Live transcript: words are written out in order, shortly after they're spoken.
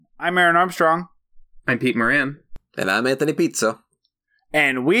I'm Aaron Armstrong. I'm Pete Moran. And I'm Anthony Pizzo.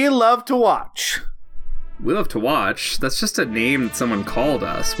 And we love to watch. We love to watch. That's just a name that someone called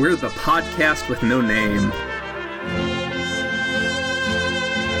us. We're the podcast with no name.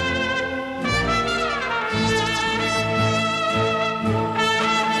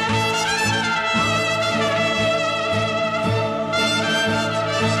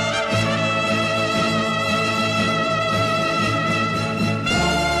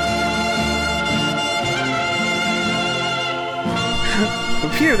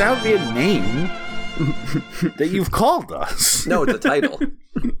 Peter, that would be a name that you've called us. No, it's a title.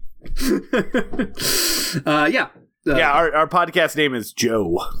 Yeah. Our podcast name is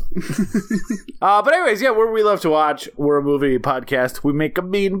Joe. But anyways, yeah, we love to watch. We're a movie podcast. We make a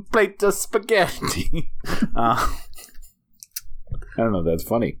mean plate of spaghetti. I don't know if that's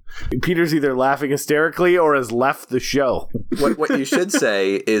funny. Peter's either laughing hysterically or has left the show. What you should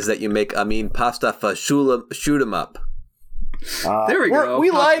say is that you make a mean pasta for shoot 'em up. There we go.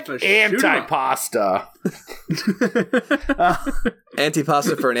 We like anti-pasta.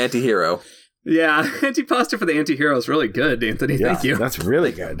 Anti-pasta for an anti-hero. Yeah, anti-pasta for the anti-hero is really good, Anthony. Yeah, thank you. That's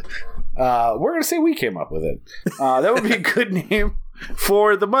really good. We're going to say we came up with it. That would be a good name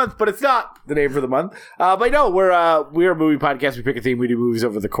for the month, but it's not the name for the month. But no, we're a movie podcast. We pick a theme. We do movies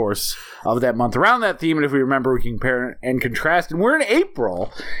over the course of that month around that theme. And if we remember, we can compare and contrast. And we're in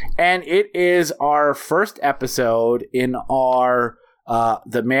April, and it is our first episode in our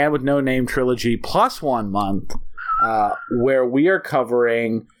The Man with No Name trilogy plus 1 month, where we are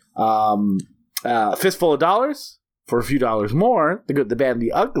covering Fistful of Dollars for a few dollars more, The Good, the Bad, and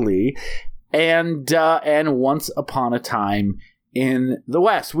the Ugly, and Once Upon a Time in the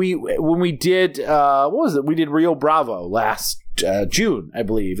West. When we did what was it? We did Rio Bravo last June, I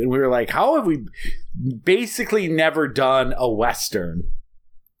believe, and we were like, how have we basically never done a Western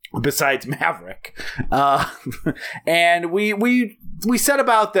besides Maverick? And we set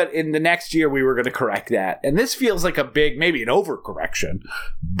about that in the next year we were going to correct that. And this feels like a big, maybe an overcorrection,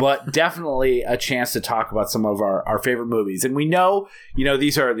 but definitely a chance to talk about some of our favorite movies. And we know,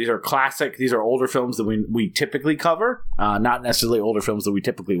 these are classic, these are older films that we typically cover, not necessarily older films that we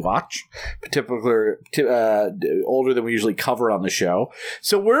typically watch, but older than we usually cover on the show.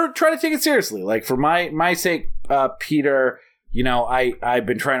 So we're trying to take it seriously. Like for my sake, Peter, I've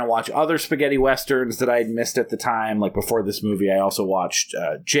been trying to watch other spaghetti westerns that I'd missed at the time. Like before this movie, I also watched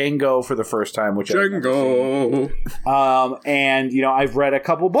Django for the first time, Django. And I've read a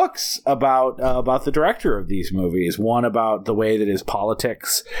couple books about the director of these movies. One about the way that his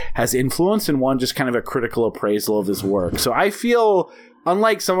politics has influenced, and one just kind of a critical appraisal of his work. So I feel,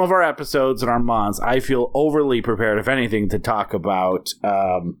 unlike some of our episodes and our months, I feel overly prepared, if anything, to talk about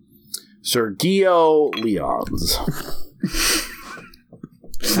Sergio Leone's.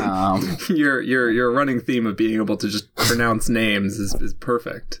 Your running theme of being able to just pronounce names is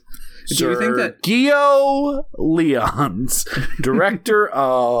perfect. Do you think that Sergio Leone's, director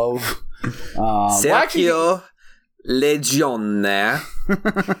of Sergio Leone?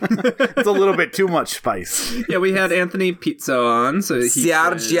 It's a little bit too much spice. Yeah, we had Anthony Pizzo on, so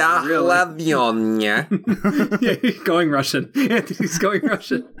Sergio Leone. Yeah, he's going Russian. Anthony's going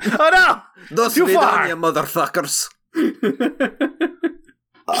Russian. Oh no! Dos vidania, motherfuckers.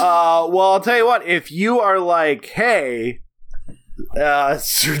 Well, I'll tell you what. If you are like, hey,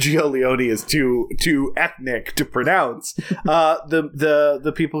 Sergio Leone is too ethnic to pronounce,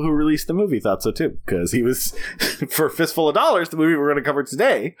 the people who released the movie thought so too, because he was for Fistful of Dollars, the movie we're going to cover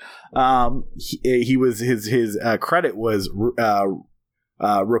today. He was his credit was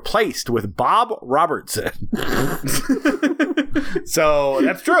replaced with Bob Robertson. So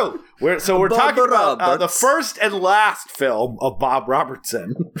that's true. We're talking about the first and last film of Bob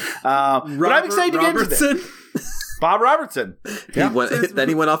Robertson. But I'm excited to get into this. Bob Robertson. Yeah. Then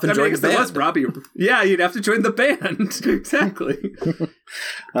he went off and joined the band. Robbie. Yeah, you'd have to join the band. Exactly.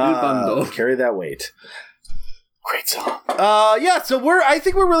 Carry that weight. Great song. So I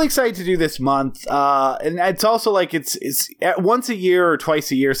think we're really excited to do this month. And it's also like it's once a year or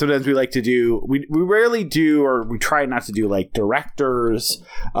twice a year. Sometimes we like to do, we rarely do, or we try not to do like directors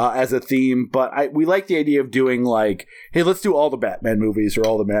as a theme, but we like the idea of doing like, hey, let's do all the Batman movies or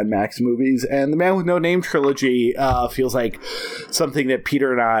all the Mad Max movies. And the Man with No Name trilogy feels like something that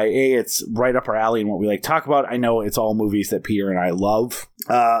Peter and I, it's right up our alley and what we like to talk about. I know it's all movies that Peter and I love.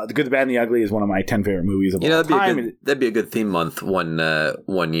 The Good, the Bad, and the Ugly is one of my 10 favorite movies of all time. That'd be a good theme month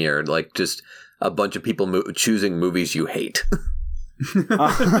one year, like just a bunch of people choosing movies you hate.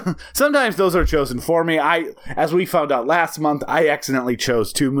 Sometimes those are chosen for me. As we found out last month, I accidentally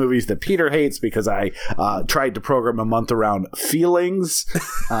chose 2 movies that Peter hates because I tried to program a month around feelings.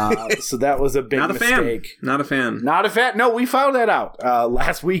 So that was a big mistake. Not a fan. Not a fan. No, we found that out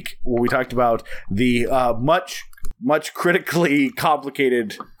last week when we talked about the much critically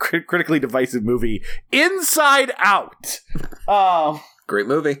complicated, critically divisive movie Inside Out. Great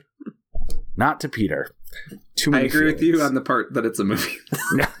movie. Not to Peter. I agree with you on the part that it's a movie.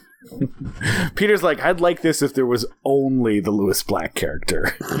 Peter's like, I'd like this if there was only the Lewis Black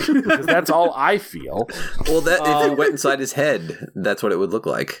character. Because that's all I feel. Well, if it went inside his head, that's what it would look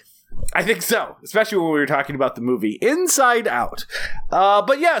like. I think so, especially when we were talking about the movie Inside Out.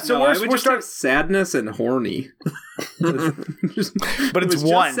 But yeah, so we're starting sadness and horny. But it's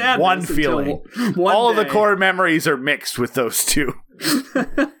one feeling. All of the core memories are mixed with those two.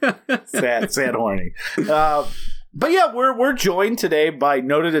 sad, horny. But yeah, we're joined today by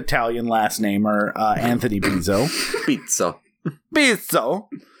noted Italian last namer Anthony Pizzo. Pizzo.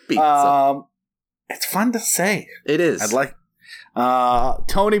 It's fun to say. It is. I'd like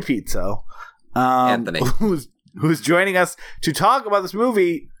Tony Pizzo, Anthony, who's joining us to talk about this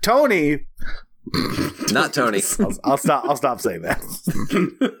movie. Tony, not Tony. I'll stop saying that.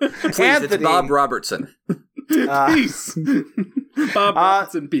 Please, Anthony, it's Bob Robertson. Peace. Bob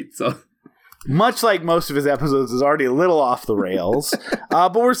Robertson Pizza. Much like most of his episodes, is already a little off the rails.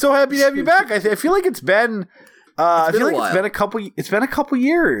 But we're so happy to have you back. I feel like it's been. It's been a couple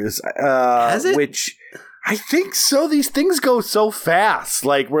years. Has it? Which I think so. These things go so fast.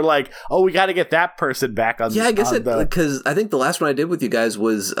 Like we're like, oh, we got to get that person back on. Yeah, I guess because I think the last one I did with you guys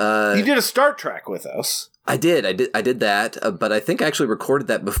was you did a Star Trek with us. I did that, but I think I actually recorded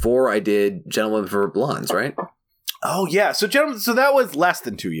that before I did Gentlemen for Blondes, right? Oh yeah, so that was less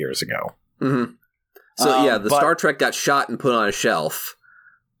than 2 years ago. Mm-hmm. So yeah, Star Trek got shot and put on a shelf.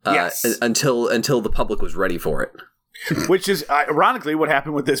 Yes. Until the public was ready for it. Which is ironically what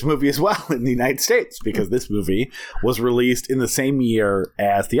happened with this movie as well in the United States, because this movie was released in the same year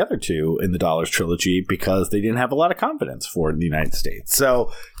as the other two in the Dollars trilogy because they didn't have a lot of confidence for it in the United States.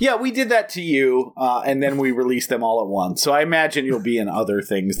 So yeah, we did that to you, and then we released them all at once. So I imagine you'll be in other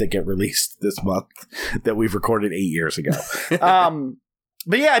things that get released this month that we've recorded 8 years ago.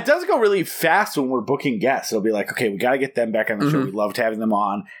 But yeah, it does go really fast when we're booking guests. It'll be like, okay, we got to get them back on the show. We loved having them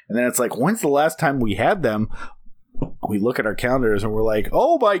on. And then it's like, when's the last time we had them? We look at our calendars and we're like,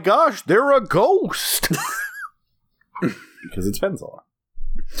 oh my gosh, they're a ghost. Because it's been so long.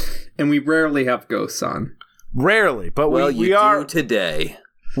 And we rarely have ghosts on. Rarely, but we are today.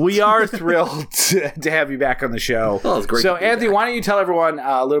 We are thrilled to have you back on the show. Oh, it's great. So, Anthony, why don't you tell everyone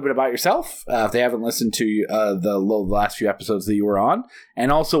a little bit about yourself if they haven't listened to the last few episodes that you were on, and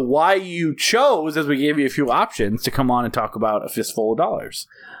also why you chose, as we gave you a few options, to come on and talk about A Fistful of Dollars.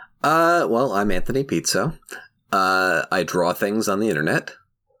 Well, I'm Anthony Pizzo. I draw things on the internet.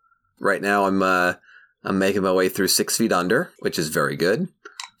 Right now, I'm making my way through 6 Feet Under, which is very good.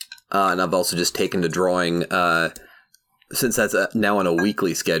 And I've also just taken to drawing. Since that's now on a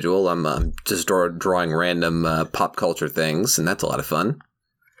weekly schedule, I'm just drawing random pop culture things, and that's a lot of fun.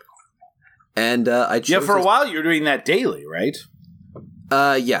 And I chose for a while you were doing that daily, right?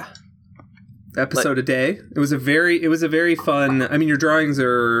 Yeah. Episode a day. It was a very fun. I mean, your drawings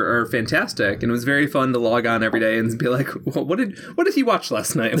are fantastic, and it was very fun to log on every day and be like, well, what did he watch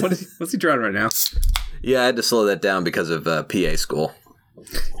last night? What's he drawing right now? Yeah, I had to slow that down because of PA school.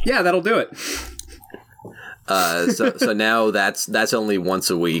 Yeah, that'll do it. So now that's only once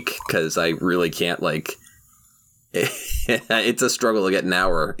a week because I really can't it's a struggle to get an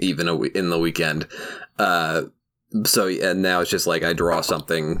hour even in the weekend. So and now it's just like I draw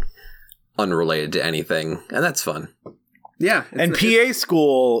something unrelated to anything, and that's fun. Yeah, and PA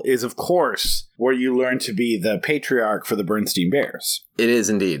school is of course where you learn to be the patriarch for the Bernstein Bears. It is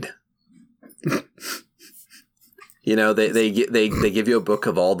indeed. You know, they give you a book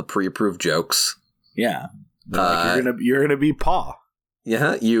of all the pre-approved jokes. Yeah. Like, you're gonna be Pa.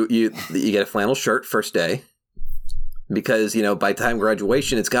 Yeah, you get a flannel shirt first day because by time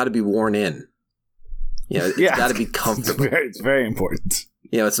graduation it's got to be worn in. It's got to be comfortable. It's very important.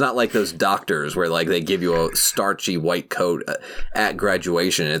 It's not like those doctors where they give you a starchy white coat at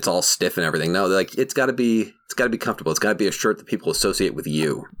graduation and it's all stiff and everything. No, it's got to be comfortable. It's got to be a shirt that people associate with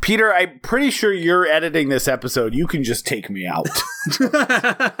you. Peter, I'm pretty sure you're editing this episode. You can just take me out.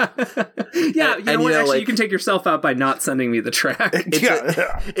 Yeah, you know what? Actually, you can take yourself out by not sending me the track.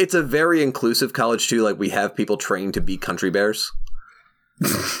 It's a very inclusive college too. Like we have people trained to be country bears.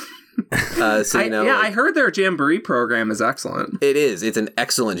 So, you know, I heard their Jamboree program is excellent. it is. It's an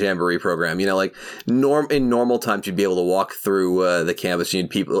excellent Jamboree program. You know, like in normal times, you'd be able to walk through the campus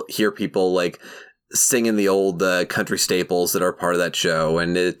and you'd hear people like singing the old country staples that are part of that show,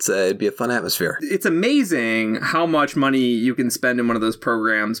 and it'd be a fun atmosphere. It's amazing how much money you can spend in one of those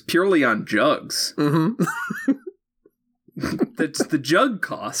programs purely on jugs. Mm-hmm. The jug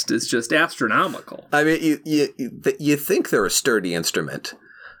cost is just astronomical. I mean, you think they're a sturdy instrument,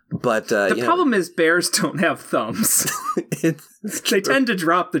 but the problem is bears don't have thumbs. They tend to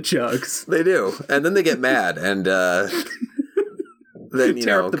drop the jugs. They do, and then they get mad, and then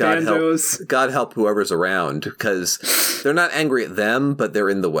tear up the banjos. God help whoever's around, because they're not angry at them, but they're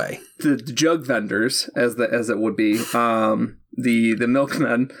in the way. The jug vendors, as it would be, the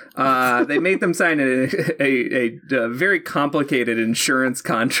milkmen, they made them sign a very complicated insurance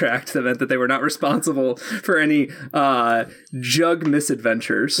contract that meant that they were not responsible for any jug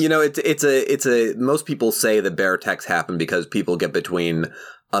misadventures. You know, it's a most people say that bear attacks happen because people get between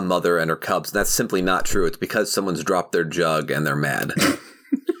a mother and her cubs. That's simply not true. It's because someone's dropped their jug and they're mad.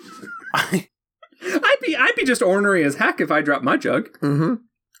 I'd be just ornery as heck if I dropped my jug. Mm-hmm.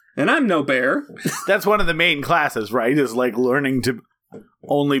 And I'm no bear. That's one of the main classes, right? Is like learning to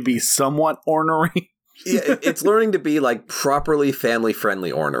only be somewhat ornery. Yeah, it's learning to be like properly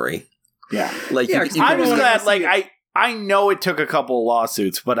family-friendly ornery. Yeah. Like yeah, I'm just glad, like, I know it took a couple of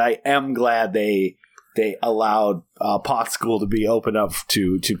lawsuits, but I am glad they allowed pot school to be open up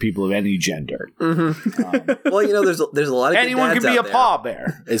to people of any gender. Mm-hmm. Well, you know, there's a lot of anyone good dads can be out a there. paw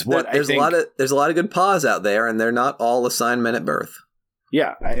bear. Is what there's I think. There's a lot of good paws out there, and they're not all assigned men at birth.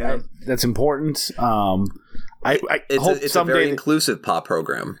 Yeah, I, that's important. I hope It's someday a very inclusive paw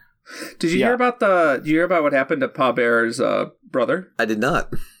program. Did you hear about what happened to Pa Bear's brother? I did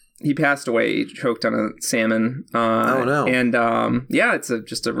not. He passed away. He choked on a salmon. Oh no! And it's a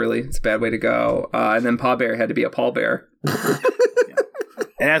bad way to go. And then Pa Bear had to be a pallbearer.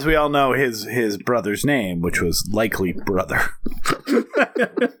 And as we all know, his brother's name, which was likely Brother.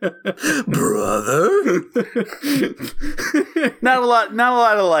 Brother? Not a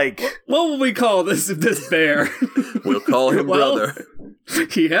lot of like. What will we call this bear? We'll call him Brother.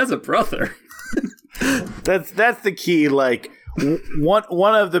 He has a brother. That's the key. Like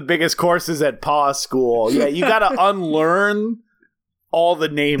one of the biggest courses at Paw School. Yeah, you got to unlearn all the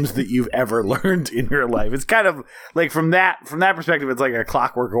names that you've ever learned in your life. It's kind of like from that perspective, it's like a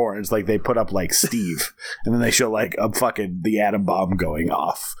Clockwork Orange. Like they put up like Steve, and then they show like a fucking the atom bomb going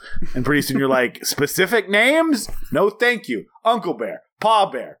off, and pretty soon you're like, specific names? No, thank you. Uncle Bear, Pa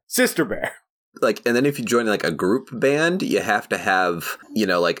Bear, Sister Bear. Like, and then if you join like a group band, you have to have, you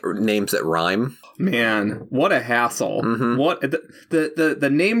know, like names that rhyme. Man, what a hassle! Mm-hmm. What the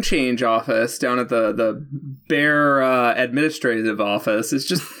name change office down at the Bear administrative office is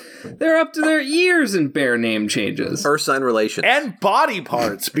just they're up to their ears in bear name changes. First sign relations And body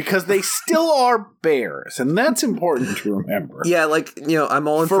parts, because they still are bears, and that's important to remember. Yeah, like, you know, I'm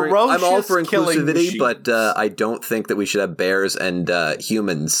all for inclusivity, but I don't think that we should have bears and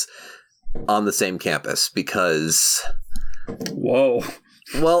humans on the same campus because. Whoa.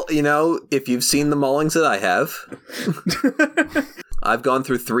 Well, you know, if you've seen the maulings that I have, I've gone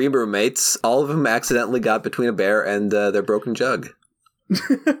through 3 roommates. All of them accidentally got between a bear and their broken jug.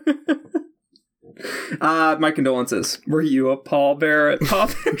 My condolences. Were you a pallbearer at Pa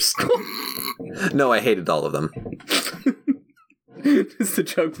Bear School? No, I hated all of them. Is the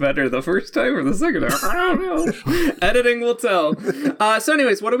joke better the first time or the second time? I don't know. Editing will tell. So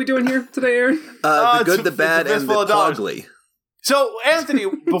anyways, what are we doing here today, Aaron? The good, the bad, and the ugly. So, Anthony,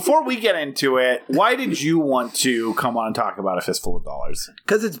 before we get into it, why did you want to come on and talk about A Fistful of Dollars?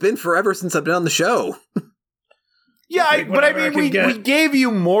 Because it's been forever since I've been on the show. Yeah, but I mean, we gave you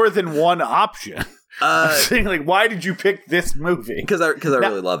more than one option. Saying, like, why did you pick this movie? Because I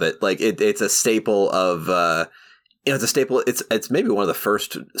really love it. Like, it's a staple of, it's a staple. It's maybe one of the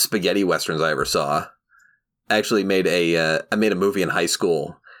first spaghetti westerns I ever saw. I actually made I made a movie in high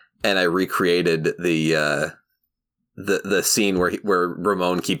school, and I recreated the scene where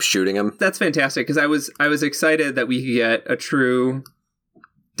Ramon keeps shooting him. That's fantastic, because I was excited that we could get a true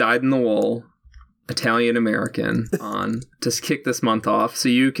dyed-in-the-wool Italian-American on to kick this month off, so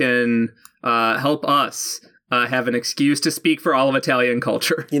you can help us have an excuse to speak for all of Italian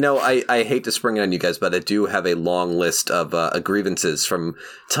culture. You know, I hate to spring it on you guys, but I do have a long list of grievances from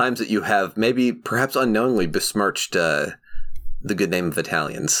times that you have maybe, perhaps unknowingly, besmirched the good name of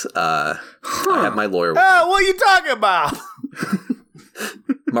Italians. I have my lawyer. Oh, what are you talking about?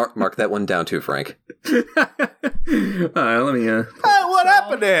 Mark that one down too, Frank. Let me. What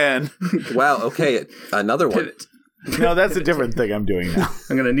happened then? Wow. Okay, another one. Pivot. No, that's a different thing I'm doing now.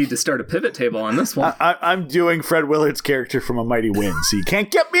 I'm going to need to start a pivot table on this one. I'm doing Fred Willard's character from A Mighty Wind, so you can't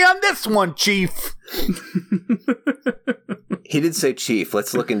get me on this one, Chief. He did say chief.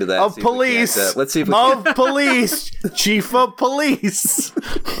 Let's look into that. Of police. Let's see if we of police. Chief of police.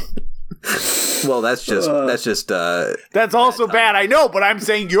 Well, that's just that's also bad, I know, but I'm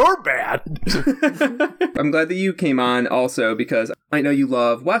saying you're bad. I'm glad that you came on also because I know you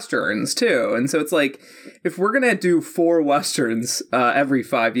love Westerns too. And so it's like, if we're going to do 4 Westerns every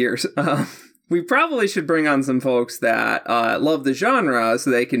 5 years, we probably should bring on some folks that love the genre so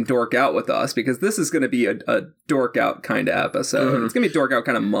they can dork out with us, because this is going to be a dork out kind of episode. Mm-hmm. It's going to be a dork out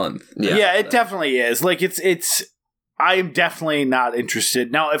kind of month. Yeah, it definitely is. Like, it's I'm definitely not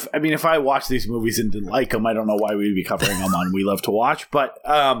interested. Now, if I watched these movies and didn't like them, I don't know why we'd be covering them on We Love to Watch. But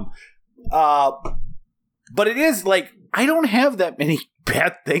it is like, I don't have that many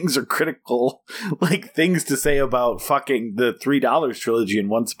bad things or critical like things to say about fucking the $3 trilogy and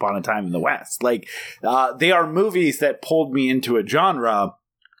Once Upon a Time in the West. Like, they are movies that pulled me into a genre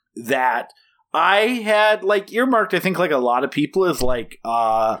that I had like earmarked, I think, like a lot of people, as like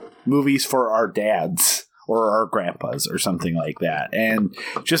movies for our dads or our grandpas or something like that. And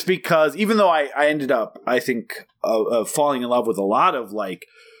just because, even though I ended up, I think, falling in love with a lot of like,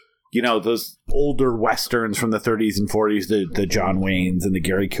 you know, those older Westerns from the 30s and 40s, the John Waynes and the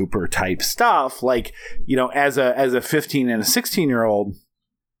Gary Cooper type stuff, like, you know, as a 15 and a 16-year-old,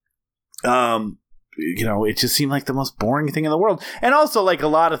 you know, it just seemed like the most boring thing in the world. And also, like, a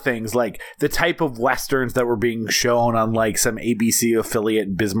lot of things, like the type of Westerns that were being shown on like some ABC affiliate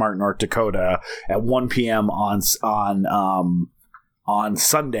in Bismarck, North Dakota at 1 p.m. on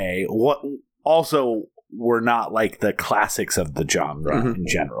Sunday, what also were not like the classics of the genre in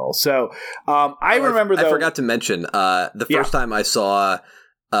general. So I remember, though, I forgot to mention the first time I saw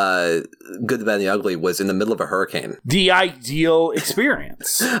Good, the Bad, and the Ugly was in the middle of a hurricane. The ideal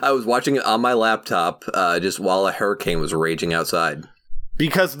experience. I was watching it on my laptop just while a hurricane was raging outside.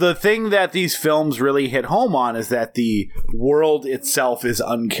 Because the thing that these films really hit home on is that the world itself is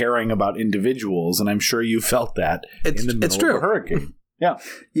uncaring about individuals, and I'm sure you felt that in the middle of a hurricane. Yeah.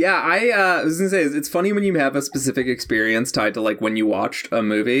 Yeah, I was going to say, it's funny when you have a specific experience tied to, like, when you watched a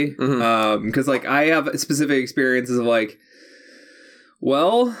movie. Because, like, I have specific experiences of, like,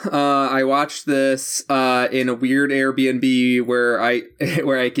 well, I watched this in a weird Airbnb where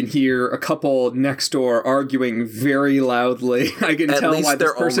I can hear a couple next door arguing very loudly. I can tell why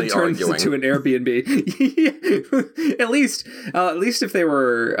this person turns into an Airbnb. At least if they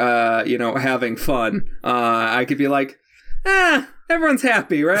were, you know, having fun, I could be like, everyone's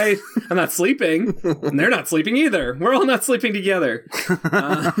happy, right? I'm not sleeping, and they're not sleeping either. We're all not sleeping together.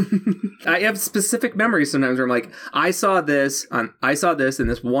 I have specific memories sometimes where I'm like, I saw this in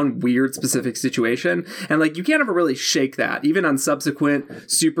this one weird specific situation, and like, you can't ever really shake that, even on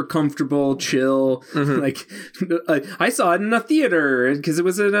subsequent super comfortable, chill. Like, I saw it in a theater because it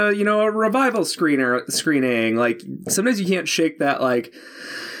was in a, you know, a revival screening. Like, sometimes you can't shake that, like,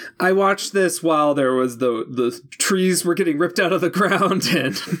 I watched this while there was the trees were getting ripped out of the ground,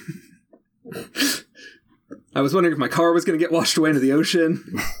 and I was wondering if my car was going to get washed away into the ocean.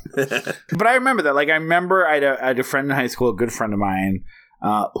 But I remember that. Like, I remember I had a friend in high school, a good friend of mine,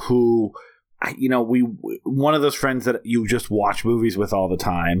 who, you know, one of those friends that you just watch movies with all the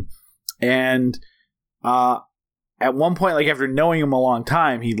time. And at one point, like, after knowing him a long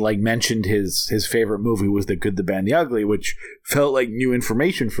time, he like mentioned his favorite movie was The Good, the Bad, and the Ugly, which felt like new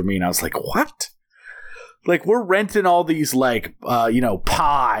information for me. And I was like, what? Like, we're renting all these, like, you know,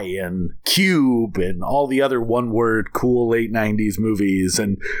 Pi and Cube and all the other one-word cool late 90s movies.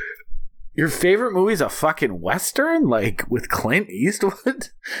 And your favorite movie is a fucking Western? Like, with Clint Eastwood?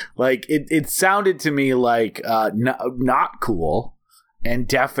 Like, it sounded to me like not cool. And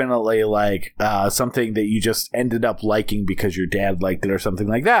definitely like something that you just ended up liking because your dad liked it or something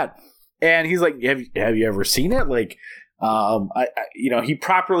like that. And he's like, have you ever seen it? Like, you know, he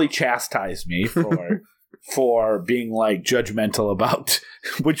properly chastised me for being like judgmental about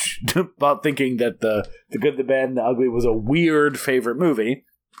thinking that the Good, the Bad, and the Ugly was a weird favorite movie.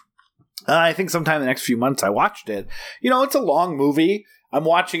 I think sometime in the next few months I watched it. You know, it's a long movie. I'm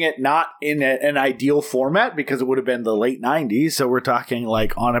watching it not in an ideal format because it would have been the late 90s. So we're talking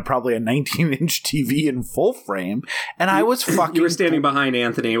like on probably a 19-inch TV in full frame. And I was fucking... You were standing behind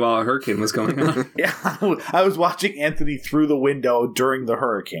Anthony while a hurricane was going on. Yeah, I was watching Anthony through the window during the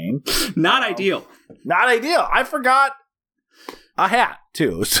hurricane. Not ideal. Not ideal. I forgot a hat,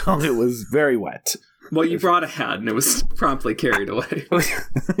 too. So it was very wet. Well, you brought a hat, and it was promptly carried away.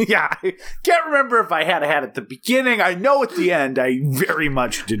 Yeah, I can't remember if I had a hat at the beginning. I know at the end I very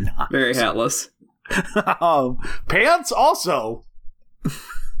much did not. Very hatless. Pants also.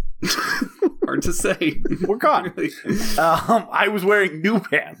 Hard to say. We're gone. I was wearing new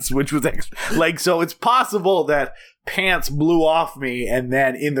pants, which was so it's possible that pants blew off me, and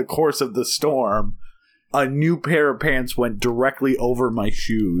then in the course of the storm, a new pair of pants went directly over my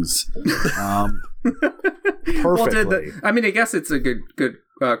shoes. Perfectly. Well, I guess it's a good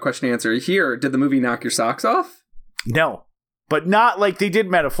question to answer here. Did the movie knock your socks off? No. But not like they did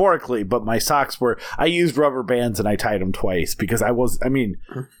metaphorically, but my socks were... I used rubber bands and I tied them twice because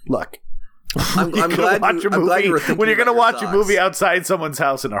look. I'm glad you were thinking when you're going to watch socks. a movie outside someone's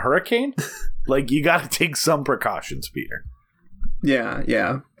house in a hurricane, you got to take some precautions, Peter.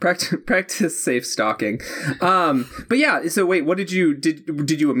 Yeah. Practice safe stalking. But yeah, so wait, what did you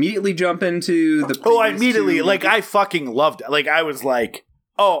immediately jump into the... I immediately, I fucking loved it. I was like...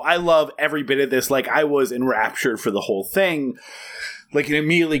 Oh, I love every bit of this. I was enraptured for the whole thing. It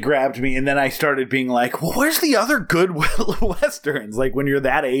immediately grabbed me, and then I started being like, well, where's the other good Westerns? When you're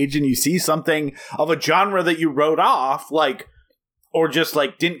that age and you see something of a genre that you wrote off, or just,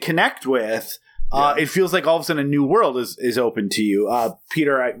 didn't connect with, it feels like all of a sudden a new world is open to you.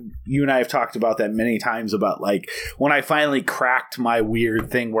 Peter, you and I have talked about that many times about, when I finally cracked my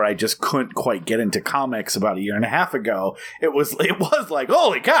weird thing where I just couldn't quite get into comics about a year and a half ago, it was like,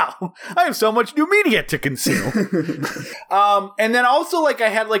 holy cow, I have so much new media to consume. And then also, I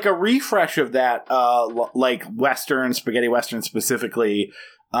had, a refresh of that, Western, spaghetti Western specifically,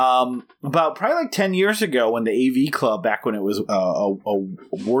 about probably 10 years ago when the AV Club, back when it was a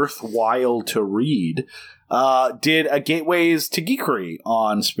worthwhile to read, did a Gateways to Geekery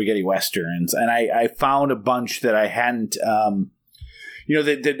on spaghetti Westerns. And I found a bunch that I hadn't,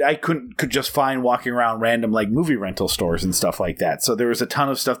 that I could just find walking around random movie rental stores and stuff like that. So there was a ton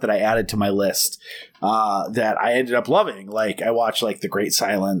of stuff that I added to my list that I ended up loving. I watched The Great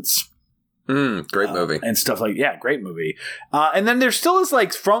Silence. Great movie. And stuff great movie. And then there still is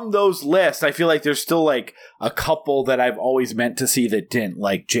from those lists, I feel like there's still a couple that I've always meant to see that didn't,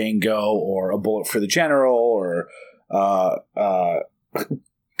 Django or A Bullet for the General or I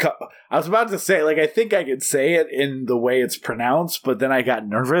was about to say, I think I could say it in the way it's pronounced, but then I got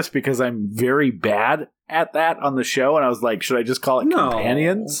nervous because I'm very bad at that on the show, and I was like, should I just call it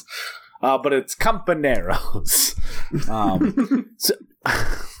Companions? But it's Companeros.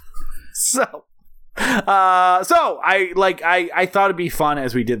 So I thought it'd be fun,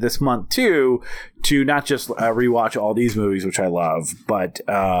 as we did this month too, to not just rewatch all these movies, which I love, but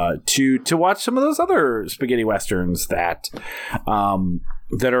to watch some of those other spaghetti westerns that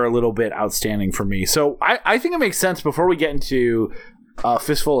are a little bit outstanding for me. So I think it makes sense, before we get into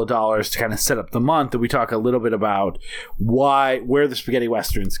Fistful of Dollars, to kind of set up the month, that we talk a little bit about where the spaghetti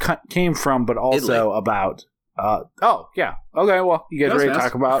westerns came from, but also Italy. About yeah. Okay, well, you guys ready to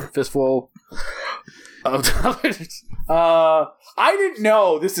talk about Fistful of Dollars? I didn't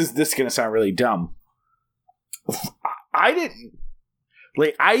know, this is going to sound really dumb. I didn't...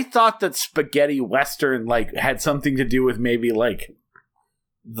 I thought that spaghetti western, had something to do with maybe,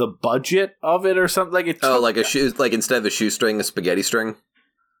 the budget of it or something. A shoe, instead of a shoestring, a spaghetti string?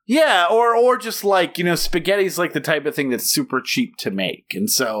 Yeah, or just, spaghetti's, the type of thing that's super cheap to make. And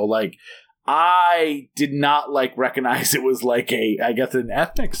so, I did not recognize it was an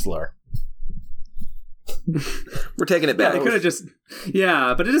ethnic slur. We're taking it back. Yeah, they could have just...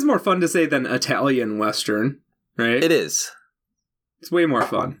 Yeah, but it is more fun to say than Italian Western, right? It is. It's way more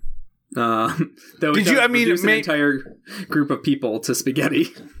fun. Did you? An entire group of people to spaghetti.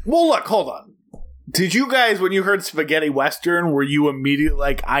 Well, look, hold on. Did you guys, when you heard spaghetti western, were you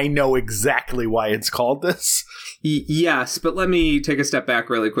immediately I know exactly why it's called this? Yes, but let me take a step back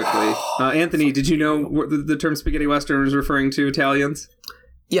really quickly. Anthony, did you know what the term spaghetti western was referring to Italians?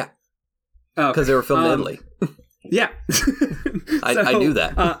 Yeah. Because they were filmed in Italy. Yeah. I knew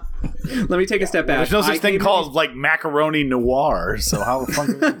that. Let me take a step back. There's no such thing called macaroni noir, so how the fuck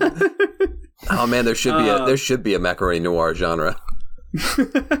is that? Oh man, there should be a macaroni noir genre.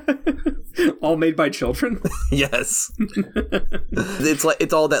 All made by children? Yes.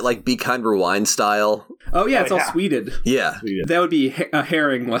 It's all that Be Kind Rewind style. Oh yeah, it's all Sweded. Yeah. That would be a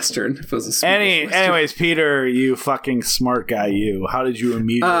herring western if it was a Swedish western. Anyways, Peter, you fucking smart guy, you. How did you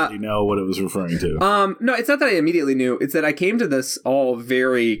immediately know what it was referring to? No, it's not that I immediately knew. It's that I came to this all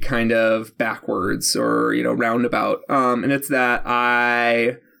very kind of backwards or, roundabout. And it's that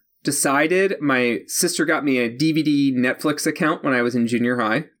I decided, my sister got me a DVD Netflix account when I was in junior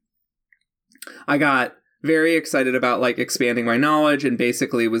high. I got very excited about expanding my knowledge and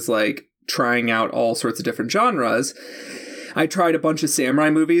basically was trying out all sorts of different genres. I tried a bunch of samurai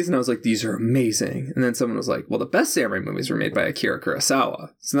movies and I was like, these are amazing. And then someone was like, well, the best samurai movies were made by Akira Kurosawa.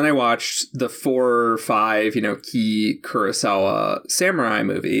 So then I watched the 4 or 5, key Kurosawa samurai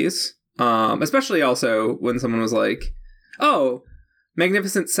movies. Especially also when someone was like, oh,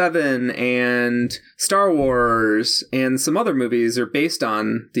 Magnificent Seven and Star Wars and some other movies are based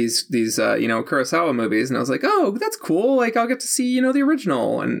on these Kurosawa movies. And I was like, oh, that's cool. Like, I'll get to see, the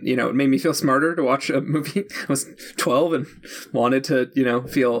original. And, it made me feel smarter to watch a movie. I was 12 and wanted to,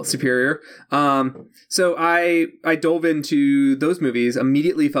 feel superior. So I dove into those movies,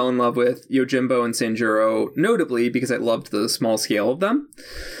 immediately fell in love with Yojimbo and Sanjuro, notably because I loved the small scale of them.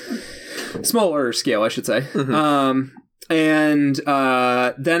 Smaller scale, I should say. Mm-hmm. And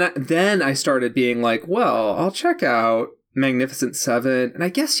then I started being like, well, I'll check out Magnificent Seven. And I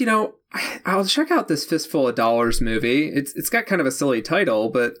guess, I'll check out this Fistful of Dollars movie. It's got kind of a silly title,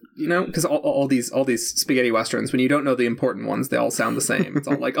 but, because all these spaghetti westerns, when you don't know the important ones, they all sound the same. It's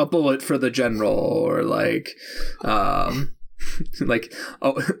all like A Bullet for the General or like... I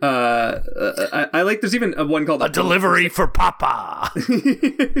like there's even one called A Delivery for Papa.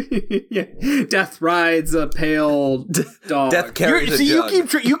 Yeah, Death Rides a Pale Dog. Death carries a jug.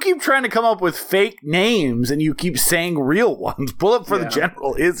 You keep trying to come up with fake names and you keep saying real ones. Bullet for the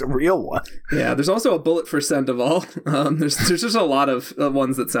General is a real one. Yeah, there's also A Bullet for Sandoval. There's just a lot of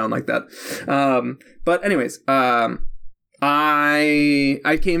ones that sound like that. But anyways,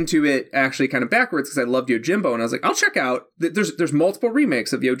 I came to it actually kind of backwards because I loved Yojimbo, and I was like, I'll check out. There's multiple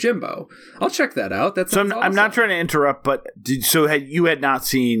remakes of Yojimbo. I'll check that out. That's so. I'm not trying to interrupt, but you had not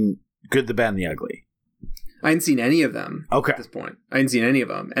seen Good, the Bad, and the Ugly? I hadn't seen any of them at this point. I hadn't seen any of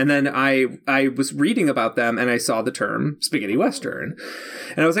them. And then I was reading about them and I saw the term spaghetti western.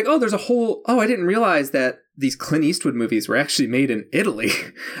 And I was like, I didn't realize that these Clint Eastwood movies were actually made in Italy.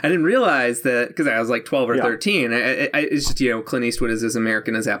 I didn't realize that because I was like 12 or 13. It's just, Clint Eastwood is as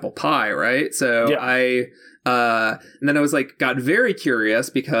American as apple pie, right? So and then I was like, got very curious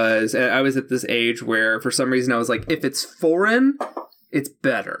because I was at this age where for some reason I was like, if it's foreign, it's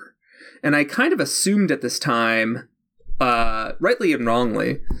better. And I kind of assumed at this time, rightly and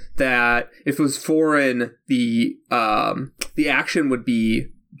wrongly, that if it was foreign, the action would be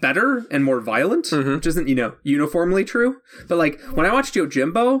better and more violent, which isn't, uniformly true. But like when I watched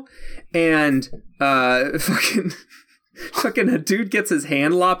Yojimbo and fucking a dude gets his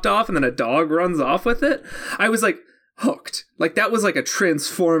hand lopped off and then a dog runs off with it, I was like hooked. Like that was like a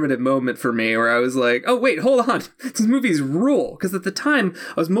transformative moment for me where I was like, oh wait, hold on, these movies rule. Because at the time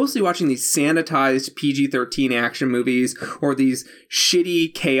I was mostly watching these sanitized PG-13 action movies or these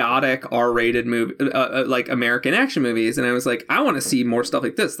shitty chaotic R-rated movie like American action movies, and I was like, I want to see more stuff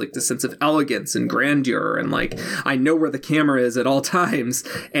like this, like the sense of elegance and grandeur and like I know where the camera is at all times.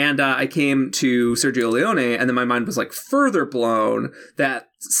 And I came to Sergio Leone and then my mind was like further blown that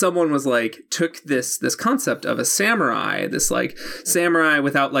someone was like took this concept of a samurai, this like samurai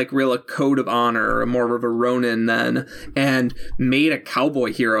without like real a code of honor or more of a ronin then, and made a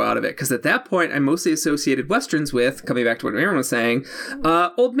cowboy hero out of it. Because at that point I mostly associated westerns with, coming back to what Aaron was saying,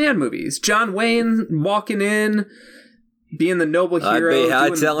 old man movies. John Wayne walking in, being the noble hero.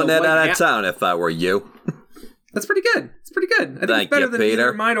 I'd be telling it out of town if I were you. That's pretty good. It's pretty good. I think it's better than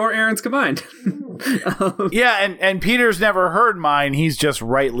either mine or Aaron's combined. Yeah, and Peter's never heard mine. He's just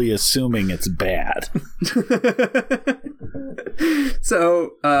rightly assuming it's bad.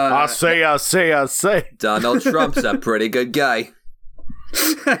 So, I say. Donald Trump's a pretty good guy.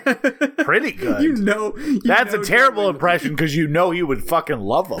 Pretty good. That's a terrible impression because he would fucking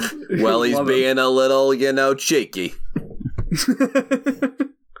love him. Well, he's being a little, cheeky.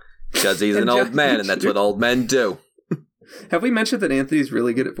 Because he's an old man, and that's what old men do. Have we mentioned that Anthony's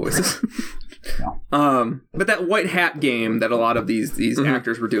really good at voices? No. But that white hat game that a lot of these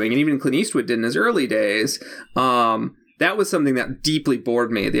actors were doing, and even Clint Eastwood did in his early days, that was something that deeply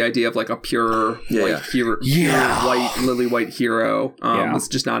bored me. The idea of like a pure white hero, white lily white hero, was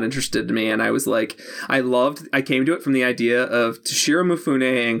just not interested to me. And I was like, I came to it from the idea of Toshiro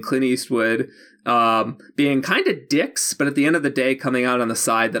Mifune and Clint Eastwood being kind of dicks, but at the end of the day coming out on the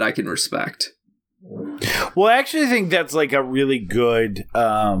side that I can respect. Well, I actually think that's like a really good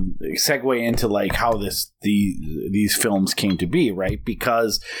segue into like how these films came to be, right?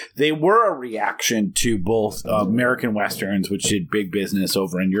 Because they were a reaction to both American Westerns, which did big business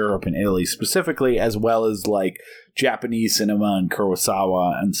over in Europe and Italy specifically, as well as like Japanese cinema and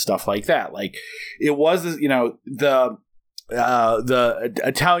Kurosawa and stuff like that. Like it was, the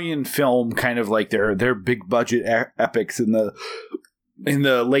Italian film kind of like their big budget epics in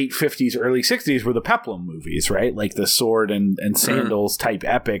the late 50s, early 60s were the Peplum movies, right? Like the sword and sandals type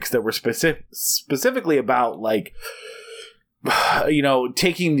epics that were specifically about like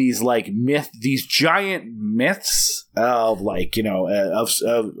taking these these giant myths of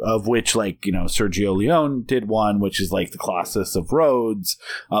of which Sergio Leone did one, which is like the Colossus of Rhodes,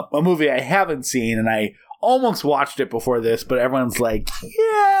 a movie I haven't seen, and I almost watched it before this, but everyone's like,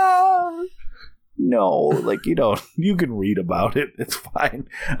 yeah, no, you can read about it, it's fine.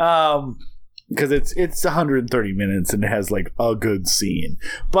 Because it's 130 minutes and it has a good scene.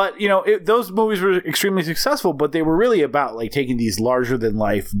 But, those movies were extremely successful, but they were really about taking these larger than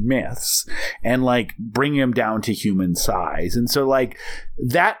life myths and bringing them down to human size. And so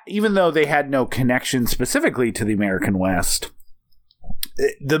that, even though they had no connection specifically to the American West,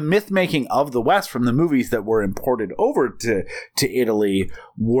 the myth making of the West from the movies that were imported over to Italy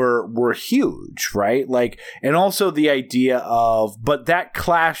were huge, right? And also the idea of, but that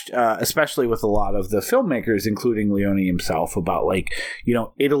clashed, especially with a lot of the filmmakers, including Leone himself, about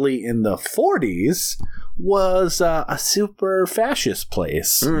Italy in the 40s was a super fascist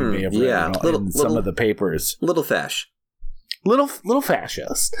place. You may have read in some of the papers. Little fascist. Little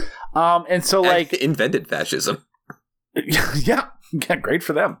fascist. And so invented fascism. Yeah, great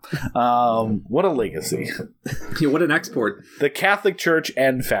for them. What a legacy. Yeah, what an export. The Catholic Church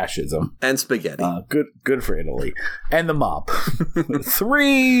and fascism. And spaghetti. Good for Italy. And the mob.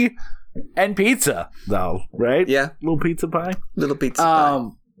 3, and pizza, though, right? Yeah. Little pizza pie.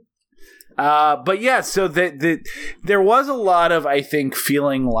 But yeah, so there was a lot of, I think,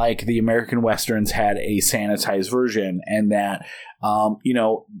 feeling like the American Westerns had a sanitized version, and that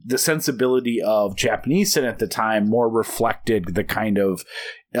the sensibility of Japanese cinema at the time more reflected the kind of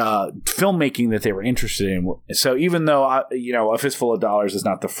filmmaking that they were interested in. So even though A Fistful of Dollars is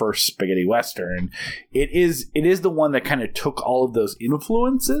not the first spaghetti western, it is the one that kind of took all of those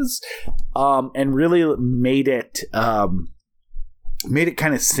influences and really made it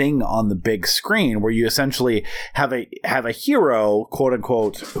kind of sing on the big screen, where you essentially have a hero, quote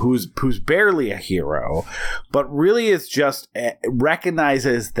unquote, who's barely a hero, but really is just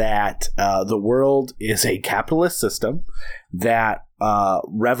recognizes that the world is a capitalist system, that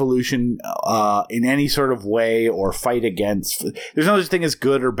revolution in any sort of way or fight against, there's no such thing as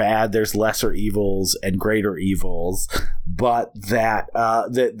good or bad, there's lesser evils and greater evils, but that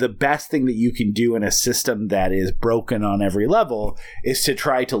the best thing that you can do in a system that is broken on every level is to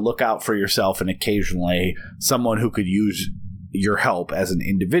try to look out for yourself and occasionally someone who could use your help as an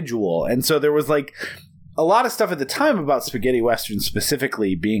individual. And so there was a lot of stuff at the time about spaghetti western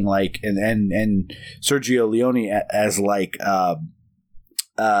specifically being and Sergio Leone as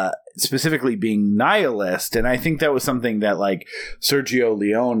specifically being nihilist, and I think that was something that Sergio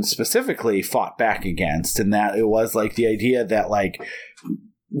Leone specifically fought back against, and that it was the idea that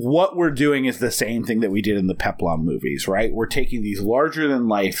what we're doing is the same thing that we did in the Peplum movies, right? We're taking these larger than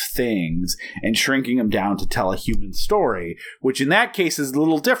life things and shrinking them down to tell a human story, which in that case is a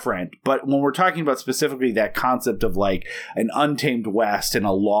little different. But when we're talking about specifically that concept of an untamed West in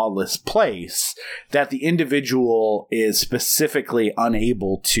a lawless place, that the individual is specifically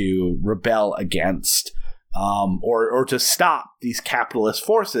unable to rebel against or to stop these capitalist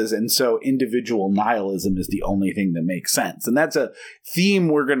forces, and so individual nihilism is the only thing that makes sense. And that's a theme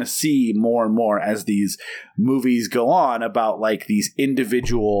we're going to see more and more as these movies go on, about these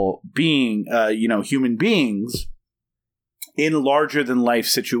individual human beings in larger than life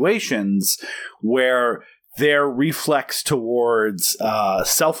situations where their reflex towards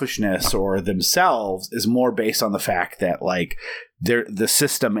selfishness or themselves is more based on the fact that the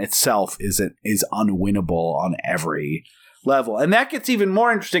system itself is unwinnable on every level. And that gets even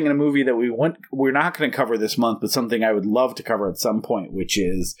more interesting in a movie that we're not going to cover this month, but something I would love to cover at some point, which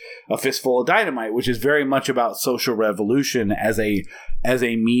is A Fistful of Dynamite, which is very much about social revolution as a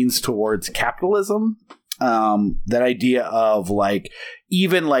means towards capitalism. That idea of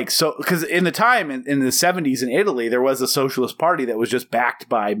because in the time in the 70s in Italy, there was a socialist party that was just backed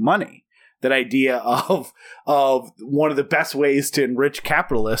by money. That idea of one of the best ways to enrich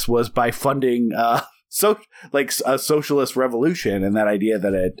capitalists was by funding a socialist revolution, and that idea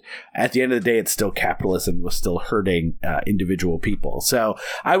that at the end of the day, it's still capitalism was still hurting individual people. So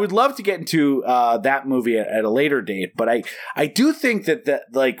I would love to get into that movie at a later date, but I do think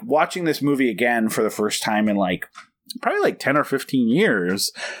that watching this movie again for the first time in probably 10 or 15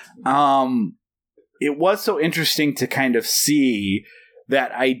 years, it was so interesting to kind of see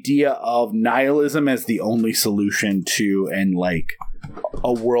that idea of nihilism as the only solution to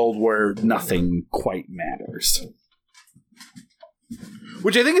a world where nothing quite matters.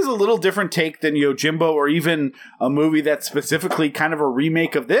 Which I think is a little different take than Yojimbo, or even a movie that's specifically kind of a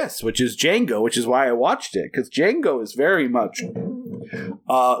remake of this, which is Django, which is why I watched it, because Django is very much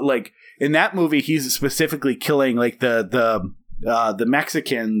like in that movie, he's specifically killing like the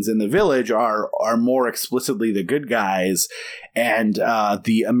Mexicans in the village are more explicitly the good guys, and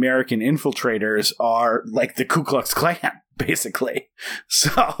the American infiltrators are like the Ku Klux Klan, basically.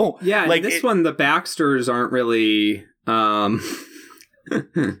 So yeah, like this one, the Baxters aren't really.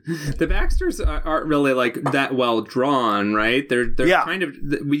 The Baxters aren't really like that well drawn, right? They're kind of,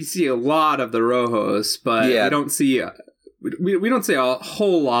 we see a lot of the Rojos, but we don't see we don't see a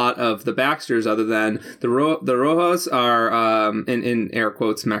whole lot of the Baxters other than the Rojos are in air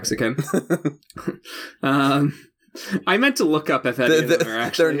quotes Mexican. I meant to look up if any of them are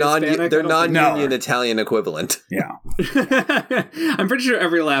actually they're non-union Italian equivalent. Yeah. I'm pretty sure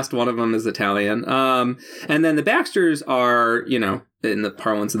every last one of them is Italian. And then the Baxters are, in the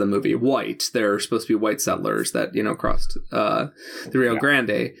parlance of the movie, white. They're supposed to be white settlers that, crossed the Rio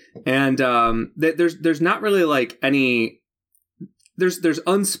Grande. And there's not really like any... There's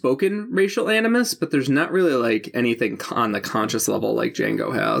unspoken racial animus, but there's not really like anything on the conscious level like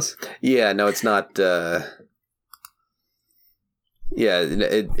Django has. Yeah, no, it's not... Yeah,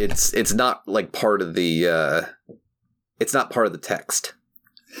 it's not like part of the it's not part of the text.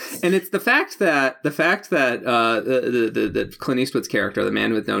 And it's the fact that the Clint Eastwood's character, the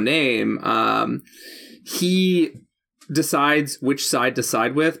man with no name, he decides which side to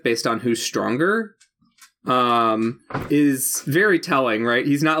side with based on who's stronger, is very telling, right?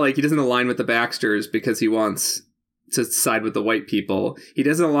 He's not like, he doesn't align with the Baxters because he wants to side with the white people. He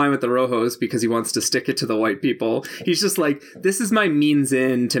doesn't align with the Rojos because he wants to stick it to the white people. He's just like, this is my means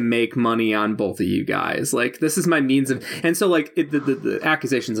in to make money on both of you guys. Like, this is my means of... And so, like, the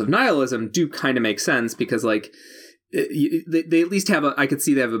accusations of nihilism do kind of make sense because, like, they at least have I could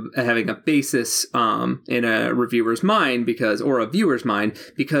see them having a basis in a reviewer's mind or a viewer's mind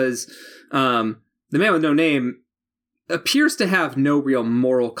because the man with no name appears to have no real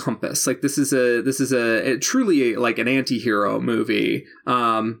moral compass. Like, this is a truly like an anti-hero movie.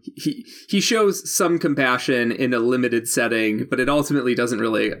 He shows some compassion in a limited setting, but it ultimately doesn't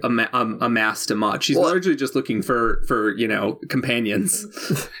really amass to much. He's largely just looking for companions.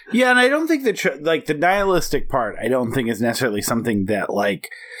 Yeah, and I don't think that like the nihilistic part, I don't think is necessarily something that like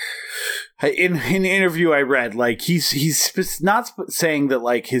in an interview I read, like he's not saying that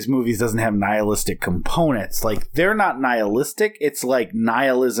like his movies doesn't have nihilistic components. Like, they're not nihilistic. It's like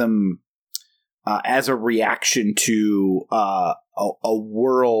nihilism as a reaction to a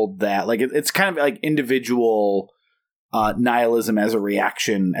world that like it's kind of like individual nihilism as a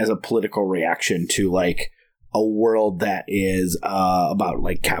reaction, as a political reaction to like a world that is about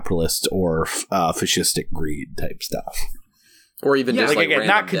like capitalist or fascistic greed type stuff. Or even just like again,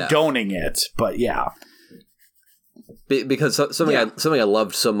 not condoning it, but yeah. Because something I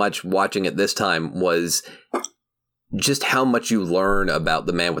loved so much watching it this time was just how much you learn about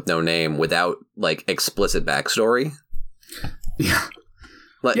the man with no name without like explicit backstory. Yeah.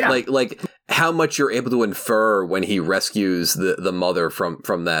 Like how much you're able to infer when he rescues the mother from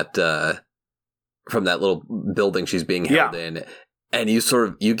that little building she's being held in, and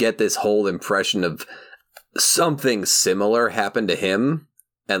you get this whole impression of something similar happened to him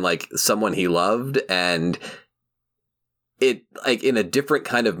and like someone he loved, and it like in a different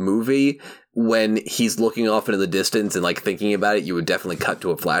kind of movie when he's looking off into the distance and like thinking about it, you would definitely cut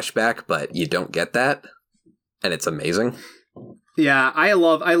to a flashback, but you don't get that, and it's amazing. Yeah, I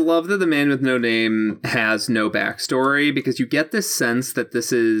love that the man with no name has no backstory, because you get this sense that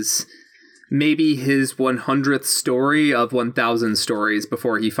this is maybe his 100th story of 1,000 stories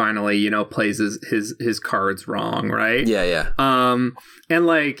before he finally, plays his cards wrong, right? Yeah. And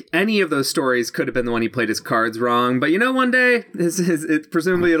like any of those stories could have been the one he played his cards wrong, but one day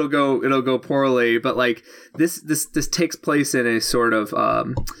presumably it'll go poorly. But like this takes place in a sort of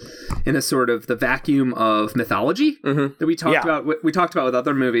the vacuum of mythology that we talked about. We talked about with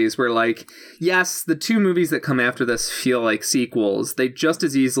other movies where like, yes, the two movies that come after this feel like sequels. They just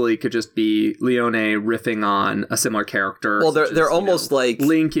as easily could just be Leone riffing on a similar character. Well, they're almost like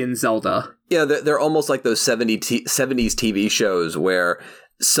Link in Zelda. Yeah, they're almost like those 70s TV shows where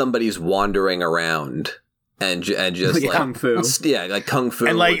somebody's wandering around and just like kung fu. Yeah, like kung fu.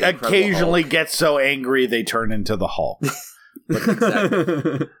 And like occasionally gets so angry they turn into the Hulk.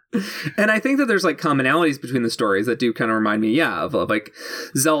 Exactly. And I think that there's like commonalities between the stories that do kind of remind me, of like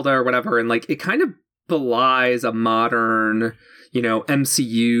Zelda or whatever. And like it kind of belies a modern,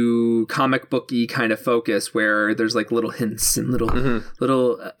 MCU comic booky kind of focus where there's like little hints and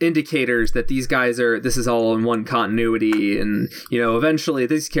little indicators that this is all in one continuity, and eventually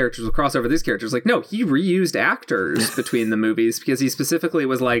these characters will cross over these characters. Like, no, he reused actors between the movies because he specifically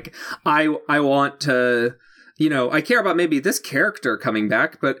was like, I want to I care about maybe this character coming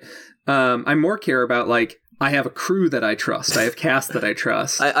back, but I more care about, like, I have a crew that I trust. I have cast that I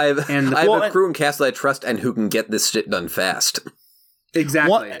trust. I have a crew and cast that I trust and who can get this shit done fast.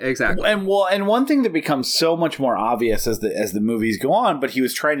 Exactly. And one thing that becomes so much more obvious as the movies go on, but he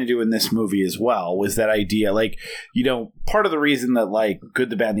was trying to do in this movie as well, was that idea, like, part of the reason that, like, Good,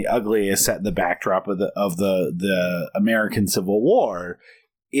 the Bad, and the Ugly is set in the backdrop of the American Civil War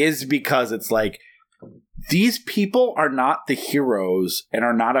is because it's like, these people are not the heroes and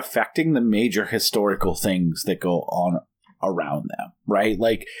are not affecting the major historical things that go on around them, right?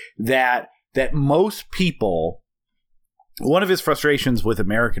 Like that most people, one of his frustrations with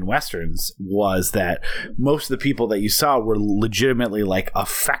American Westerns was that most of the people that you saw were legitimately, like,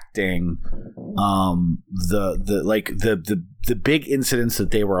 affecting the big incidents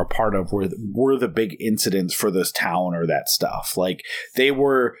that they were a part of were the big incidents for this town or that stuff. Like they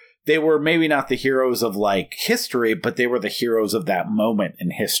were maybe not the heroes of, like, history, but they were the heroes of that moment in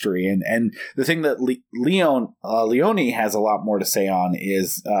history. And the thing that Leone has a lot more to say on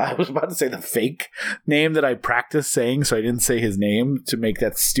is, I was about to say the fake name that I practiced saying, so I didn't say his name to make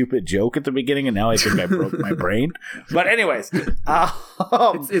that stupid joke at the beginning, and now I think I broke my brain. But anyways.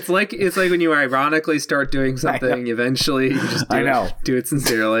 It's like when you ironically start doing something, eventually you just do it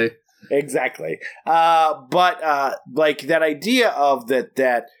sincerely. Exactly. Like that idea of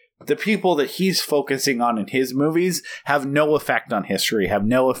that the people that he's focusing on in his movies have no effect on history, have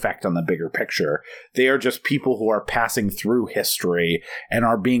no effect on the bigger picture. They are just people who are passing through history and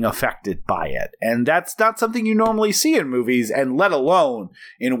are being affected by it. And that's not something you normally see in movies, and let alone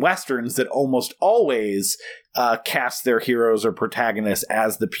in Westerns that almost always cast their heroes or protagonists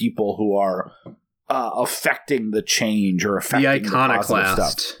as the people who are affecting the change or affecting the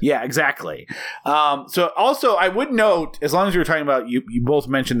iconoclast stuff. Yeah, exactly. So also, I would note, as long as you were talking about, you both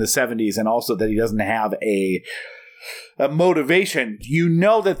mentioned the 70s, and also that he doesn't have a motivation. You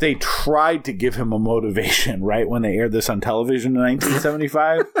know that they tried to give him a motivation, right? When they aired this on television in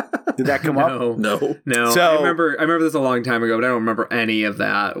 1975. Did that come up? No. So I remember this a long time ago, but I don't remember any of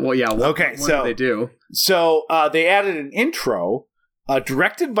that. Well, yeah. What did they do? So they added an intro.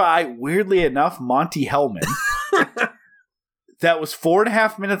 Directed by, weirdly enough, Monty Hellman. That was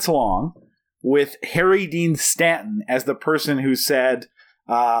 4.5 minutes long, with Harry Dean Stanton as the person who said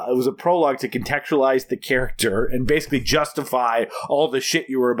it was a prologue to contextualize the character and basically justify all the shit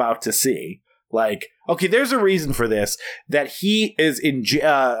you were about to see. Like, okay, there's a reason for this, that he is in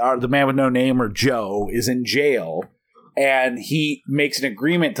the man with no name, or Joe, is in jail, and he makes an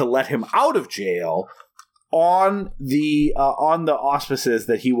agreement to let him out of jail on the auspices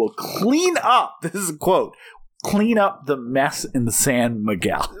that he will clean up. This is a quote: "Clean up the mess in the San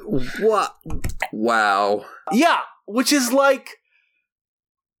Miguel." What? Wow. Yeah, which is like,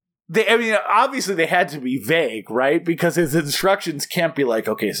 obviously they had to be vague, right? Because his instructions can't be like,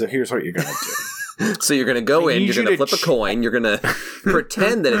 okay, so here's what you're gonna do. So you're gonna go in, you're gonna flip a coin, you're gonna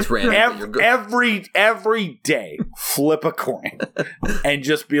pretend that it's random. Every day, flip a coin and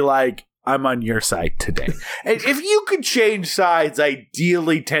just be like, I'm on your side today. And if you could change sides,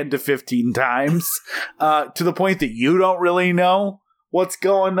 ideally 10 to 15 times, to the point that you don't really know what's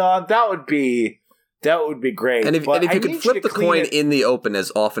going on, that would be great. And if you could flip the coin in the open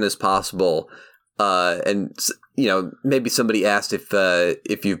as often as possible, and maybe somebody asked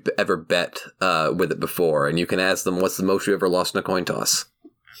if you've ever bet with it before, and you can ask them, what's the most you ever lost in a coin toss?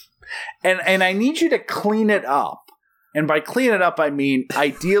 And I need you to clean it up. And by clean it up, I mean,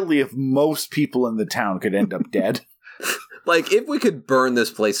 ideally, if most people in the town could end up dead. Like, if we could burn this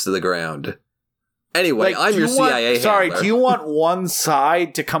place to the ground. Anyway, like, I'm your CIA handler. Do you want one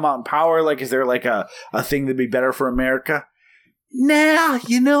side to come out in power? Like, is there, like, a thing that'd be better for America? Nah,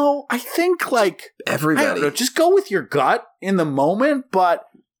 I think, like, everybody. I don't know, just go with your gut in the moment, but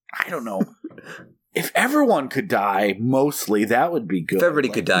I don't know. If everyone could die, mostly, that would be good. If everybody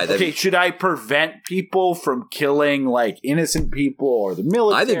could die. Okay, should I prevent people from killing, like, innocent people or the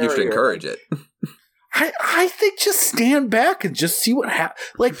military? I think you should encourage it. I think just stand back and just see what happens.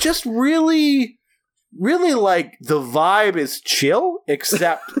 Like, just really, really, like, the vibe is chill,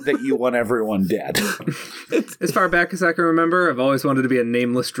 except that you want everyone dead. As far back as I can remember, I've always wanted to be a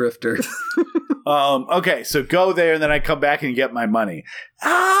nameless drifter. Okay, so go there and then I come back and get my money.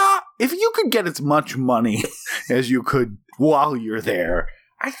 If you could get as much money as you could while you're there,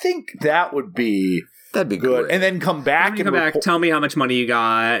 I think that'd be good. Great. And then come back tell me how much money you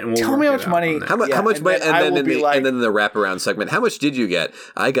got, and tell me how much money. How much money? And then the wraparound segment. How much did you get?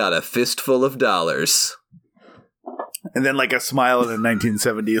 I got a fistful of dollars. And then, like, a smile in the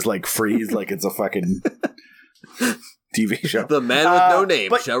 1970s, like, freeze, like it's a fucking TV show. The man with no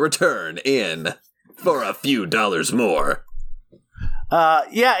name shall return in For a few dollars more.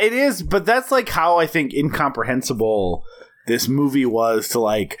 Yeah, it is, but that's like how I think incomprehensible this movie was to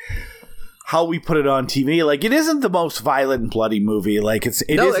like how we put it on TV. Like, it isn't the most violent and bloody movie. Like, it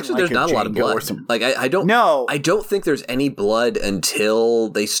no, isn't actually, like there's not a lot of blood. Like, I don't think there's any blood until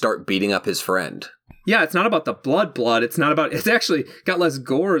they start beating up his friend. Yeah, it's not about the blood. It's actually got less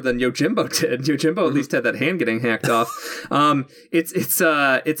gore than Yojimbo did. Yojimbo at least had that hand getting hacked off. It's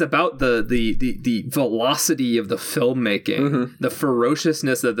about the velocity of the filmmaking, the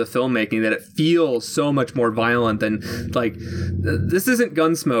ferociousness of the filmmaking, that it feels so much more violent than, like, this isn't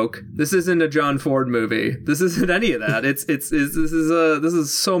Gunsmoke. This isn't a John Ford movie. This isn't any of that. This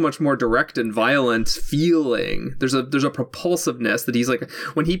is so much more direct and violent feeling. There's a propulsiveness that he's like,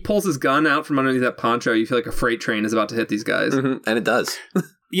 when he pulls his gun out from underneath that poncho, you feel like a freight train is about to hit these guys. And it does.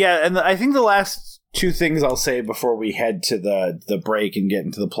 Yeah, and I think the last two things I'll say before we head to the break and get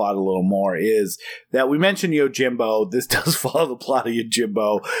into the plot a little more is that we mentioned Yojimbo. This does follow the plot of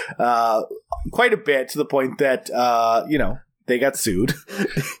Yojimbo quite a bit, to the point that, they got sued.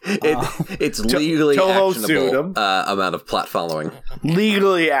 It's legally Toho sued actionable them. Amount of plot following.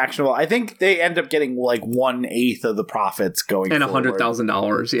 Legally actionable. I think they end up getting like 1/8 of the profits going and forward.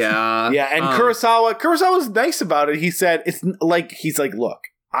 $100,000. Yeah. Yeah, and Kurosawa's nice about it. He said, he's like, look,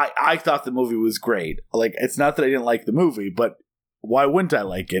 I thought the movie was great. Like, it's not that I didn't like the movie, but why wouldn't I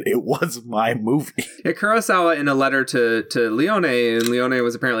like it? It was my movie. Yeah, Kurosawa, in a letter to Leone, and Leone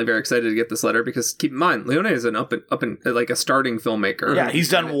was apparently very excited to get this letter because, keep in mind, Leone is an up and like a starting filmmaker. Yeah, he's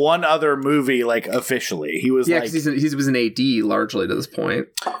done one other movie, like, officially. He was because he was an AD largely to this point.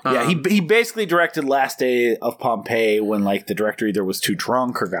 Yeah, he basically directed Last Day of Pompeii when, like, the director either was too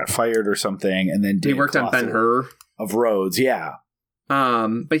drunk or got fired or something, and then he worked on Ben-Hur of Rhodes. Yeah.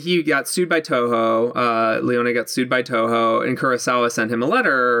 But he got sued by Toho. Leone got sued by Toho, and Kurosawa sent him a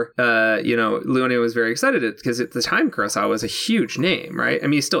letter. Leone was very excited because at the time Kurosawa was a huge name, right? I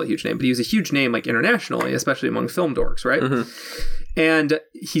mean, he's still a huge name, but he was a huge name, like, internationally, especially among film dorks, right? And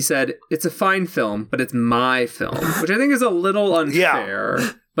he said, "It's a fine film, but it's my film," which I think is a little unfair.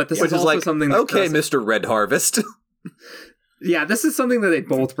 Yeah. But this is also like, something that Mr. Red Harvest. Yeah, this is something that they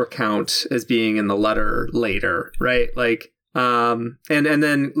both recount as being in the letter later, right? Like, and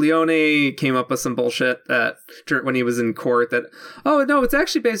then Leone came up with some bullshit that when he was in court that, oh no, it's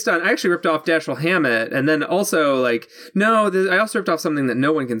actually based on, I actually ripped off Dashiell Hammett, and then also like, no, I also ripped off something that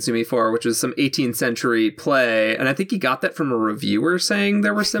no one can sue me for, which was some 18th century play, and I think he got that from a reviewer saying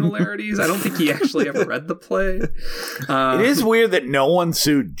there were similarities. I don't think he actually ever read the play. It is weird that no one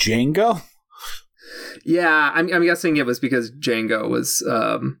sued Django. Yeah, I'm guessing it was because Django was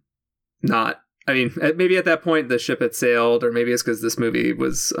not. I mean, maybe at that point the ship had sailed, or maybe it's because this movie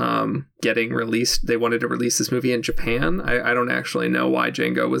was getting released. They wanted to release this movie in Japan. I don't actually know why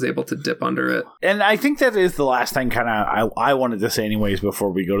Django was able to dip under it. And I think that is the last thing kind of I wanted to say anyways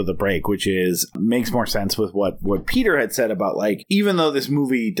before we go to the break, which is makes more sense with what Peter had said about, like, even though this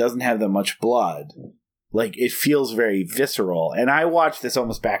movie doesn't have that much blood, like, it feels very visceral. And I watched this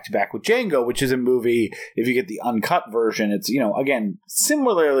almost back to back with Django, which is a movie, if you get the uncut version, it's, again,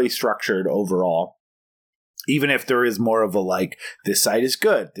 similarly structured overall. Even if there is more of a, like, this side is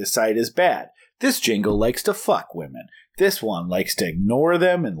good, this side is bad. This Django likes to fuck women. This one likes to ignore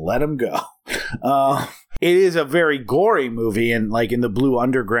them and let them go. It is a very gory movie, and, like, in the Blue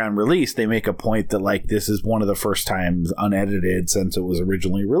Underground release, they make a point that, like, this is one of the first times unedited since it was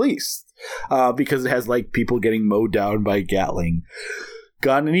originally released. Because it has, like, people getting mowed down by Gatling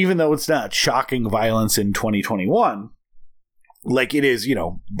gun, and even though it's not shocking violence in 2021, like, it is,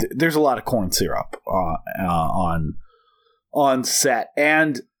 there's a lot of corn syrup on set.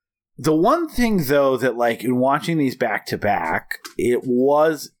 And the one thing, though, that, like, in watching these back to back, it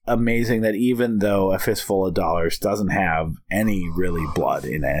was amazing that even though A Fistful of Dollars doesn't have any really blood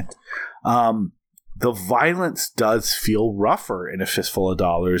in it, the violence does feel rougher in A Fistful of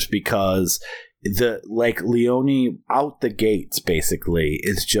Dollars, because Leone out the gates basically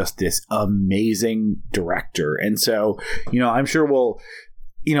is just this amazing director. And so, I'm sure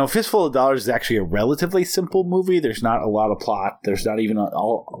Fistful of Dollars is actually a relatively simple movie. There's not a lot of plot. There's not even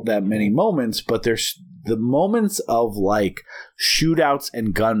all that many moments, but there's the moments of, like, shootouts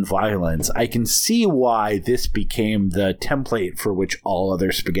and gun violence. I can see why this became the template for which all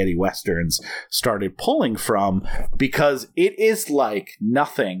other spaghetti westerns started pulling from, because it is like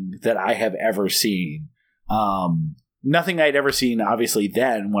nothing that I have ever seen. Nothing I'd ever seen, obviously,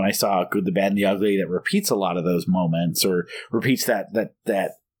 then when I saw Good, the Bad, and the Ugly, that repeats a lot of those moments, or repeats that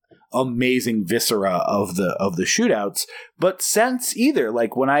amazing viscera of the shootouts. But since either,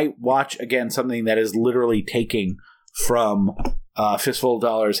 like, when I watch again something that is literally taking from Fistful of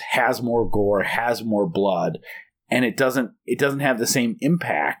Dollars has more gore, has more blood, and it doesn't have the same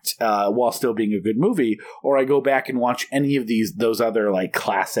impact while still being a good movie. Or I go back and watch any of those other like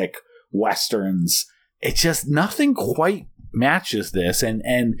classic westerns. It's just nothing quite matches this.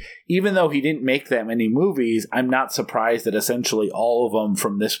 And even though he didn't make that many movies, I'm not surprised that essentially all of them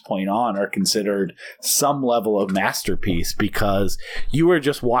from this point on are considered some level of masterpiece, because you are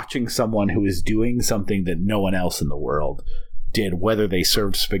just watching someone who is doing something that no one else in the world did, whether they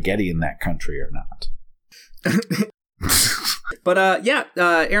served spaghetti in that country or not. But Aaron,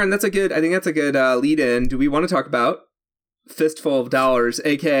 I think that's a good lead in. Do we want to talk about Fistful of Dollars,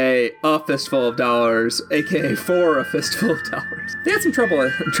 aka A Fistful of Dollars, aka For a Fistful of Dollars? They had some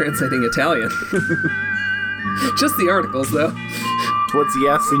trouble translating Italian. Just the articles, though. What's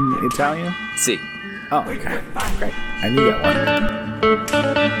yes in Italian? See. Oh, okay. Great. I knew that one.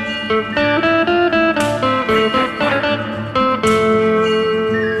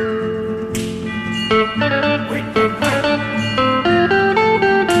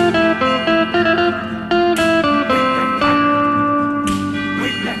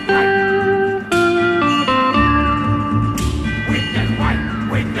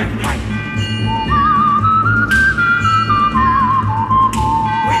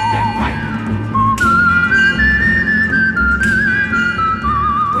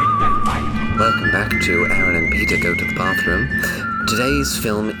 Welcome back to Aaron and Peter Go to the Bathroom. Today's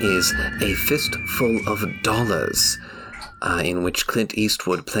film is A Fistful of Dollars, in which Clint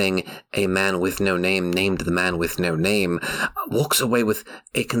Eastwood, playing a man with no name, named the Man with No Name, walks away with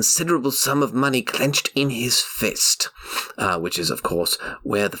a considerable sum of money clenched in his fist, which is, of course,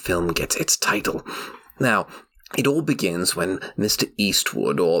 where the film gets its title. Now, it all begins when Mr.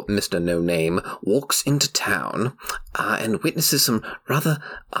 Eastwood, or Mr. No Name, walks into town and witnesses some rather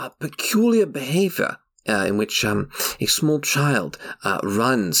peculiar behavior in which a small child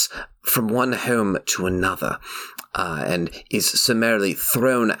runs from one home to another and is summarily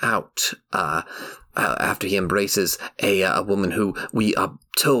thrown out after he embraces a woman who we are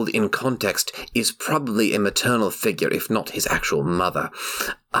told in context is probably a maternal figure, if not his actual mother.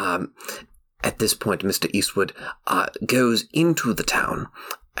 At this point, Mr. Eastwood goes into the town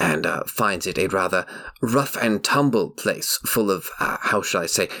and finds it a rather rough and tumble place full of, how shall I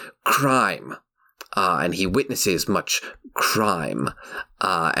say, crime. And he witnesses much crime.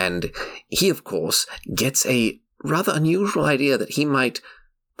 And he, of course, gets a rather unusual idea that he might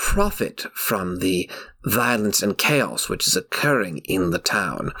profit from the violence and chaos which is occurring in the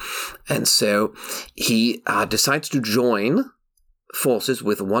town. And so he decides to join forces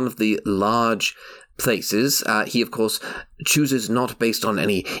with one of the large places. He, of course, chooses not based on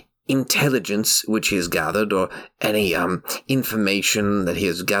any intelligence which he has gathered or any information that he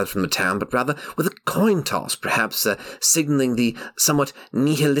has gathered from the town, but rather with a coin toss, perhaps signaling the somewhat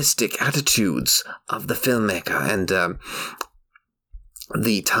nihilistic attitudes of the filmmaker and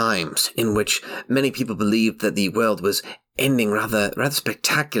the times in which many people believed that the world was ending rather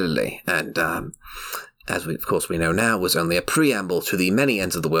spectacularly, and as we know now, was only a preamble to the many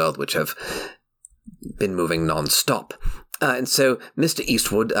ends of the world which have been moving non-stop. And so Mr.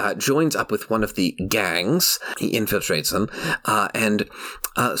 Eastwood joins up with one of the gangs. He infiltrates them, and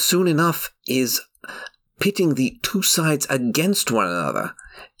soon enough is pitting the two sides against one another,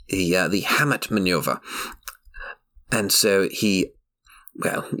 the Hammett maneuver. And so he,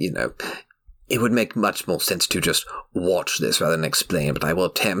 it would make much more sense to just watch this rather than explain, but I will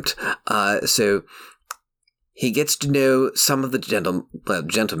attempt. So he gets to know some of the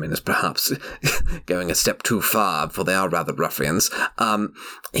gentlemen is perhaps going a step too far, for they are rather ruffians.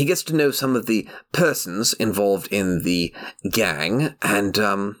 He gets to know some of the persons involved in the gang, and,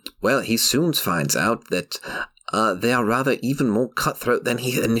 he soon finds out that they are rather even more cutthroat than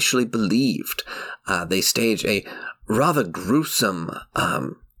he initially believed. They stage a rather gruesome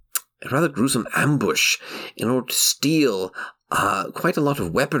ambush in order to steal quite a lot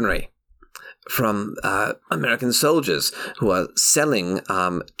of weaponry from American soldiers who are selling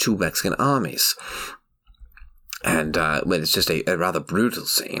to Mexican armies. And it's just a rather brutal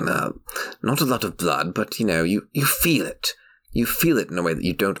scene. Not a lot of blood, but, you feel it. You feel it in a way that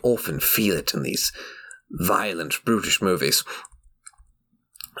you don't often feel it in these violent, brutish movies.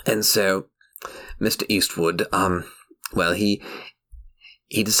 And so Mr. Eastwood,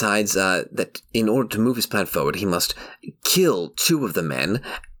 he decides that in order to move his plan forward, he must kill two of the men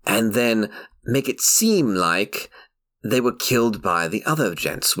and then make it seem like they were killed by the other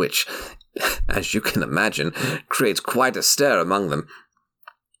gents, which, as you can imagine, creates quite a stir among them.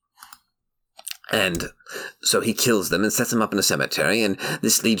 And so he kills them and sets them up in a cemetery, and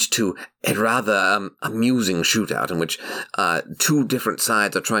this leads to a rather amusing shootout in which two different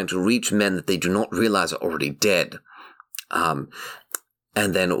sides are trying to reach men that they do not realize are already dead.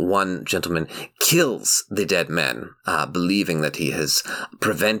 And then one gentleman kills the dead men, believing that he has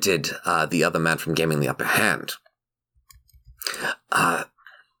prevented the other man from gaining the upper hand.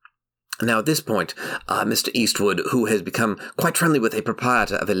 Now, at this point, Mr. Eastwood, who has become quite friendly with a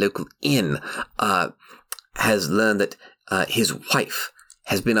proprietor of a local inn, has learned that his wife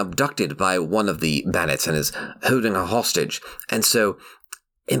has been abducted by one of the bandits and is holding her hostage, and so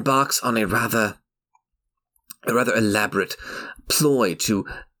embarks on a rather elaborate ploy to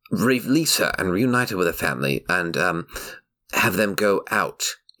release her and reunite her with her family and have them go out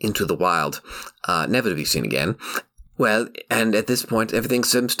into the wild, never to be seen again. Well, and at this point, everything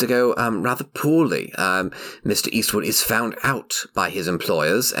seems to go rather poorly. Mr. Eastwood is found out by his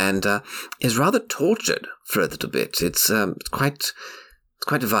employers and is rather tortured for a little bit. It's quite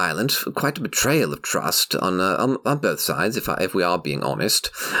violent, quite a betrayal of trust on both sides, if we are being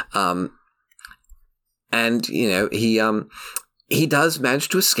honest. And he does manage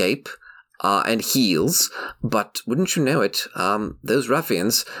to escape and heals, but wouldn't you know it, those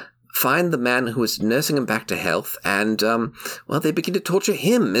ruffians find the man who is nursing him back to health, and, they begin to torture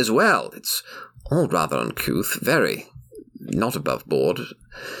him as well. It's all rather uncouth, very not above board.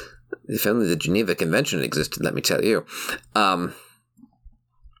 If only the Geneva Convention existed, let me tell you.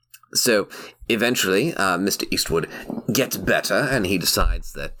 So, eventually, Mr. Eastwood gets better, and he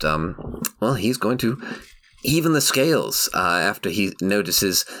decides that, he's going to even the scales after he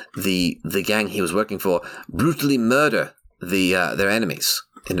notices the gang he was working for brutally murder their enemies.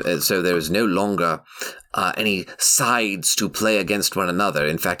 And so there is no longer any sides to play against one another.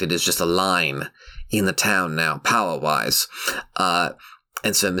 In fact, it is just a line in the town now, power-wise.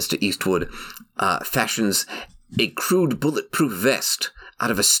 And so Mr. Eastwood fashions a crude bulletproof vest out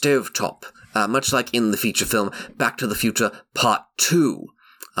of a stovetop, much like in the feature film Back to the Future Part 2.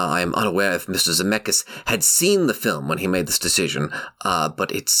 I am unaware if Mr. Zemeckis had seen the film when he made this decision,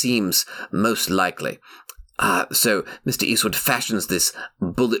 but it seems most likely. So Mr. Eastwood fashions this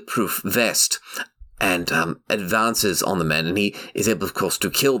bulletproof vest and advances on the men, and he is able, of course,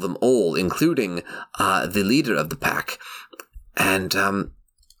 to kill them all, including the leader of the pack. And,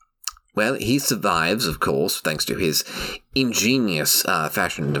 he survives, of course, thanks to his ingenious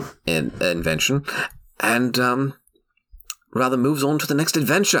fashion invention, and rather moves on to the next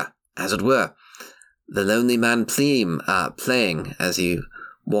adventure, as it were. The lonely man playing as he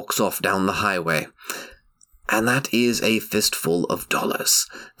walks off down the highway. And that is a fistful of dollars.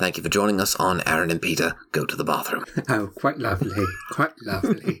 Thank you for joining us on Aaron and Peter Go to the Bathroom. Oh, quite lovely. Quite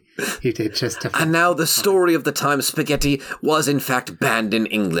lovely. You did just a... And now the story of the time spaghetti was in fact banned in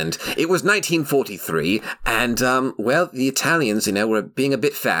England. It was 1943, and, the Italians, were being a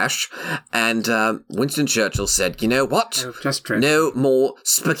bit fash, and Winston Churchill said, you know what? Oh, just true. No more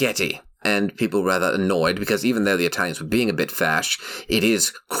spaghetti. And people were rather annoyed, because even though the Italians were being a bit fash, it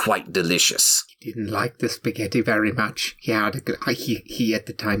is quite delicious. He didn't like the spaghetti very much. He at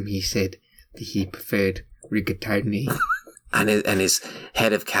the time, he said that he preferred rigatoni. and his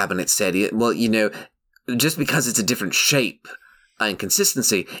head of cabinet said, just because it's a different shape and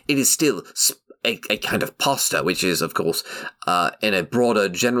consistency, it is still a kind of pasta, which is, of course, in a broader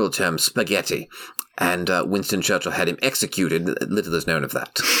general term, spaghetti. And Winston Churchill had him executed. Little is known of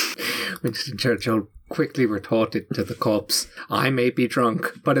that. Winston Churchill quickly retorted to the corpse, I may be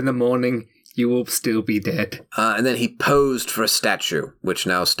drunk, but in the morning you will still be dead. And then he posed for a statue, which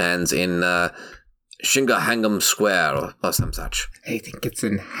now stands in Shingahangham Square or some such. I think it's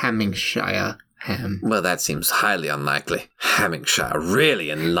in Hammingshire. Well, that seems highly unlikely. Hammingshire,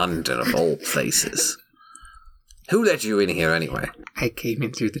 really, in London of all places. Who let you in here anyway? I came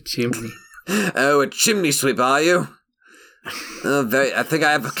in through the chimney. Oh, a chimney sweep, are you? I think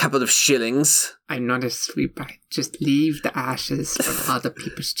I have a couple of shillings. I'm not a sweep. I just leave the ashes from other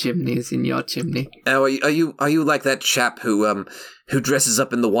people's chimneys in your chimney. Oh, are you like that chap who dresses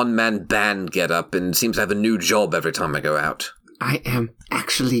up in the one-man band get-up and seems to have a new job every time I go out? I am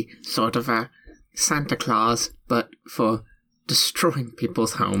actually sort of a Santa Claus, but for destroying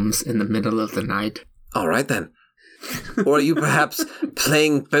people's homes in the middle of the night. All right, then. Or are you perhaps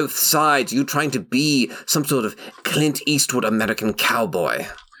playing both sides? Are you trying to be some sort of Clint Eastwood American cowboy?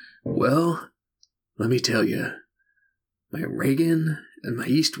 Well, let me tell you, my Reagan and my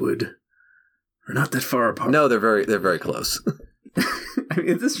Eastwood are not that far apart. No, they're very close. I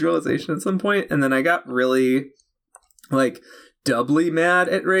mean, this realization at some point, and then I got really, doubly mad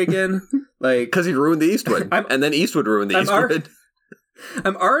at Reagan. Because he ruined the Eastwood. And then Eastwood ruined the Eastwood.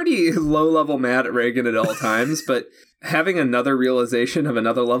 I'm already low-level mad at Reagan at all times, but having another realization of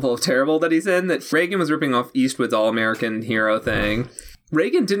another level of terrible that he's in, that Reagan was ripping off Eastwood's all-American hero thing.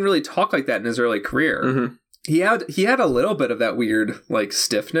 Reagan didn't really talk like that in his early career. Mm-hmm. He had a little bit of that weird, like,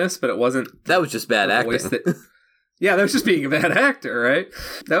 stiffness, but it wasn't... That was just bad acting. Yeah, that was just being a bad actor, right?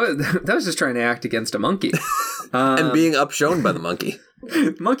 That was just trying to act against a monkey. And being upshown by the monkey.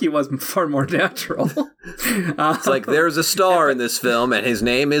 Monkey was far more natural. It's like, there's a star in this film, and his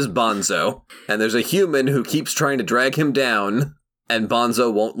name is Bonzo. And there's a human who keeps trying to drag him down, and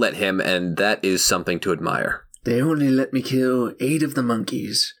Bonzo won't let him, and that is something to admire. They only let me kill 8 of the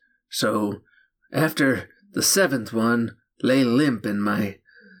monkeys. So, after the 7th one, lay limp and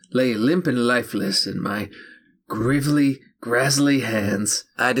lifeless in my gravely, grassly hands.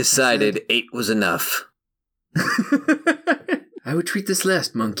 I decided 8 was enough. I would treat this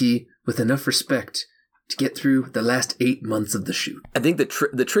last monkey with enough respect to get through the last 8 months of the shoot. I think the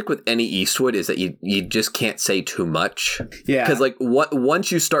trick with any Eastwood is that you just can't say too much. Yeah. Because, like,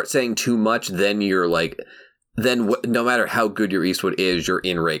 once you start saying too much, then you're like... no matter how good your Eastwood is, you're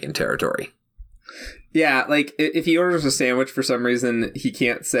in Reagan territory. Yeah, like, if he orders a sandwich for some reason, he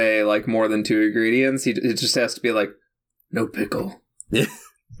can't say, like, more than 2 ingredients. It just has to be, like, no pickle. Yeah.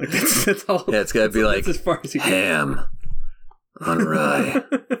 Like, that's all. Yeah, it's got to be like, as far as ham on rye.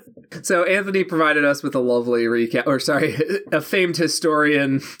 So Anthony provided us with a lovely recap, a famed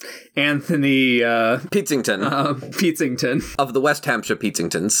historian, Anthony... Pietzington. Of the West Hampshire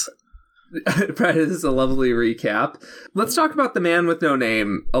Pietzingtons. This is a lovely recap. Let's talk about the man with no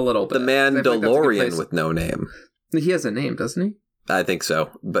name a little bit. The Mandalorian with no name. He has a name, doesn't he? I think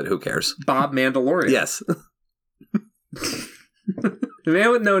so, but who cares? Bob Mandalorian. Yes. The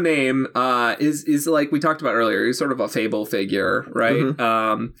man with no name is like we talked about earlier. He's sort of a fable figure, right?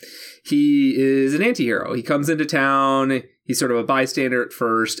 Mm-hmm. He is an anti-hero. He comes into town. He's sort of a bystander at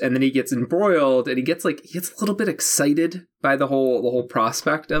first, and then he gets embroiled, and he gets a little bit excited by the whole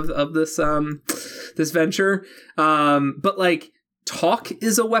prospect of this this venture. But like, talk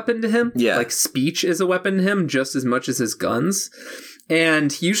is a weapon to him. Yeah, like speech is a weapon to him just as much as his guns.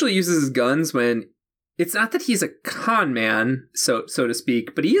 And he usually uses his guns when it's not that he's a con man, so to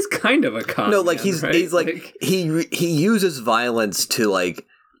speak, but he is kind of a con man. No, like he's like he uses violence to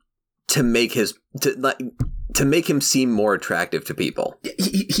make him seem more attractive to people.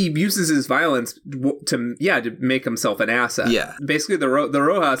 He uses his violence to make himself an asset. Yeah. Basically, the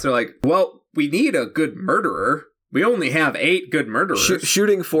Rojas are like, well, we need a good murderer. We only have 8 good murderers.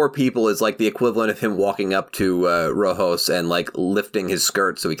 Shooting 4 people is like the equivalent of him walking up to Rojas and like lifting his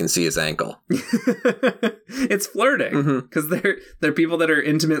skirt so he can see his ankle. It's flirting because they're people that are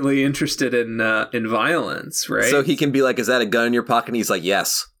intimately interested in violence, right? So he can be like, "Is that a gun in your pocket?" And he's like,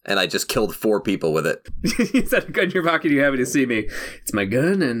 "Yes." And I just killed 4 people with it. Is that a gun in your pocket? Are you happy to see me? It's my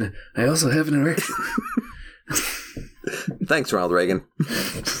gun, and I also have an erection. Thanks, Ronald Reagan.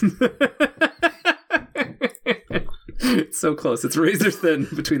 It's so close. It's razor thin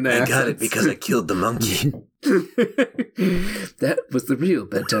between the accents. I got it because I killed the monkey. That was the real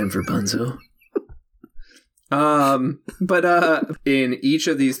bedtime for Bonzo. But in each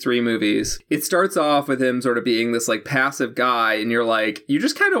of these 3 movies, it starts off with him sort of being this like passive guy, and you're like, you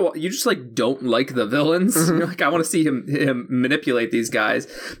just like don't like the villains. You're like, I want to see him manipulate these guys.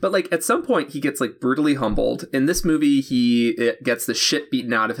 But like at some point he gets like brutally humbled. In this movie, he gets the shit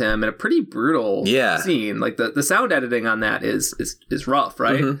beaten out of him in a pretty brutal scene. Like the sound editing on that is rough,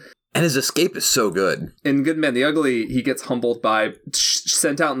 right? Mm-hmm. And his escape is so good. In Good Man the Ugly, he gets humbled by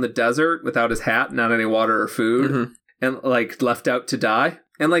sent out in the desert without his hat, not any water or food, and like left out to die.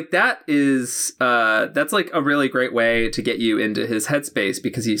 And like that is that's like a really great way to get you into his headspace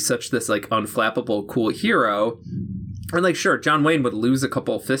because he's such this like unflappable cool hero. And like, sure, John Wayne would lose a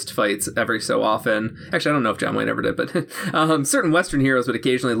couple fist fights every so often. Actually, I don't know if John Wayne ever did, but certain Western heroes would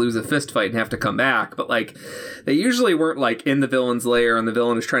occasionally lose a fist fight and have to come back. But like, they usually weren't like in the villain's lair and the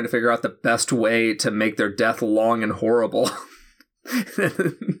villain is trying to figure out the best way to make their death long and horrible.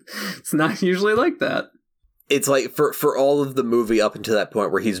 It's not usually like that. It's like for all of the movie up until that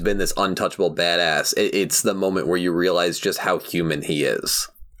point where he's been this untouchable badass, it's the moment where you realize just how human he is.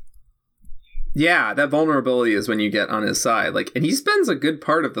 Yeah, that vulnerability is when you get on his side. Like, and he spends a good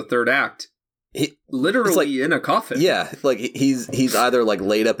part of the third act literally in a coffin. Yeah, like he's either like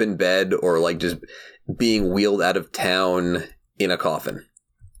laid up in bed or like just being wheeled out of town in a coffin.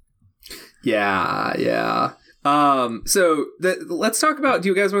 Yeah. So let's talk about. Do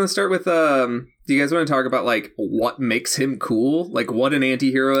you guys want to start with? Do you guys want to talk about like what makes him cool? Like what an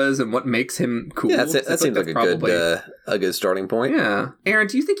anti-hero is and what makes him cool? Yeah, that seems like a good starting point. Yeah, Aaron,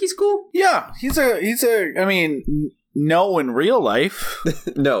 do you think he's cool? Yeah, he's a. I mean, no, in real life.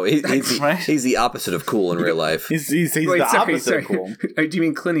 No, he's Right. he's the opposite of cool in real life. He's the opposite of cool. Do you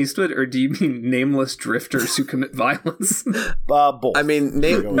mean Clint Eastwood, or do you mean nameless drifters who commit violence? Both. I mean,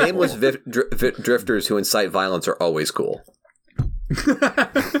 nameless drifters who incite violence are always cool.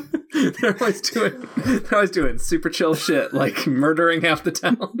 They're always doing super chill shit, like murdering half the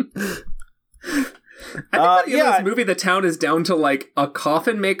town. I think in this movie, the town is down to like a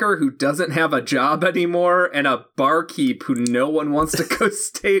coffin maker who doesn't have a job anymore, and a barkeep who no one wants to go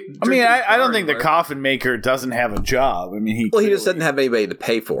stay. I mean, I don't think the coffin maker doesn't have a job. I mean, he just doesn't have anybody to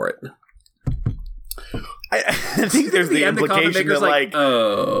pay for it. I think there's the implication that, like,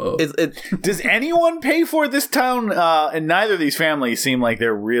 oh, does anyone pay for this town? And neither of these families seem like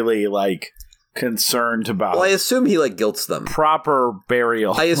they're really, like, concerned about. Well, I assume he, like, guilts them. Proper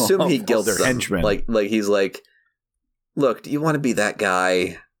burial. I assume he guilts their them. henchmen. Like he's like, look, do you want to be that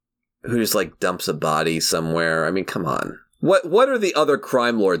guy who just, like, dumps a body somewhere? I mean, come on. What are the other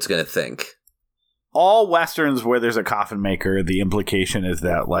crime lords going to think? All Westerns where there's a coffin maker, the implication is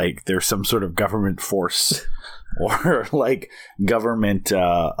that, like, there's some sort of government force or, like, government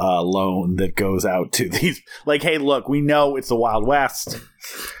loan that goes out to these. Like, hey, look, we know it's the Wild West.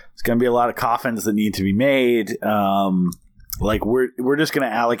 There's going to be a lot of coffins that need to be made. Like, we're just going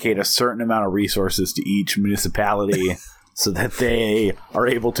to allocate a certain amount of resources to each municipality so that they are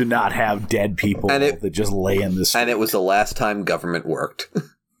able to not have dead people that just lay in the street. And it was the last time government worked.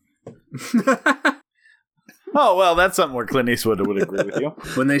 Oh, well, that's something where Clint Eastwood would agree with you.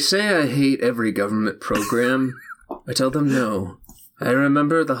 When they say I hate every government program, I tell them no. I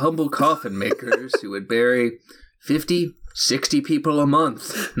remember the humble coffin makers who would bury 50, 60 people a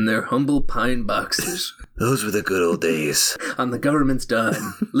month in their humble pine boxes. Those were the good old days. On the government's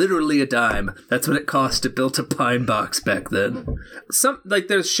dime. Literally a dime. That's what it cost to build a pine box back then.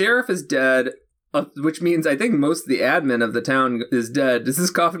 Their sheriff is dead, which means I think most of the admin of the town is dead. Is this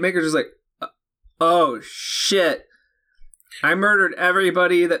coffin maker just like, oh shit, I murdered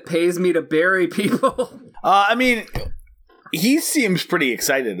everybody that pays me to bury people? I mean, he seems pretty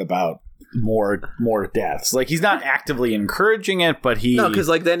excited about more deaths. Like, he's not actively encouraging it, but he... No, because,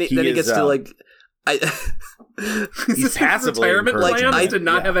 like, then he gets to, like... he's passively retirement encouraging plan to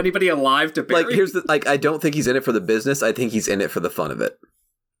not have anybody alive to bury. Like, here's the... Like, I don't think he's in it for the business. I think he's in it for the fun of it.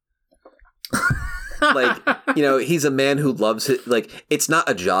 Like, you know, he's a man who loves it. Like, it's not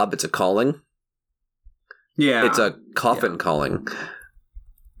a job, it's a calling. Yeah. It's a coffin calling.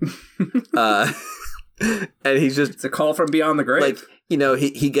 And he's just... It's a call from beyond the grave. Like, you know,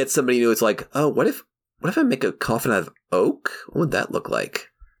 he gets somebody new. It's like, oh, what if I make a coffin out of oak? What would that look like?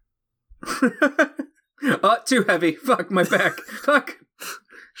 Too heavy. Fuck, my back. Fuck.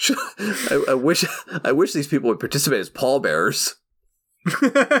 I wish these people would participate as pallbearers.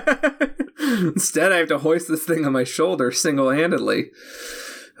 Instead, I have to hoist this thing on my shoulder single-handedly.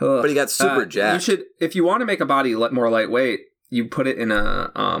 But he got super jacked. You should, if you want to make a body more lightweight, you put it in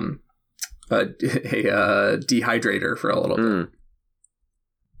a dehydrator for a little bit.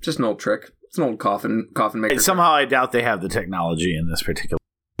 Just an old trick. It's an old coffin maker. Somehow I doubt they have the technology in this particular.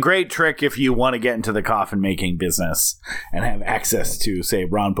 Great trick if you want to get into the coffin making business and have access to, say,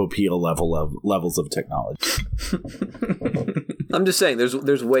 Ron Popeil levels of technology. I'm just saying,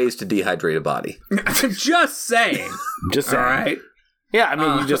 there's ways to dehydrate a body. I'm just saying. All right. Yeah, I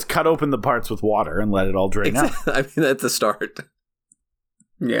mean, you just cut open the parts with water and let it all drain out. I mean, that's a start.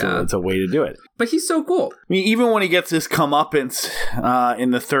 Yeah. It's a way to do it. But he's so cool. I mean, even when he gets his comeuppance in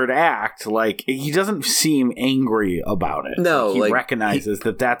the third act, like, he doesn't seem angry about it. No, he recognizes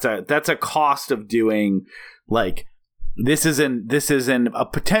that that's a cost of doing, like, this is a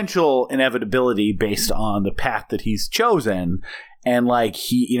potential inevitability based on the path that he's chosen. And, like,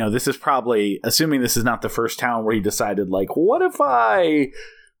 he, you know, this is probably, assuming this is not the first town where he decided, like, what if I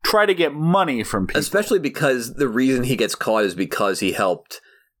try to get money from people? Especially because the reason he gets caught is because he helped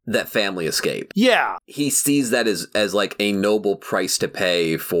that family escape. Yeah. He sees that as like a noble price to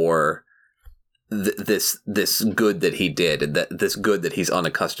pay for this good that he did, and this good that he's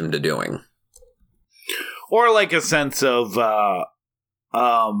unaccustomed to doing. Or like a sense of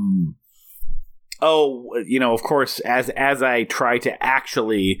you know, of course, as I try to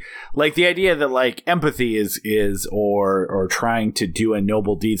actually, like, the idea that, like, empathy is or trying to do a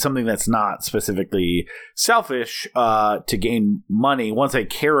noble deed, something that's not specifically selfish to gain money. Once I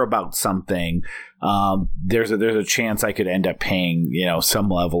care about something, there's a chance I could end up paying, you know, some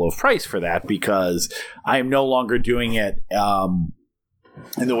level of price for that, because I am no longer doing it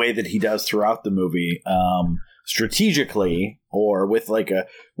in the way that he does throughout the movie, strategically, or with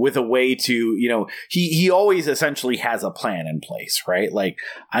a way to, you know, he always essentially has a plan in place, right? Like,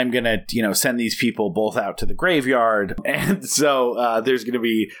 I'm going to, you know, send these people both out to the graveyard. And so I'm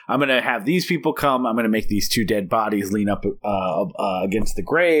going to have these people come. I'm going to make these two dead bodies lean up against the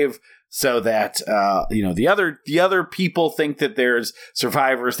grave, so that, you know, the other people think that there's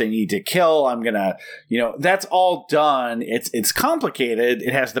survivors they need to kill. I'm going to, you know, that's all done. It's complicated.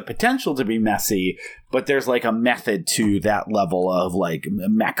 It has the potential to be messy, but there's like a method to that level of like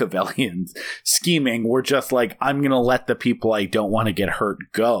Machiavellian scheming. We're just like, I'm going to let the people I don't want to get hurt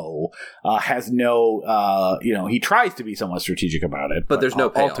go. Has no, you know, he tries to be somewhat strategic about it. But there's no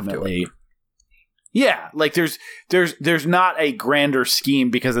payoff ultimately to it. Yeah, like there's not a grander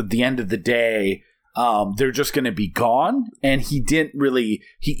scheme, because at the end of the day, they're just going to be gone. And he didn't really,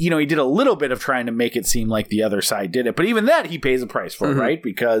 he did a little bit of trying to make it seem like the other side did it, but even that he pays a price for, right?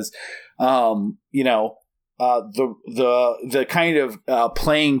 Because, you know, the kind of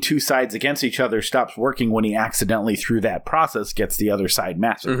playing two sides against each other stops working when he accidentally, through that process, gets the other side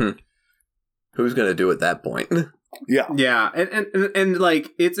massacred. Who's going to do at that point? Yeah, and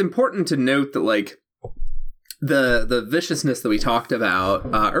like, it's important to note that, like, the viciousness that we talked about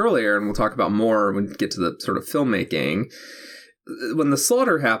earlier, and we'll talk about more when we get to the sort of filmmaking. When the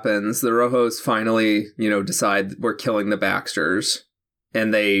slaughter happens, the Rojos finally, you know, decide we're killing the Baxters,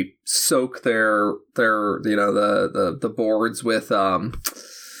 and they soak their you know, the boards with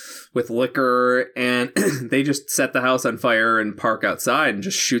liquor, and they just set the house on fire and park outside and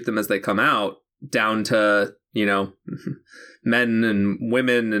just shoot them as they come out, down to, you know, men and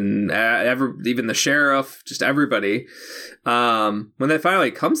women and even the sheriff, just everybody. When that finally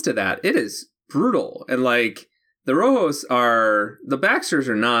comes to that, it is brutal. And like, the Baxters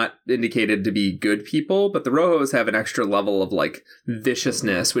are not indicated to be good people, but the Rojos have an extra level of like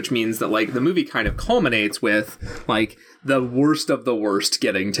viciousness, which means that like the movie kind of culminates with like the worst of the worst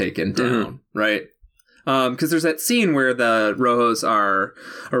getting taken down, right? Because there's that scene where the Rojos or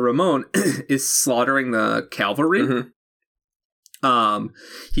Ramon is slaughtering the cavalry.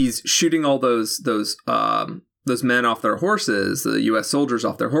 He's shooting all those men off their horses, the U.S. soldiers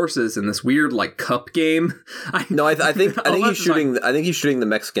off their horses, in this weird like cup game. I think he's shooting. I think he's shooting the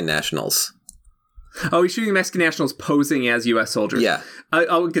Mexican nationals. Oh, he's shooting Mexican nationals posing as U.S. soldiers. Yeah,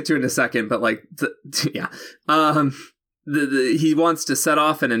 I'll get to it in a second, but like, yeah. He wants to set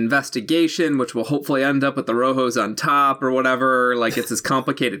off an investigation, which will hopefully end up with the Rojos on top or whatever. Like, it's this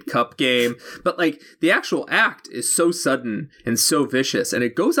complicated cup game. But like, the actual act is so sudden and so vicious, and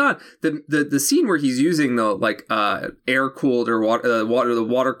it goes on. The scene where he's using the like air cooled or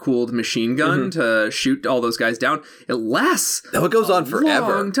water cooled machine gun to shoot all those guys down, it lasts. No, it goes on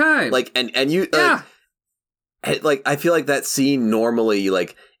forever, long time. Like, and you like I feel like that scene normally,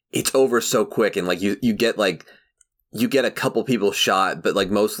 like, it's over so quick, and like you get a couple people shot, but like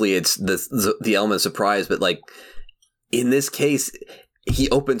mostly it's the element of surprise. But like in this case, he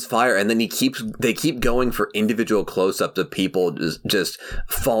opens fire, and then they keep going for individual close-ups of people just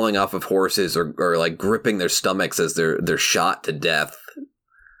falling off of horses or like gripping their stomachs as they're shot to death.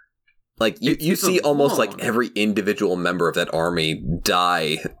 Like you see almost like every individual member of that army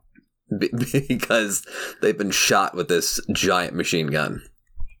die because they've been shot with this giant machine gun.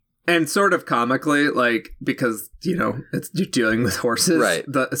 And sort of comically, like, because, you know, you're dealing with horses. Right.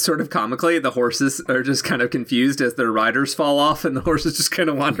 Sort of comically, the horses are just kind of confused as their riders fall off, and the horses just kind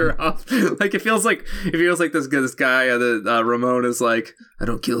of wander off. Like, it feels like this guy, Ramon, is like, I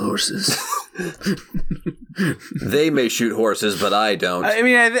don't kill horses. They may shoot horses, but I don't. I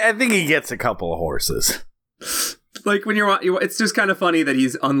mean, I think he gets a couple of horses. Like, when it's just kind of funny that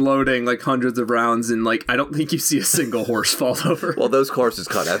he's unloading like hundreds of rounds, and like, I don't think you see a single horse fall over. Well, those horses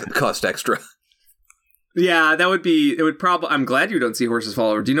cost extra. Yeah, it would probably, I'm glad you don't see horses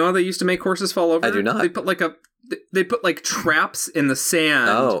fall over. Do you know how they used to make horses fall over? I do not. They put like traps in the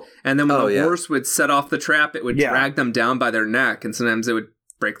sand, and then when the horse would set off the trap, it would drag them down by their neck, and sometimes it would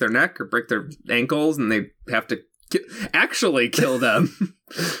break their neck or break their ankles, and they have to actually kill them.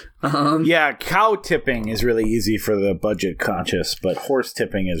 Yeah, cow tipping is really easy for the budget conscious, but horse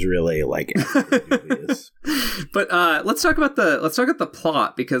tipping is really like But let's talk about the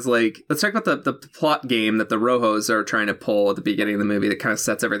plot, because like, let's talk about the plot game that the Rojos are trying to pull at the beginning of the movie that kind of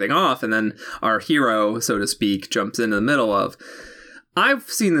sets everything off, and then our hero, so to speak, jumps into the middle of. I've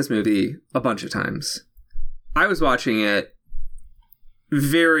seen this movie a bunch of times. I was watching it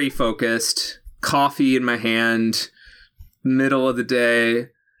very focused, coffee in my hand, middle of the day.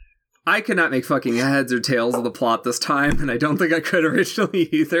 I could not make fucking heads or tails of the plot this time, and I don't think I could originally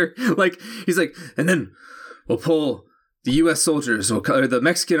either. Like, he's like, and then we'll pull the U.S. soldiers or the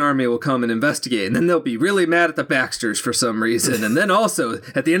Mexican army will come and investigate, and then they'll be really mad at the Baxters for some reason, and then also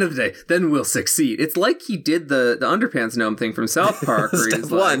at the end of the day, then we'll succeed. It's like he did the underpants gnome thing from South Park, where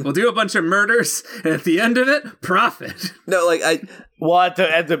he's like, we'll do a bunch of murders, and at the end of it, profit. No, like Well, at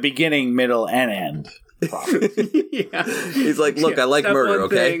the beginning, middle, and end. Yeah. He's like, look, I like Step murder, one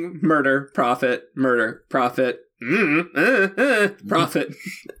okay? thing, murder, profit, profit. Profit.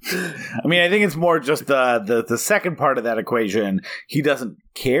 I mean, I think it's more just the second part of that equation. He doesn't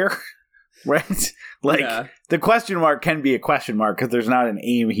care, right? Like, Yeah. the question mark can be a question mark because there's not an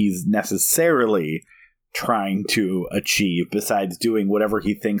aim he's necessarily trying to achieve besides doing whatever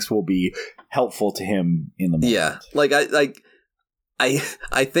he thinks will be helpful to him in the moment. Yeah, like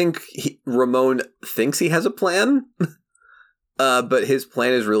I think Ramon thinks he has a plan, but his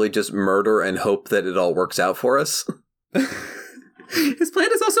plan is really just murder and hope that it all works out for us. His plan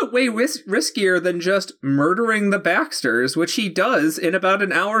is also way riskier than just murdering the Baxters, which he does in about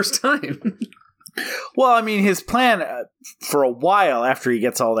an hour's time. Well, I mean, his plan for a while after he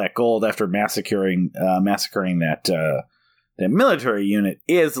gets all that gold after massacring that military unit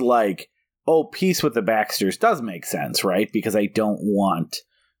is like, oh, peace with the Baxters does make sense, right? Because I don't want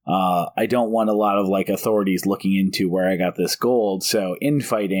a lot of like authorities looking into where I got this gold. So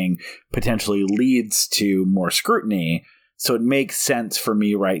infighting potentially leads to more scrutiny. So it makes sense for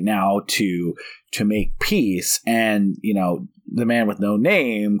me right now to make peace. And, you know, the man with no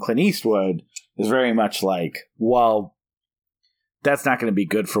name, Clint Eastwood, is very much like, well, that's not going to be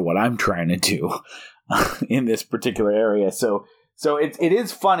good for what I'm trying to do in this particular area. So it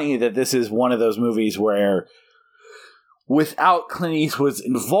is funny that this is one of those movies where without Clint Eastwood's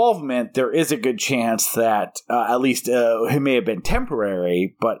involvement, there is a good chance that at least it may have been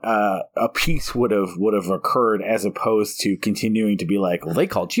temporary, but a peace would have occurred as opposed to continuing to be like, well, they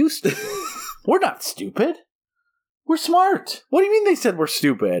called you stupid. We're not stupid. We're smart. What do you mean they said we're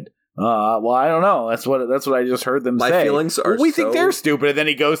stupid? Well, I don't know. That's what I just heard them say. My feelings are we think they're stupid. And then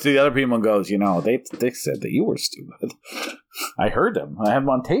he goes to the other people and goes, you know, they said that you were stupid. I heard them. I have them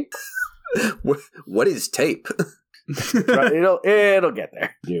on tape. What is tape? It'll get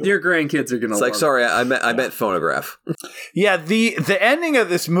there. Your grandkids are gonna. It's like, love sorry, I meant phonograph. Yeah, the ending of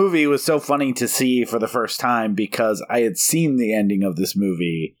this movie was so funny to see for the first time because I had seen the ending of this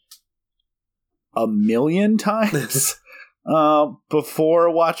movie a million times before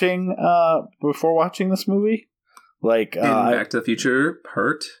watching this movie. Like in Back to the Future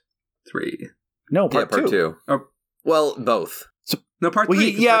Part 3. No, part Part 2. 2. Oh. Well, both. No, Part 3.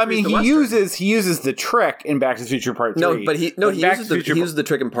 Well, Part 3 is the Western. he uses the trick in Back to the Future Part 3. No, but he uses the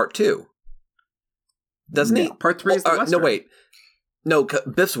trick in Part 2. Doesn't he? Part 3 is the Western. No, wait. No,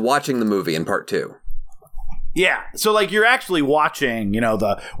 Biff's watching the movie in Part 2. Yeah, so like you're actually watching, you know,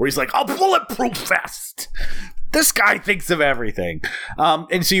 where he's like, a bulletproof vest. This guy thinks of everything.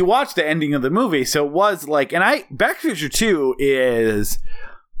 And so you watch the ending of the movie. So it was like, Back to the Future 2 is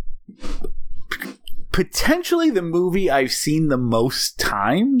potentially the movie I've seen the most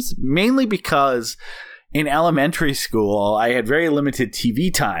times, mainly because in elementary school, I had very limited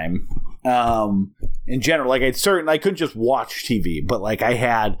TV time. In general, like I couldn't just watch TV, but like I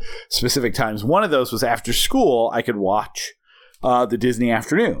had specific times. One of those was after school, I could watch the Disney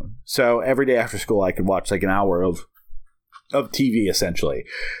afternoon. So every day after school, I could watch like an hour of TV, essentially.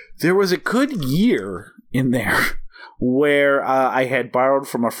 There was a good year in there where I had borrowed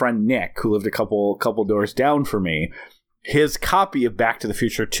from a friend, Nick, who lived a couple doors down from me, his copy of Back to the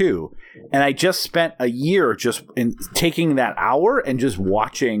Future 2. And I just spent a year just in taking that hour and just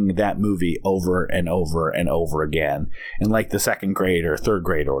watching that movie over and over and over again in like the second grade or third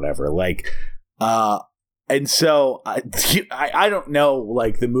grade or whatever. Like, and so I don't know,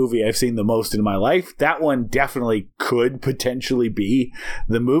 like the movie I've seen the most in my life. That one definitely could potentially be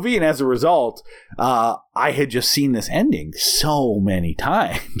the movie. And as a result, I had just seen this ending so many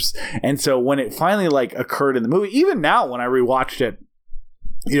times. And so when it finally like occurred in the movie, even now when I rewatched it,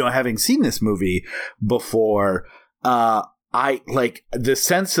 you know, having seen this movie before, I like the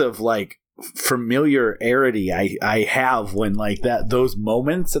sense of like familiarity I have when like those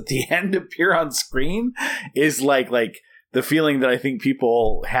moments at the end appear on screen is like the feeling that I think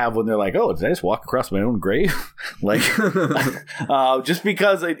people have when they're like, oh, did I just walk across my own grave? Like, just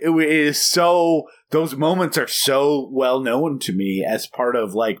because it is so, those moments are so well known to me as part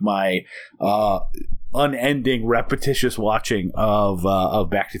of like my unending repetitious watching of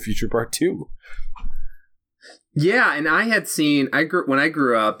Back to the Future Part 2. Yeah, and I had seen, when I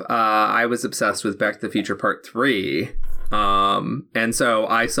grew up, I was obsessed with Back to the Future Part 3. And so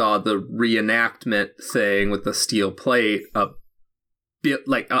I saw the reenactment thing with the steel plate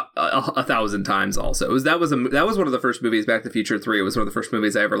like 1,000 times. Also, that was one of the first movies. Back to the Future 3. It was one of the first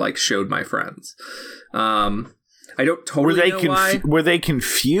movies I ever like showed my friends. I don't totally know why. Were they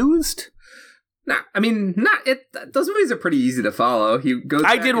confused? Nah, I mean, those movies are pretty easy to follow. He goes.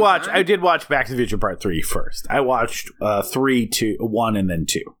 I did watch Back to the Future Part 3 first. I watched 3, 2, 1, and then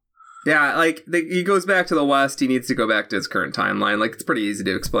 2. Yeah, like he goes back to the West. He needs to go back to his current timeline. Like it's pretty easy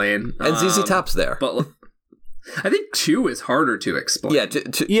to explain. And ZZ Top's there, but I think 2 is harder to explain.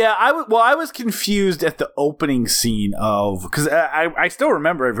 Yeah, I was confused at the opening scene of, because I still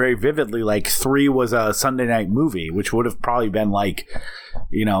remember it very vividly. Like 3 was a Sunday night movie, which would have probably been like,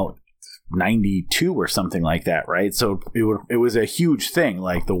 92 or something like that, right? So it was a huge thing,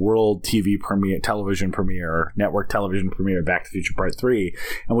 like the world television premiere, network television premiere, Back to the Future Part 3,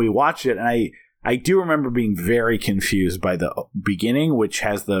 and we watched it, and I do remember being very confused by the beginning, which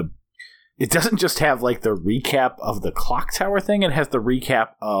has it doesn't just have like the recap of the clock tower thing, it has the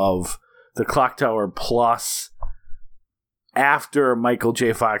recap of the clock tower plus after Michael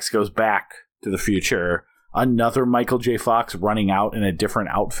J. Fox goes back to the future, another Michael J. Fox running out in a different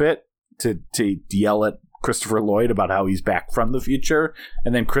outfit to yell at Christopher Lloyd about how he's back from the future,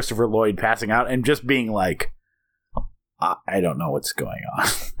 and then Christopher Lloyd passing out and just being like, I don't know what's going on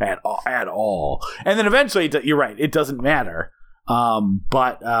at all. And then eventually, you're right, it doesn't matter.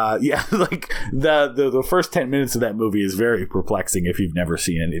 Yeah, like the first 10 minutes of that movie is very perplexing if you've never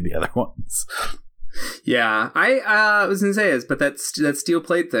seen any of the other ones. Yeah, I was gonna say but that steel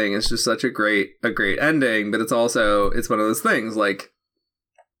plate thing is just such a great ending, but it's one of those things like,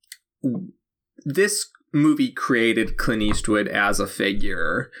 this movie created Clint Eastwood as a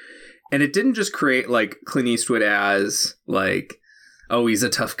figure, and it didn't just create like Clint Eastwood as like, oh, he's a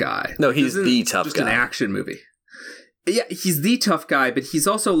tough guy. No, he's the tough just guy. An action movie. Yeah, he's the tough guy, but he's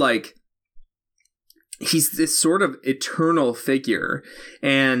also like, he's this sort of eternal figure,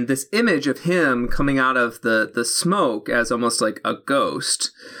 and this image of him coming out of the smoke as almost like a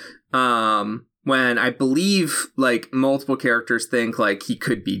ghost. When I believe like multiple characters think like he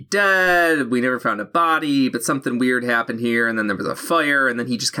could be dead, we never found a body, but something weird happened here, and then there was a fire, and then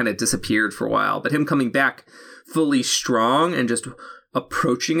he just kind of disappeared for a while. But him coming back fully strong and just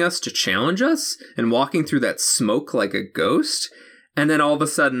approaching us to challenge us and walking through that smoke like a ghost, and then all of a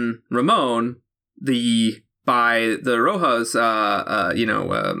sudden Ramon, by the Roja's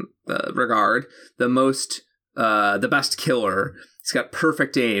regard, the best killer. He's got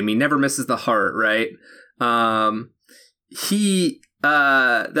perfect aim. He never misses the heart, right? That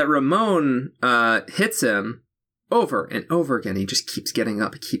Ramon hits him over and over again. He just keeps getting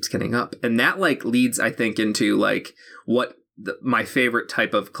up. And that like leads, I think, into like what my favorite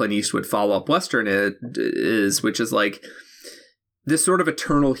type of Clint Eastwood follow-up Western is, which is like this sort of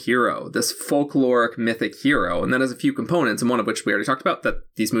eternal hero, this folkloric mythic hero. And that has a few components, and one of which we already talked about, that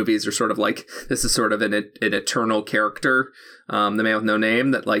these movies are sort of like, this is sort of an eternal character, the man with no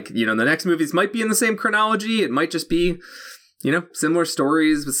name, that like, the next movies might be in the same chronology. It might just be, similar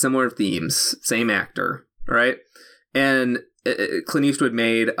stories with similar themes, same actor, right? And Clint Eastwood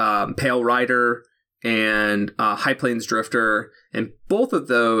made Pale Rider and High Plains Drifter, and both of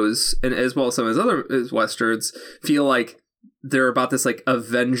those, and as well as some of his Westerns, feel like they're about this like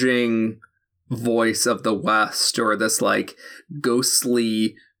avenging voice of the West, or this like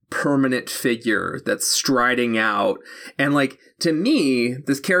ghostly permanent figure that's striding out. And like, to me,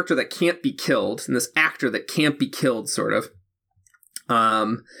 this character that can't be killed, and this actor that can't be killed, sort of,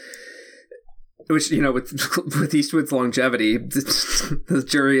 which, with Eastwood's longevity, the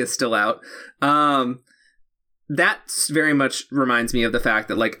jury is still out. That very much reminds me of the fact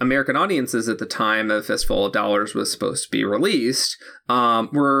that like American audiences at the time A Fistful of Dollars was supposed to be released, had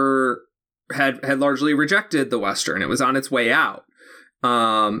largely rejected the Western. It was on its way out.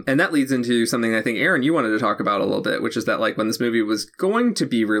 And that leads into something I think, Aaron, you wanted to talk about a little bit, which is that like when this movie was going to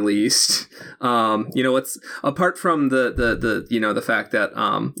be released, it's apart from the fact that,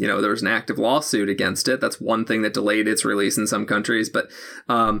 there was an active lawsuit against it. That's one thing that delayed its release in some countries. But,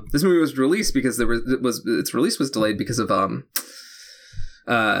 this movie was released because its release was delayed because of,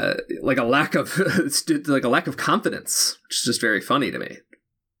 like a lack of confidence, which is just very funny to me.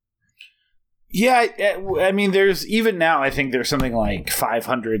 Yeah, I mean, there's even now, I think there's something like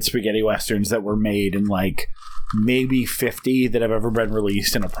 500 spaghetti westerns that were made, and like maybe 50 that have ever been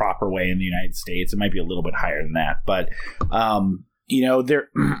released in a proper way in the United States. It might be a little bit higher than that, but there,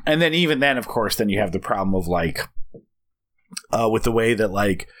 and then even then, of course, then you have the problem of like, with the way that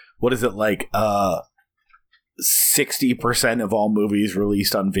like, what is it like? 60% of all movies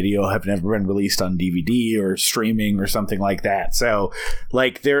released on video have never been released on DVD or streaming or something like that. So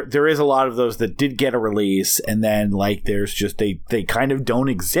like there is a lot of those that did get a release, and then like there's just they kind of don't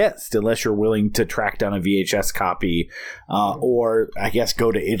exist unless you're willing to track down a VHS copy, or I guess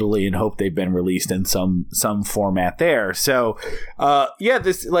go to Italy and hope they've been released in some format there. So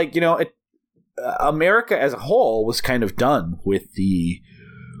this, like, you know, America as a whole was kind of done with the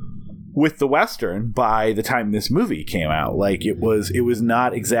Western by the time this movie came out. Like it was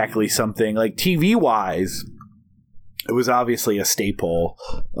not exactly something like TV wise. It was obviously a staple,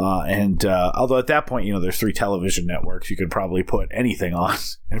 and although at that point, you know, there's 3 television networks, you could probably put anything on,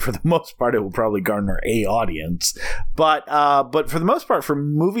 and for the most part, it will probably garner a audience. But for the most part,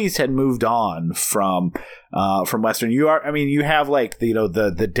 movies had moved on from Western. You have like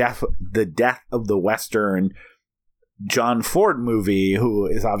the death of the Western John Ford movie, who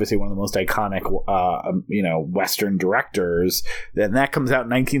is obviously one of the most iconic, Western directors. And that comes out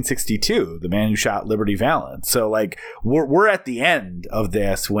in 1962, The Man Who Shot Liberty Valance. So like we're at the end of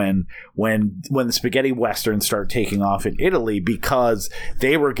this when the spaghetti westerns start taking off in Italy, because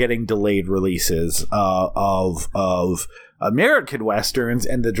they were getting delayed releases of American westerns,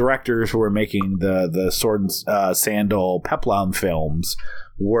 and the directors who were making the sword and sandal peplum films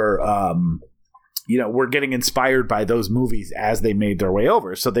were were getting inspired by those movies as they made their way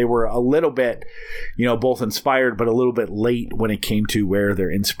over. So they were a little bit, both inspired, but a little bit late when it came to where their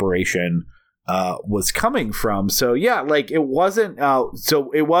inspiration was coming from. So yeah, like it wasn't, I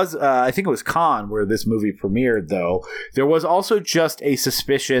think it was Cannes where this movie premiered, though. There was also just a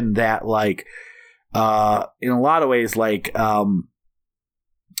suspicion that like, in a lot of ways, like,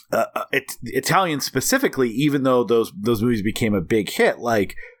 Italian specifically, even though those movies became a big hit,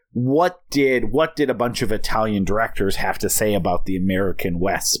 like, what did a bunch of Italian directors have to say about the American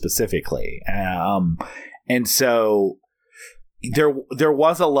West specifically? And so there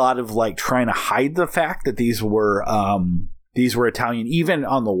was a lot of like trying to hide the fact that these were Italian, even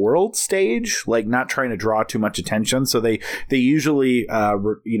on the world stage, like not trying to draw too much attention. So they usually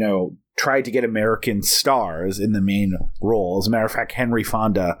tried to get American stars in the main role. As a matter of fact, Henry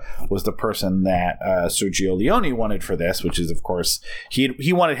Fonda was the person that Sergio Leone wanted for this, which is, of course,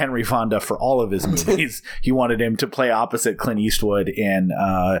 he wanted Henry Fonda for all of his movies. He wanted him to play opposite Clint Eastwood in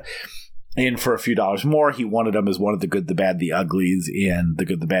For a Few Dollars More. He wanted him as one of the Good, the Bad, the Uglies in The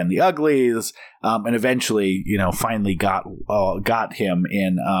Good, the Bad, and the Uglies, and eventually, finally got him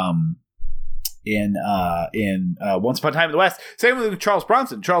in Once Upon a Time in the West. Same with Charles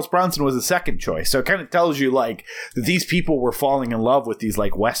Bronson. Charles Bronson was the second choice. So it kind of tells you like that these people were falling in love with these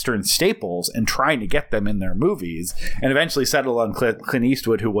like Western staples and trying to get them in their movies, and eventually settled on Clint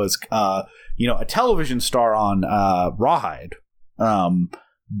Eastwood, who was a television star on Rawhide,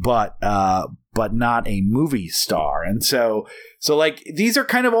 but not a movie star. And so like these are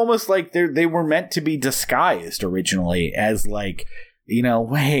kind of almost like they were meant to be disguised originally as like,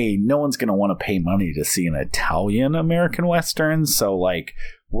 hey, no one's going to want to pay money to see an Italian American Western. So like,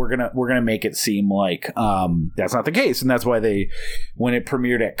 we're going to make it seem like, that's not the case. And that's why when it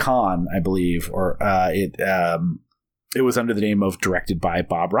premiered at Cannes, I believe, or, it was under the name of directed by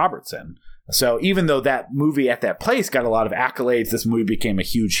Bob Robertson. So even though that movie at that place got a lot of accolades, this movie became a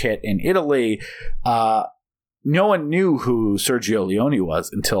huge hit in Italy. No one knew who Sergio Leone was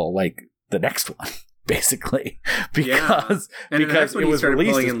until like the next one. Basically, because it was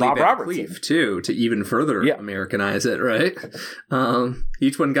released as Bob Robertson too, to even further Americanize it, right?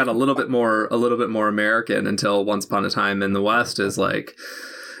 Each one got a little bit more American until Once Upon a Time in the West is like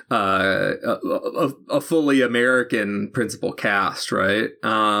a fully American principal cast, right?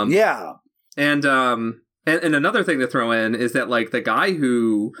 And another thing to throw in is that like the guy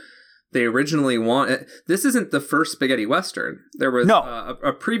who they originally this isn't the first spaghetti western. There was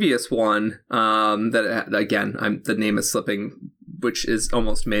a previous one that again the name is slipping, which is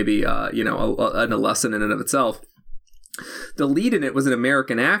almost maybe a lesson in and of itself. The lead in it was an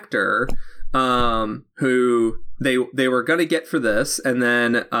American actor who they were going to get for this, and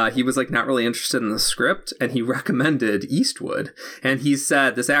then he was like not really interested in the script, and he recommended Eastwood. And he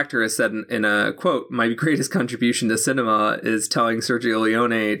said, this actor has said in a quote, "My greatest contribution to cinema is telling Sergio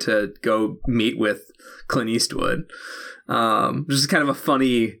Leone to go meet with Clint Eastwood," which is kind of a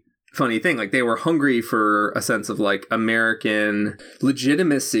funny thing. Like they were hungry for a sense of like American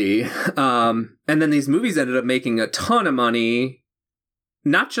legitimacy, and then these movies ended up making a ton of money,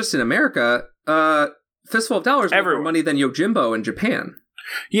 not just in America. Fistful of Dollars made more money than Yojimbo in Japan.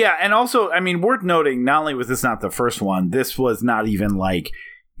 Yeah, and also, I mean, worth noting, not only was this not the first one, this was not even like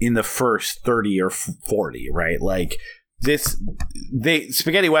in the first 30 or 40, right? Like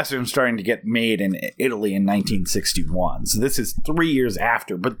spaghetti westerns starting to get made in Italy in 1961. So this is 3 years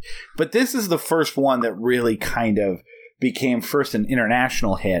after, but this is the first one that really kind of became first an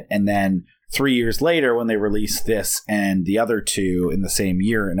international hit, and then 3 years later when they released this and the other two in the same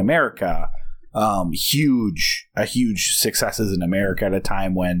year in America, huge successes in America at a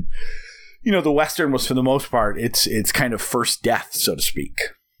time when, you know, the Western was for the most part it's kind of first death, so to speak.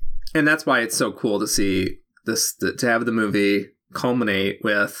 And that's why it's so cool to see this, to have the movie culminate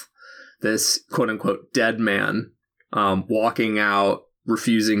with this quote unquote dead man walking out,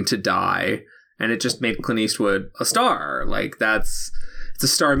 refusing to die, and it just made Clint Eastwood a star. Like it's a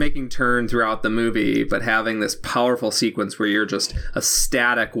star-making turn throughout the movie, but having this powerful sequence where you're just a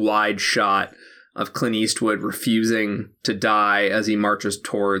static wide shot of Clint Eastwood refusing to die as he marches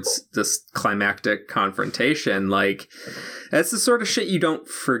towards this climactic confrontation, like, that's the sort of shit you don't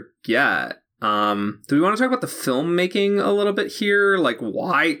forget. Do we want to talk about the filmmaking a little bit here? Like,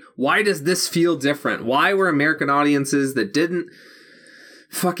 why does this feel different? Why were American audiences that didn't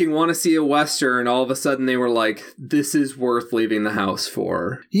fucking want to see a Western, all of a sudden they were like, this is worth leaving the house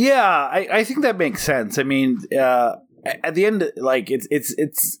for? Yeah, I think that makes sense. I mean, at the end, like,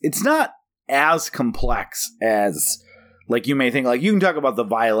 it's not as complex as, like, you may think. Like, you can talk about the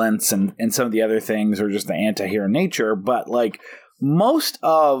violence and some of the other things, or just the anti-hero nature, but, like, most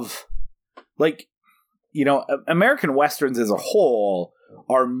of, like, you know, American Westerns as a whole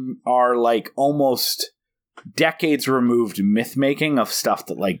are like almost decades removed myth making of stuff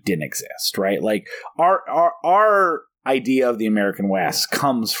that, like, didn't exist, right? Like, our idea of the American West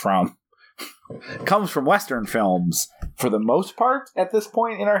comes from Western films for the most part at this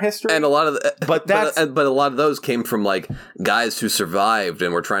point in our history, and a lot of but a lot of those came from, like, guys who survived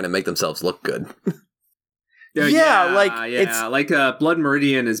and were trying to make themselves look good. It's like Blood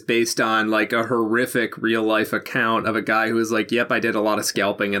Meridian is based on, like, a horrific real life account of a guy who was like, yep, I did a lot of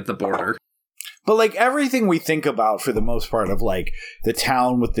scalping at the border. But, like, everything we think about for the most part of, like, the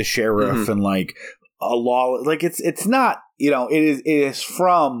town with the sheriff and, like, a law, like, it's not, you know, it is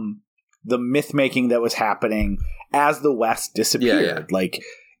from the myth making that was happening as the West disappeared, like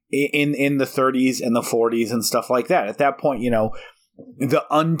in the 30s and the 40s and stuff like that. At that point, you know, the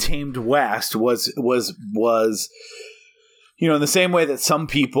untamed West was, you know, in the same way that some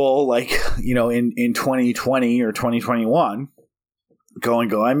people, like, you know, in 2020 or 2021 go,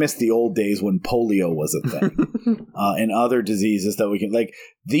 I miss the old days when polio was a thing, and other diseases that we can, like,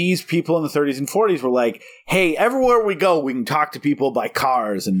 these people in the 30s and 40s were like, hey, everywhere we go, we can talk to people by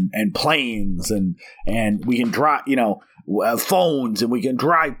cars and planes, and we can drive, you know, phones, and we can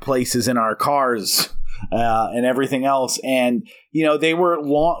drive places in our cars, and everything else. And, you know, they were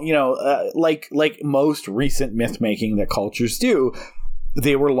long, you know, like most recent myth making that cultures do,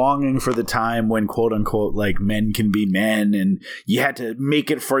 they were longing for the time when, quote unquote, like, men can be men and you had to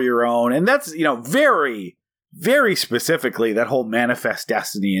make it for your own. And that's, you know, very, very specifically, that whole Manifest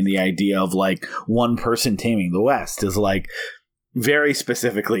Destiny and the idea of, like, one person taming the West is, like, very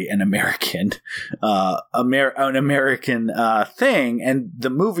specifically an American, thing. And the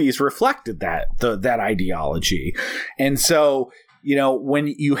movies reflected that ideology. And so, you know, when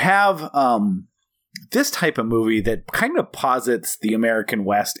you have, this type of movie that kind of posits the American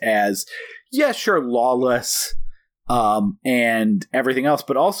West as, yeah, sure, lawless, and everything else,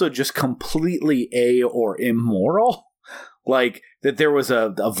 but also just completely or immoral. Like, that there was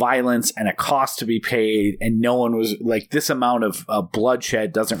a violence and a cost to be paid, and no one was, like, this amount of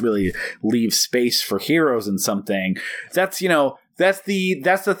bloodshed doesn't really leave space for heroes in something. That's, you know, that's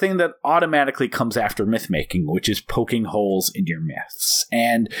the thing that automatically comes after myth making, which is poking holes in your myths.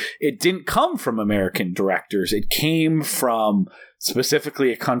 And it didn't come from American directors. It came from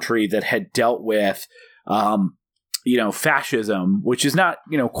specifically a country that had dealt with, you know, fascism, which is not,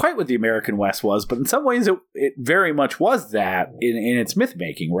 you know, quite what the American West was, but in some ways it very much was that in its myth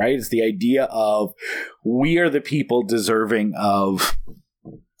making, right? It's the idea of, we are the people deserving of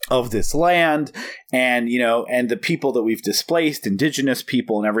this land, and, you know, and the people that we've displaced, indigenous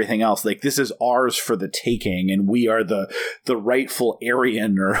people and everything else, like, this is ours for the taking, and we are the rightful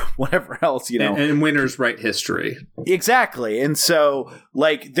Aryan or whatever else, you know. And winners write history. Exactly. And so,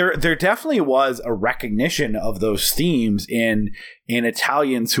 like, there definitely was a recognition of those themes in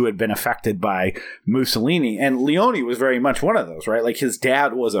Italians who had been affected by Mussolini. And Leone was very much one of those, right? Like, his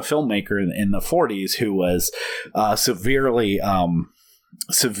dad was a filmmaker in the 40s who was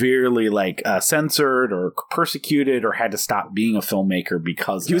severely like censored or persecuted, or had to stop being a filmmaker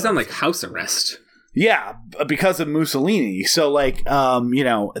because he was on, like, house arrest. Yeah, because of Mussolini. So, like, you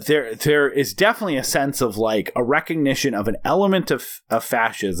know, there is definitely a sense of, like, a recognition of an element of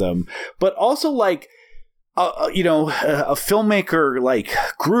fascism, but also, like, a filmmaker like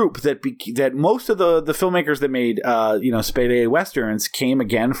group that most of the filmmakers that made spaghetti westerns came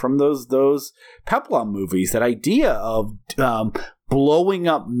again from those peplum movies. That idea of blowing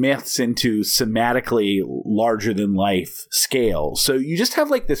up myths into thematically larger than life scale. So you just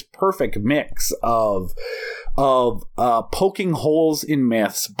have like this perfect mix of poking holes in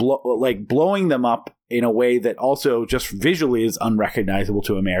myths, blowing them up in a way that also just visually is unrecognizable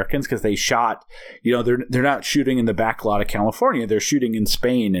to Americans, because they shot, they're not shooting in the backlot of California. They're shooting in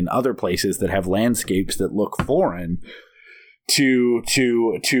Spain and other places that have landscapes that look foreign to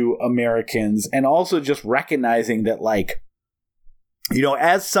Americans. And also just recognizing that, like,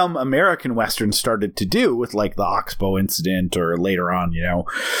 as some American Westerns started to do with like the Oxbow incident, or later on,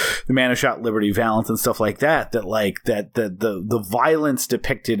 The Man Who Shot Liberty Valance and stuff like that, that the violence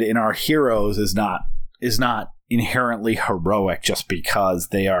depicted in our heroes is not inherently heroic just because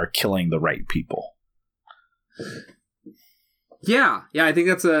they are killing the right people. Yeah, I think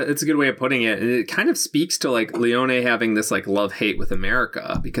it's a good way of putting it. And it kind of speaks to like Leone having this like love-hate with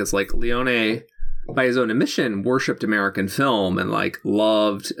America, because like Leone, by his own admission, worshipped American film and like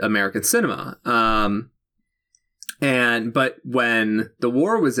loved American cinema. But when the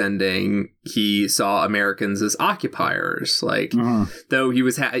war was ending, he saw Americans as occupiers. Like, though he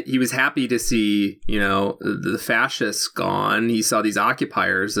was happy to see, the fascists gone, he saw these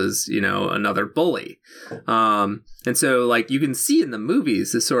occupiers as, another bully. And so like you can see in the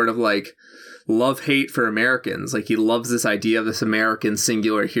movies this sort of like love-hate for Americans. Like, he loves this idea of this American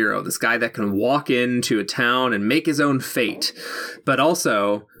singular hero, this guy that can walk into a town and make his own fate, but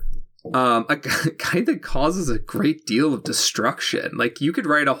also a guy that causes a great deal of destruction. Like, you could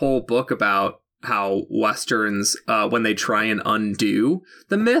write a whole book about how Westerns, when they try and undo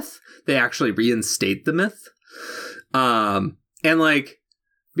the myth, they actually reinstate the myth. And like,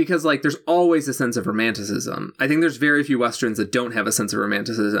 because like there's always a sense of romanticism. I think there's very few Westerns that don't have a sense of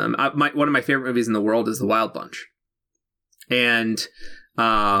romanticism. One of my favorite movies in the world is The Wild Bunch. And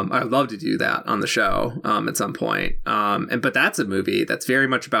I'd love to do that on the show at some point. But that's a movie that's very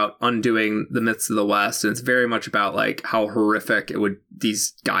much about undoing the myths of the West, and it's very much about like how horrific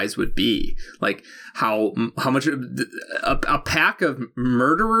these guys would be, like how much a pack of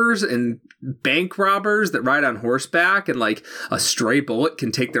murderers and bank robbers that ride on horseback and like a stray bullet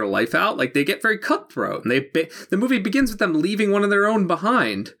can take their life out. Like, they get very cutthroat, and the movie begins with them leaving one of their own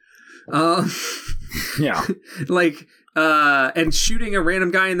behind. Yeah. Like, and shooting a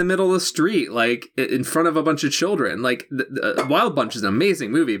random guy in the middle of the street, like in front of a bunch of children. Like, the Wild Bunch is an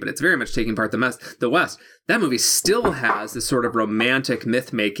amazing movie, but it's very much taking part the West. That movie still has this sort of romantic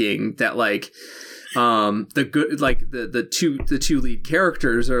myth making that like, the two lead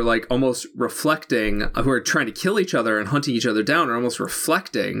characters are like almost reflecting, who are trying to kill each other and hunting each other down, are almost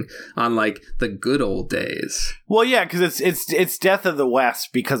reflecting on like the good old days. Well, yeah, because it's Death of the West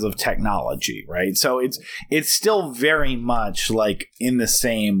because of technology, right? So it's still very much like in the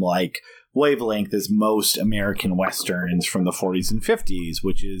same like wavelength as most American Westerns from the 40s and 50s,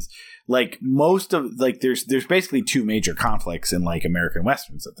 which is like most of like there's basically two major conflicts in like American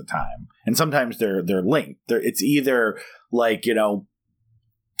Westerns at the time, and sometimes they're linked. It's either like,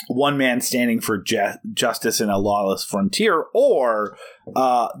 one man standing for justice in a lawless frontier, or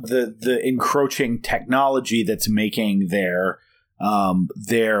the encroaching technology that's making their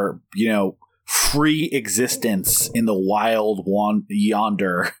free existence in the wild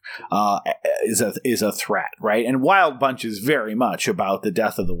yonder is a threat, right? And Wild Bunch is very much about the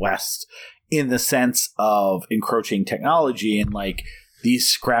death of the West in the sense of encroaching technology and like these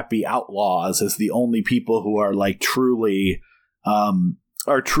scrappy outlaws as the only people who are like truly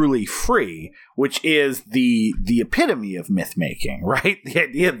free, which is the epitome of myth making, right? The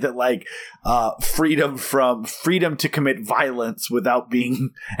idea that like freedom to commit violence without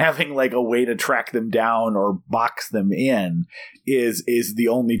having like a way to track them down or box them in is the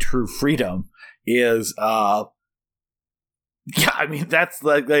only true freedom. Is I mean, that's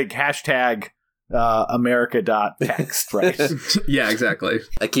like hashtag America.text, right? Yeah, exactly.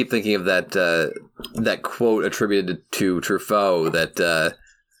 I keep thinking of that quote attributed to Truffaut that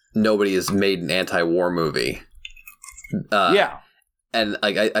nobody has made an anti-war movie. Yeah. And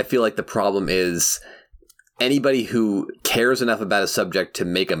I feel like the problem is anybody who cares enough about a subject to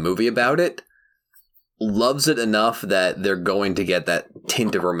make a movie about it loves it enough that they're going to get that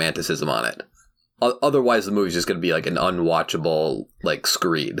tint of romanticism on it. Otherwise, the movie's just going to be like an unwatchable like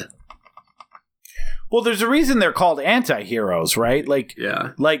screed. Well, there's a reason they're called anti-heroes, right? Like,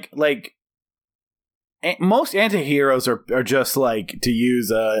 yeah, like most anti-heroes are just like, to use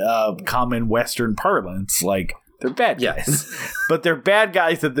a common Western parlance, like They're bad guys. But they're bad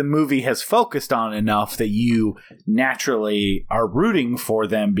guys that the movie has focused on enough that you naturally are rooting for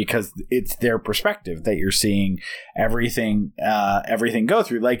them because it's their perspective that you're seeing everything go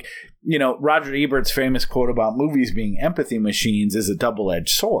through. Like, you know, Roger Ebert's famous quote about movies being empathy machines is a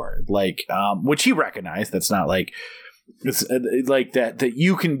double-edged sword, like, which he recognized. That's not like, it's like that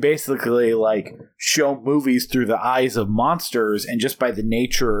you can basically like show movies through the eyes of monsters, and just by the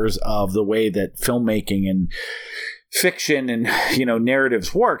natures of the way that filmmaking and fiction and, you know,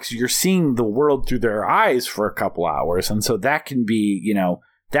 narratives works, you're seeing the world through their eyes for a couple hours. And so that can be, you know,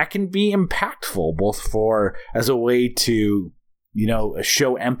 that can be impactful both for as a way to, you know,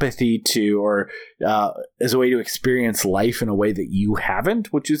 show empathy to, or as a way to experience life in a way that you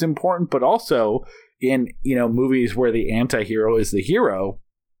haven't, which is important, but also in, you know, movies where the anti-hero is the hero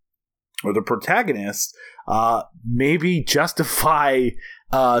or the protagonist, maybe justify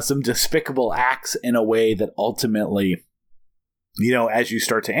some despicable acts in a way that ultimately, you know, as you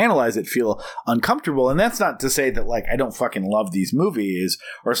start to analyze it, feel uncomfortable. And that's not to say that, like, I don't fucking love these movies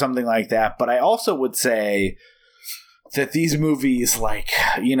or something like that, but I also would say that these movies, like,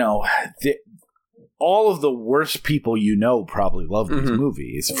 you know, all of the worst people you know probably love these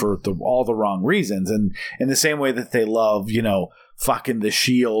movies for all the wrong reasons. And in the same way that they love, you know, fucking The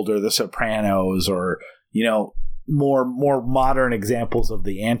Shield or The Sopranos or, you know, more modern examples of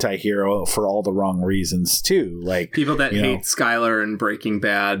the anti-hero for all the wrong reasons too. Like people that hate Skylar in Breaking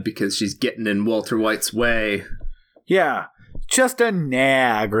Bad because she's getting in Walter White's way. Yeah. Just a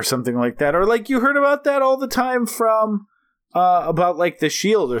nag or something like that. Or like you heard about that all the time from about like The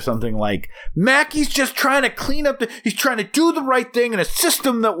Shield or something, like Mackey's just trying to clean up he's trying to do the right thing in a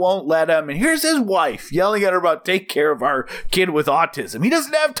system that won't let him, and here's his wife yelling at her about take care of our kid with autism. He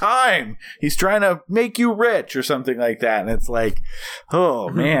doesn't have time. He's trying to make you rich or something like that. And it's like, oh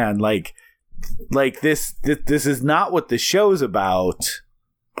man, like this is not what the show's about,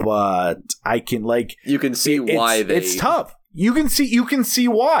 but I can like you can see why it's tough. You can see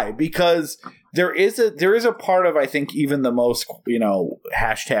why, because there is a part of, I think, even the most, you know,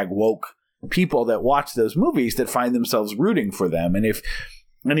 hashtag woke people that watch those movies that find themselves rooting for them. And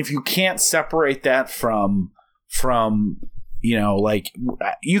if you can't separate that from, you know, like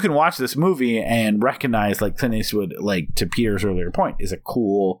you can watch this movie and recognize like Clint Eastwood, like to Peter's earlier point, is a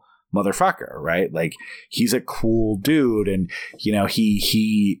cool motherfucker, right? Like he's a cool dude, and you know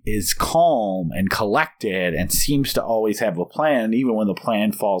he is calm and collected and seems to always have a plan. And even when the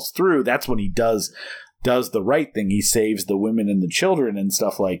plan falls through, that's when he does the right thing. He saves the women and the children and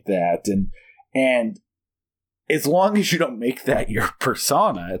stuff like that. And as long as you don't make that your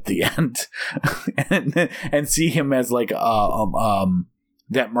persona at the end and see him as like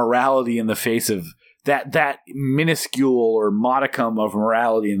that morality in the face of that minuscule or modicum of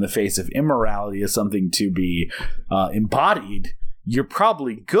morality in the face of immorality is something to be embodied, you're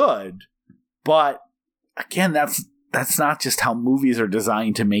probably good. But again, that's not just how movies are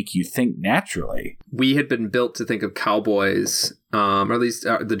designed to make you think naturally. We had been built to think of cowboys, or at least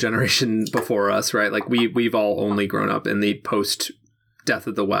the generation before us, right? Like we've all only grown up in the post Death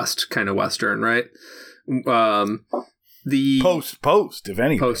of the West kind of Western, right? The post if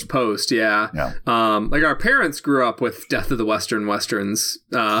anything, post yeah. Like our parents grew up with Death of the Westerns.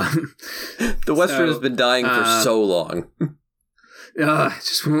 The Western has been dying for so long. It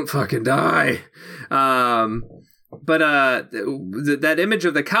just won't fucking die. But that image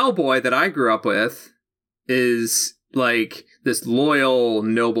of the cowboy that I grew up with is like this loyal,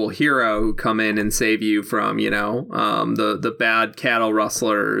 noble hero who come in and save you from, you know, the bad cattle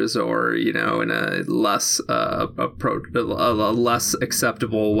rustlers, or, you know, in a less less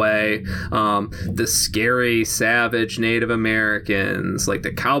acceptable way, the scary, savage Native Americans. Like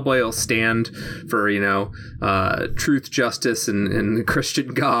the cowboy will stand for, you know, truth, justice, and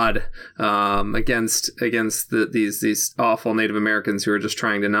Christian God against these awful Native Americans who are just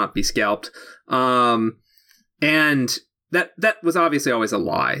trying to not be scalped. And that was obviously always a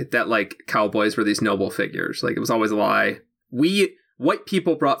lie, that like cowboys were these noble figures. Like it was always a lie. White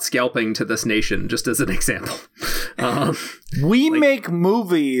people brought scalping to this nation, just as an example. We make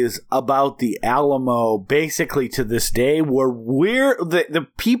movies about the Alamo basically to this day, where we're the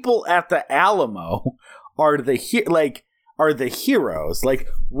people at the Alamo are the heroes. Like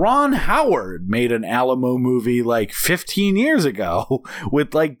Ron Howard made an Alamo movie like 15 years ago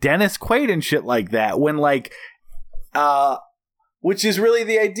with like Dennis Quaid and shit like that, when like which is really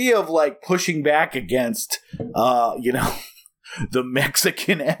the idea of like pushing back against you know, the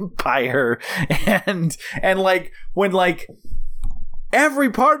Mexican Empire, and like when like every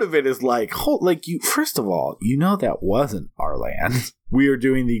part of it is like, first of all, that wasn't our land. We are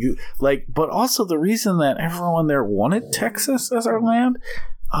doing but also the reason that everyone there wanted Texas as our land,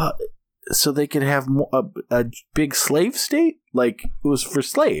 so they could have a big slave state. Like, it was for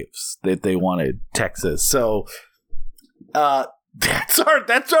slaves that they wanted Texas. So, that's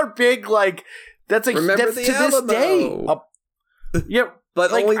our big, like, that's to the Alamo. This day. Yeah.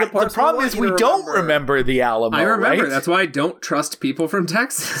 But only the parts the problem is we don't remember the Alamo. I remember. Right? That's why I don't trust people from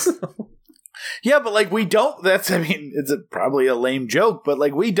Texas. Yeah, but like we don't. It's probably a lame joke, but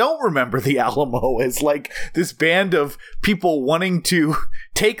like we don't remember the Alamo as like this band of people wanting to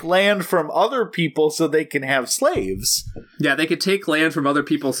take land from other people so they can have slaves. Yeah, they could take land from other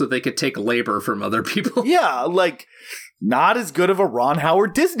people so they could take labor from other people. Yeah, like not as good of a Ron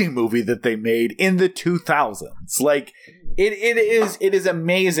Howard Disney movie that they made in the 2000s. Like. It is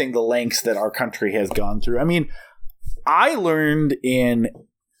amazing the lengths that our country has gone through. I mean, I learned in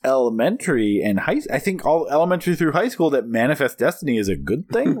elementary and I think all elementary through high school that manifest destiny is a good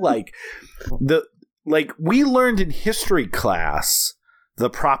thing. We learned in history class the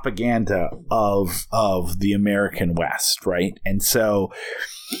propaganda of the American West, right? And so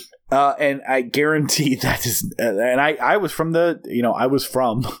and I guarantee that is and I was from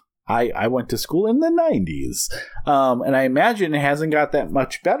I went to school in the 90s, and I imagine it hasn't got that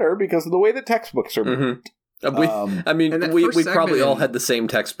much better because of the way the textbooks are moved. We probably all had the same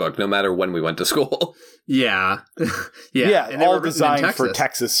textbook, no matter when we went to school. Yeah. And all designed for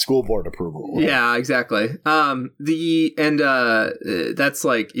Texas school board approval. Yeah, exactly. That's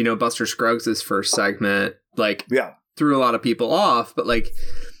like, Buster Scruggs' first segment, threw a lot of people off, but like,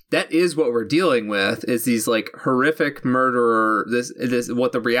 that is what we're dealing with, is these like horrific murderer. This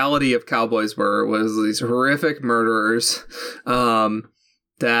what the reality of cowboys was these horrific murderers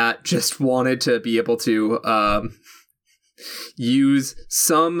that just wanted to be able to use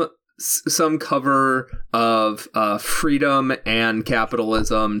some cover of freedom and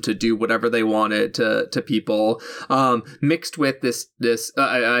capitalism to do whatever they wanted to people, mixed with this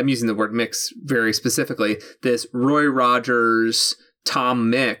I'm using the word mix very specifically, this Roy Rogers, Tom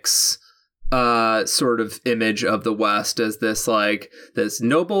Mix sort of image of the West as this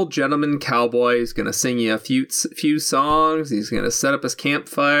noble gentleman cowboy is going to sing you a few songs. He's going to set up his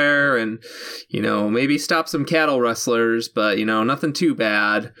campfire and, maybe stop some cattle rustlers, but, nothing too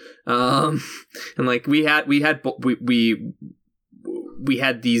bad. And like we had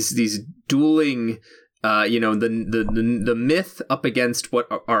these dueling, the myth up against what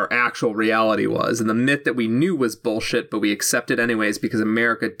our actual reality was, and the myth that we knew was bullshit, but we accepted anyways because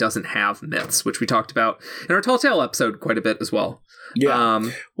America doesn't have myths, which we talked about in our Tall Tale episode quite a bit as well. Yeah.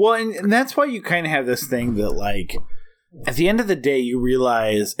 And that's why you kind of have this thing that, like, at the end of the day, you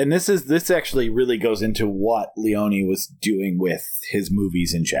realize, and this actually really goes into what Leone was doing with his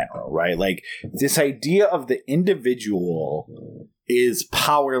movies in general, right? Like, this idea of the individual is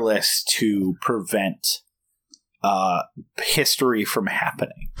powerless to prevent history from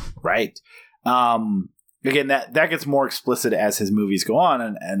happening, right? Again, that gets more explicit as his movies go on,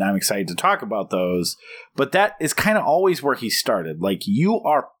 and I'm excited to talk about those. But that is kind of always where he started. Like, you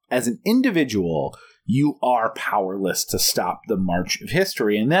are, as an individual, you are powerless to stop the march of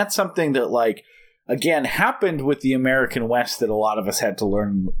history. And that's something that, like, again, happened with the American West that a lot of us had to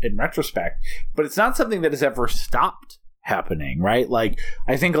learn in retrospect. But it's not something that has ever stopped happening, right? Like,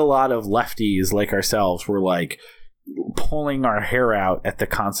 I think a lot of lefties like ourselves were, like, pulling our hair out at the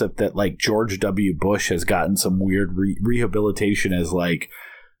concept that, like, George W. Bush has gotten some weird rehabilitation as, like,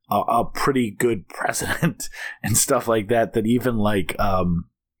 a pretty good president and stuff like that, that even, like,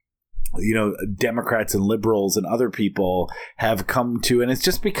 Democrats and liberals and other people have come to. And it's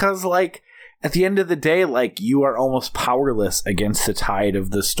just because, like, at the end of the day, like, you are almost powerless against the tide of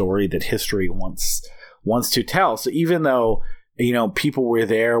the story that history wants to tell. So even though, people were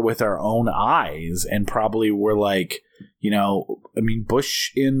there with our own eyes and probably were like,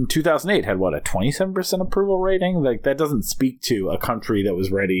 Bush in 2008 had a 27% approval rating. Like, that doesn't speak to a country that was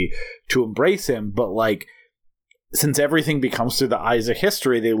ready to embrace him. But, like, since everything becomes through the eyes of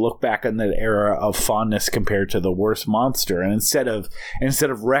history, they look back on that era of fondness compared to the worst monster. And instead of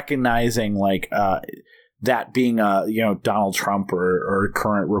recognizing, like, that being Donald Trump or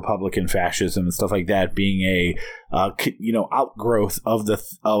current Republican fascism and stuff like that being a outgrowth of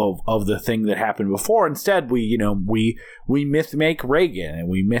the thing that happened before, instead we myth make Reagan and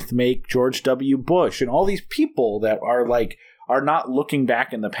we myth make George W. Bush and all these people that are not looking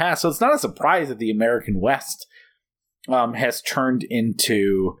back in the past. So it's not a surprise that the American West has turned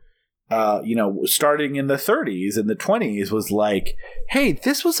into, starting in the 30s and the 20s was like, hey,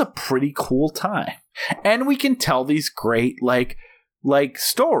 this was a pretty cool time. And we can tell these great, like, like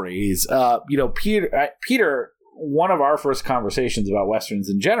stories. Peter, one of our first conversations about Westerns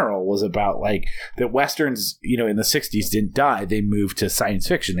in general was about like that Westerns, in the 60s didn't die. They moved to science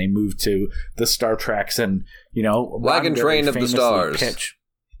fiction. They moved to the Star Treks and, Wagon Train of the Stars.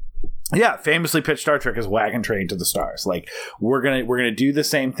 Famously pitched Star Trek as Wagon Train to the Stars. Like we're gonna do the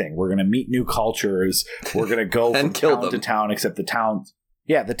same thing. We're gonna meet new cultures. We're gonna go from town to town, except the town.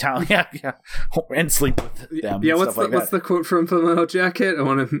 Yeah, the town. Yeah, and sleep with them. Yeah, what's the quote from Full Metal Jacket? I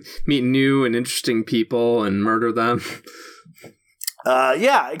want to meet new and interesting people and murder them.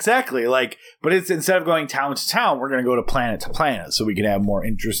 Yeah, exactly. Like, but it's instead of going town to town, we're gonna go to planet, so we can have more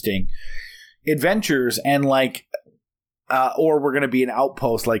interesting adventures and like. Or we're going to be an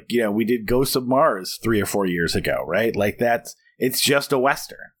outpost like, we did Ghosts of Mars 3 or 4 years ago, right? Like it's just a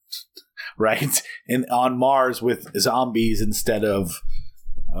Western, right? And on Mars with zombies instead of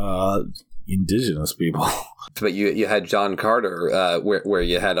indigenous people. But you had John Carter, where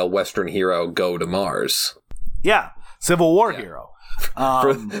you had a Western hero go to Mars. Yeah, Civil War hero.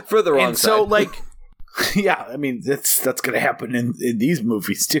 For the wrong and side. So, like, yeah, I mean, that's going to happen in these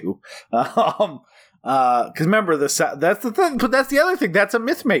movies, too. Because remember, that's the thing, but that's the other thing. That's a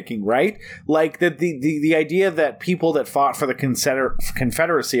myth making, right? Like the idea that people that fought for the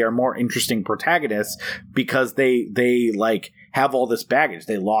Confederacy are more interesting protagonists because they like have all this baggage.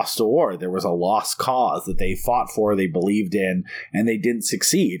 They lost a war. There was a lost cause that they fought for, they believed in, and they didn't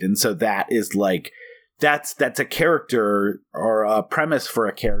succeed. And so that is like that's a character or a premise for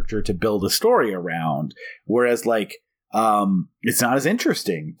a character to build a story around. Whereas like. It's not as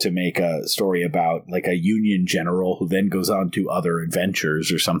interesting to make a story about like a Union general who then goes on to other adventures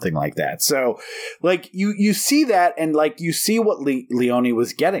or something like that. So like you see that and like you see what Leone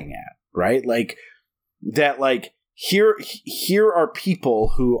was getting at, right? Like that, like here are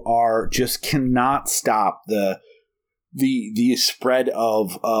people who are just cannot stop the spread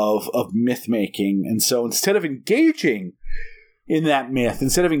of myth making. And so instead of engaging in that myth,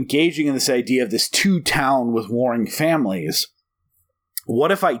 instead of engaging in this idea of this town with warring families, what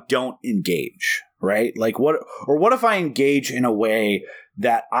if I don't engage, right? Like what if I engage in a way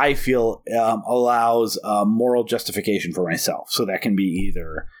that I feel allows moral justification for myself? So that can be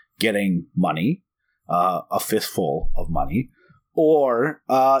either getting money, a fistful of money, or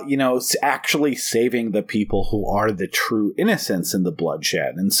actually saving the people who are the true innocents in the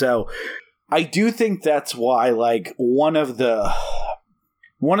bloodshed. And so I do think that's why, like, one of the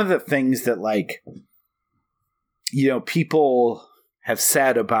things that, like, people have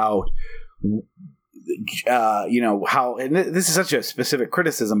said about, how, and this is such a specific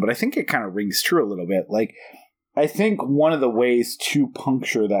criticism, but I think it kind of rings true a little bit. Like, I think one of the ways to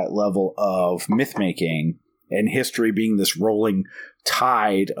puncture that level of myth making and history being this rolling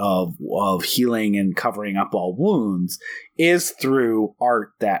tide of healing and covering up all wounds is through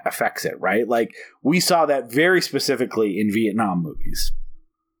art that affects it, right? Like we saw that very specifically in Vietnam movies.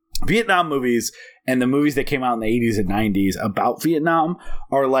 Vietnam movies and the movies that came out in the 80s and 90s about Vietnam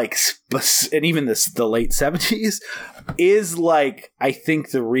are like, and even the late 70s is like, I think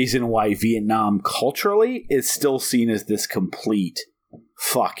the reason why Vietnam culturally is still seen as this complete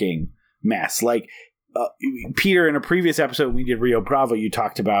fucking mess. Like, Peter, in a previous episode we did Rio Bravo, you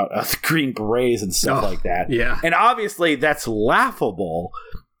talked about the Green Berets and stuff like that. Yeah. And obviously that's laughable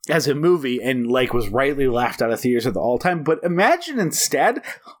as a movie and like was rightly laughed out of theaters at all time. But imagine instead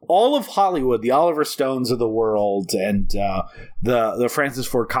all of Hollywood, the Oliver Stones of the world and the Francis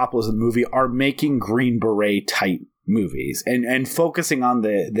Ford Coppolas of the movie are making Green Beret type movies and focusing on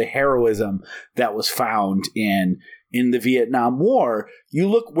the heroism that was found in the Vietnam War. You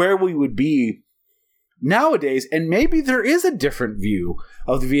look where we would be nowadays, and maybe there is a different view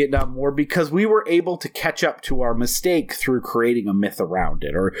of the Vietnam War because we were able to catch up to our mistake through creating a myth around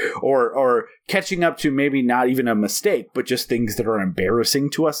it, or catching up to maybe not even a mistake, but just things that are embarrassing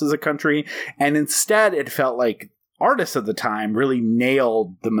to us as a country. And instead, it felt like artists of the time really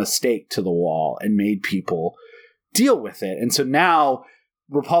nailed the mistake to the wall and made people deal with it. And so now,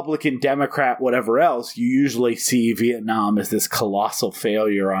 Republican, Democrat, whatever else, you usually see Vietnam as this colossal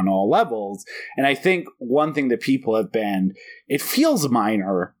failure on all levels. And I think one thing that people have been, it feels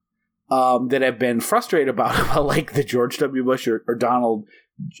minor, that have been frustrated about like the George W. Bush or Donald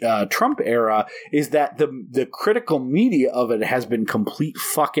Trump era is that the critical media of it has been complete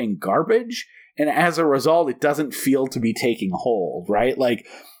fucking garbage. And as a result, it doesn't feel to be taking hold, right? Like,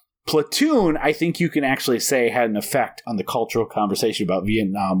 Platoon, I think you can actually say had an effect on the cultural conversation about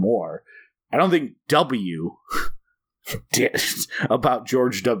Vietnam War. I don't think W did about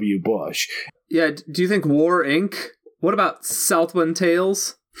George W. Bush. Yeah, do you think War Inc.? What about Southland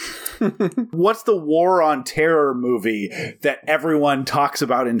Tales? What's the war on terror movie that everyone talks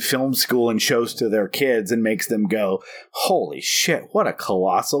about in film school and shows to their kids and makes them go, holy shit, what a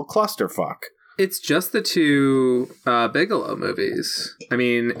colossal clusterfuck? It's just the two Bigelow movies. I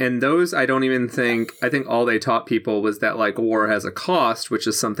mean, and those I think all they taught people was that like war has a cost, which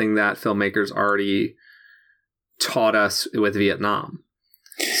is something that filmmakers already taught us with Vietnam.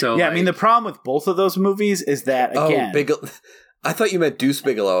 So yeah, I mean, the problem with both of those movies is that, again... I thought you meant Deuce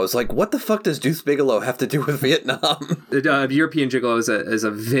Bigelow. I was like, what the fuck does Deuce Bigelow have to do with Vietnam? The European Gigolo is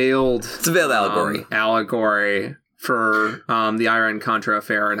a veiled... It's a veiled allegory. Allegory for the Iran-Contra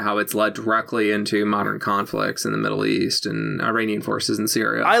affair and how it's led directly into modern conflicts in the Middle East and Iranian forces in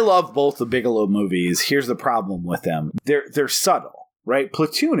Syria. I love both the Bigelow movies. Here's the problem with them. They're subtle, right?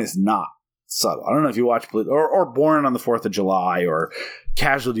 Platoon is not subtle. I don't know if you watch or Born on the 4th of July or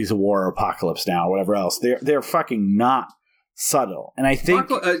Casualties of War or Apocalypse Now or whatever else. They're fucking not subtle. And I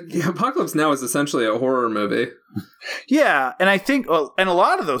think Apocalypse Now is essentially a horror movie. Yeah, and I think and a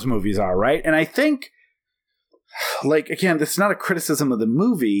lot of those movies are, right? And I think, like, again, this is not a criticism of the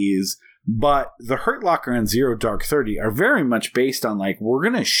movies, but The Hurt Locker and Zero Dark 30 are very much based on, like, we're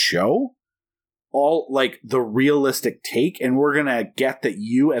going to show all, like, the realistic take, and we're going to get that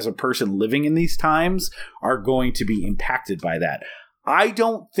you as a person living in these times are going to be impacted by that. I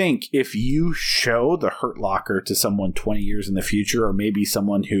don't think if you show The Hurt Locker to someone 20 years in the future, or maybe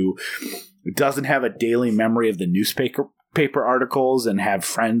someone who doesn't have a daily memory of the newspaper articles and have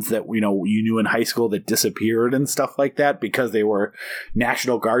friends that you knew in high school that disappeared and stuff like that because they were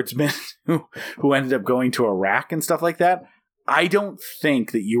National Guardsmen who ended up going to Iraq and stuff like that, I don't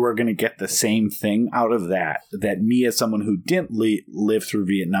think that you are going to get the same thing out of that me as someone who didn't live through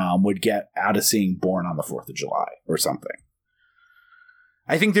Vietnam would get out of seeing Born on the 4th of July or something.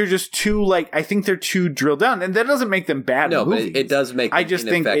 I think they're just too, they're too drilled down, and that doesn't make them bad movies. But it does make them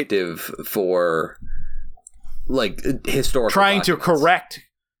ineffective for, like, historical trying documents. to correct.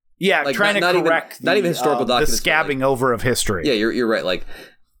 Yeah, like, trying to correct not even historical the documents, scabbing over of history. Yeah, you're right. Like,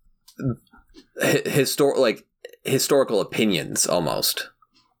 historical opinions, almost.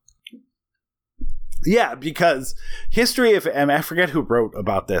 Yeah, because history, I forget who wrote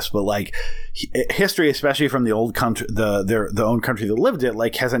about this, but like history, especially from the old country, the own country that lived it,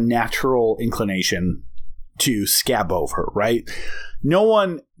 like has a natural inclination to scab over, right? No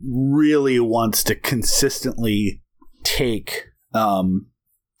one really wants to consistently take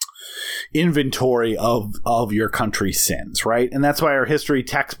inventory of your country's sins, right? And that's why our history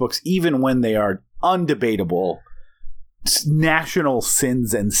textbooks, even when they are undebatable national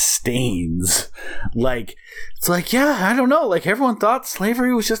sins and stains, like, it's like, yeah, I don't know, like, everyone thought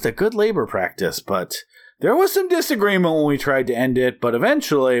slavery was just a good labor practice, but there was some disagreement when we tried to end it, but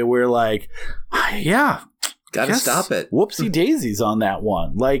eventually we're like, yeah, gotta stop it. Whoopsie daisies on that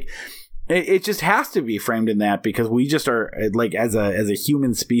one. Like, it just has to be framed in that, because we just are, like, as a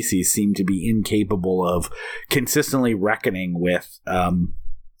human species, seem to be incapable of consistently reckoning with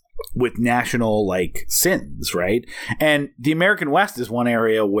national, like, sins, right? And the American West is one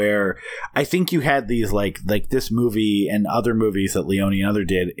area where I think you had these, like this movie and other movies that Leone and other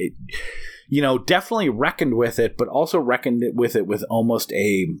did, it, definitely reckoned with it, but also reckoned with it with almost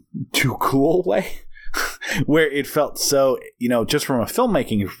a too cool way. Where it felt so, just from a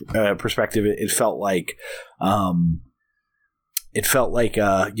filmmaking perspective, it felt like,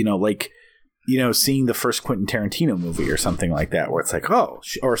 seeing the first Quentin Tarantino movie or something like that, where it's like, oh,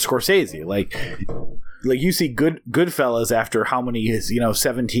 or Scorsese, like you see Goodfellas after how many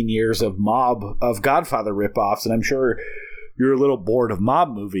 17 years of Godfather ripoffs, and I'm sure you're a little bored of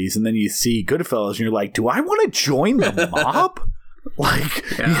mob movies, and then you see Goodfellas, and you're like, do I want to join the mob?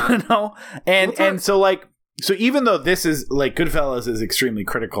 Like, yeah. And so, like, so even though this is, like, Goodfellas is extremely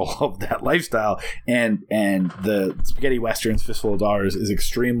critical of that lifestyle, and the Spaghetti Westerns, Fistful of Dollars is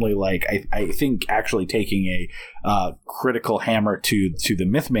extremely, like, I think actually taking a critical hammer to the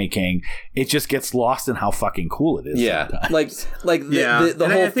myth making, it just gets lost in how fucking cool it is. Yeah, sometimes. like the and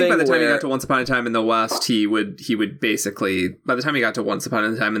whole I think thing. By the time where... he got to Once Upon a Time in the West, he would basically, by the time he got to Once Upon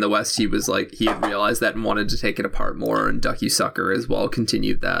a Time in the West, he was like, he had realized that and wanted to take it apart more, and Ducky Sucker as well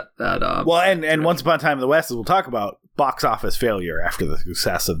continued that. Well, and Once Upon a Time in the West, as we'll talk about, box office failure after the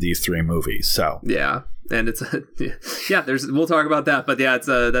success of these three movies. So yeah, and it's we'll talk about that, but yeah, it's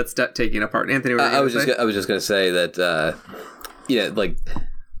that's taking apart. Anthony, I was just gonna say that like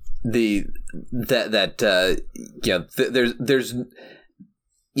there's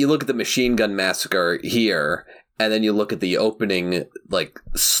you look at the Machine Gun Massacre here, and then you look at the opening, like,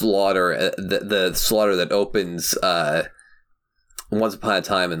 slaughter, the slaughter that opens Once Upon a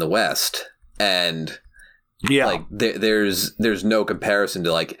Time in the West, and yeah, like there's no comparison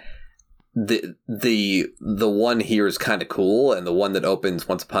to, like, the one here is kind of cool, and the one that opens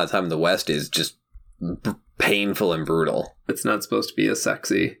Once Upon a Time in the West is just painful and brutal. It's not supposed to be as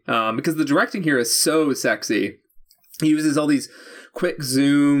sexy because the directing here is so sexy. He uses all these quick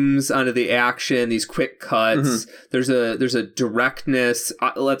zooms onto the action, these quick cuts. There's a directness.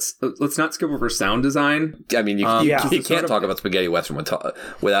 Let's not skip over sound design. I mean, you can't talk about spaghetti western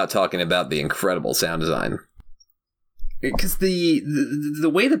without talking about the incredible sound design. Because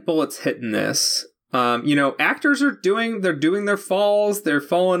the way that bullets hit in this, actors are doing their falls. They're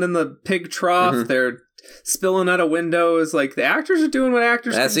falling in the pig trough. They're spilling out of windows. Like, the actors are doing what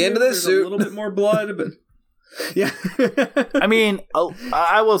actors. That's can the end do. of this There's suit. a little bit more blood, but yeah. I mean,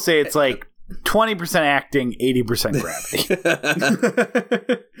 I will say it's like 20% acting, 80% gravity.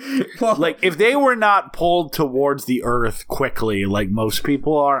 Well, Like, if they were not pulled towards the earth quickly, like most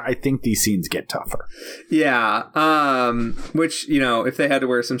people are, I think these scenes get tougher. yeah. Which, if they had to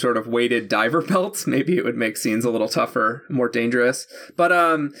wear some sort of weighted diver belts, maybe it would make scenes a little tougher, more dangerous. But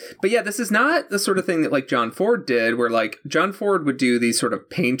yeah, this is not the sort of thing that like John Ford did, where like John Ford would do these sort of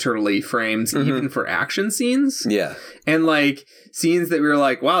painterly frames even for action scenes. Yeah. And like scenes that we were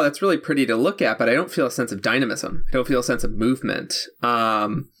like, wow, that's really pretty to look at, but I don't feel a sense of dynamism. I don't feel a sense of movement.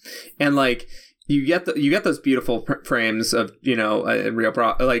 And like you get those beautiful frames of in Rio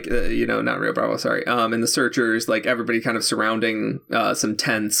Bravo, like not Rio Bravo, sorry, in The Searchers, like everybody kind of surrounding some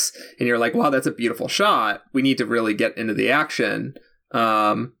tents, and you're like, wow, that's a beautiful shot. We need to really get into the action.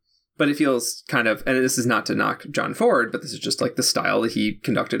 But it feels kind of, and this is not to knock John Ford, but this is just like the style that he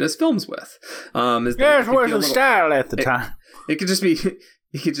conducted his films with. Yes, where's the style at the time? It could just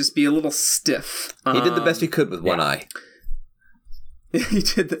be a little stiff. He did the best he could with one eye. He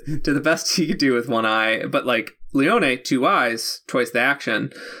did the best he could do with one eye, but like Leone, 2 eyes, twice the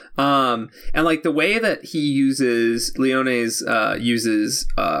action. And like the way that he uses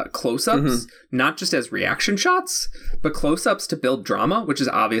close-ups, not just as reaction shots, but close-ups to build drama, which is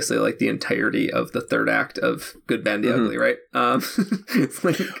obviously like the entirety of the third act of Good, Bad, and the Ugly, right? It's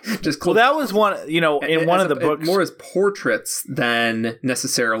like just close. Well, that was one, in one of the books. More as portraits than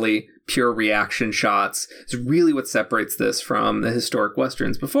necessarily pure reaction shots. It's really what separates this from the historic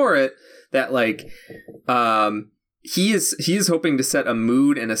westerns before it, that like he is hoping to set a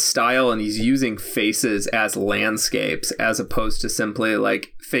mood and a style, and he's using faces as landscapes as opposed to simply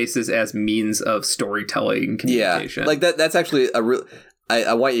like faces as means of storytelling and communication. Yeah, like that's actually a real.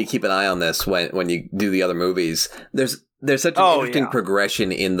 I want you to keep an eye on this when you do the other movies. There's such an interesting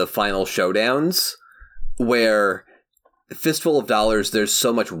progression in the final showdowns where Fistful of Dollars, there's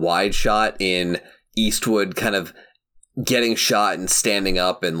so much wide shot in Eastwood kind of getting shot and standing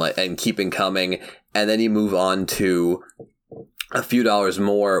up and keeping coming, and then you move on to A Few Dollars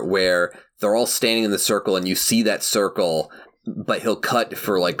More where they're all standing in the circle and you see that circle, but he'll cut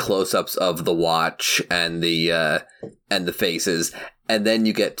for like close-ups of the watch and the faces, and then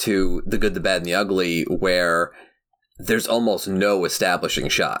you get to The Good, the Bad, and the Ugly where there's almost no establishing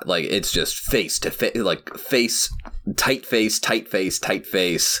shot. Like, it's just face to face, like face, tight face, tight face, tight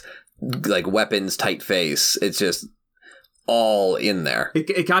face, like weapons, tight face. It's just all in there.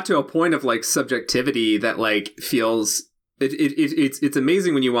 It got to a point of like subjectivity that like feels it's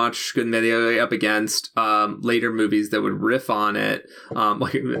amazing when you watch Good and Bad and the Ugly up against later movies that would riff on it,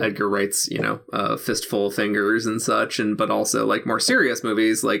 like Edgar Wright's Fistful of Fingers and such, but also like more serious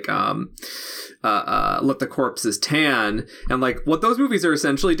movies like Let the Corpses Tan, and like what those movies are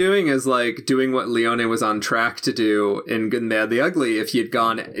essentially doing is like doing what Leone was on track to do in Good and Bad and the Ugly if he had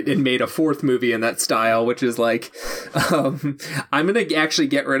gone and made a fourth movie in that style, which is like I'm gonna actually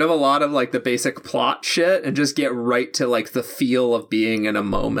get rid of a lot of like the basic plot shit and just get right to like the feel of being in a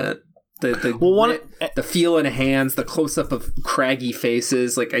moment. The feel in hands, the close-up of craggy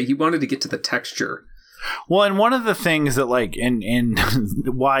faces, like he wanted to get to the texture. Well, and one of the things that like and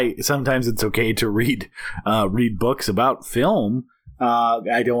why sometimes it's okay to read books about film.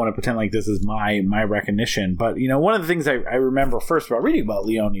 I don't want to pretend like this is my recognition, but one of the things I remember first about reading about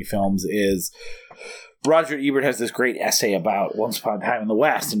Leone films is Roger Ebert has this great essay about Once Upon a Time in the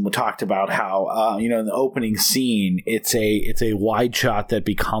West, and we talked about how in the opening scene it's a wide shot that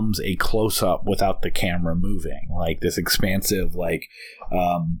becomes a close up without the camera moving, like this expansive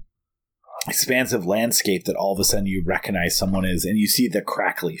landscape that all of a sudden you recognize someone is, and you see the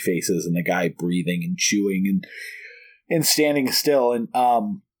crackly faces and the guy breathing and chewing and standing still. And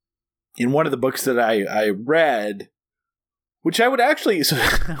in one of the books that I read, which I would actually, so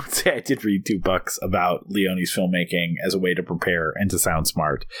I would say I did read 2 books about Leone's filmmaking as a way to prepare and to sound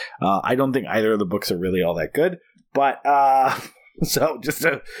smart. I don't think either of the books are really all that good, but So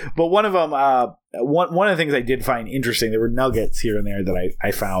but one of them, one of the things I did find interesting, there were nuggets here and there that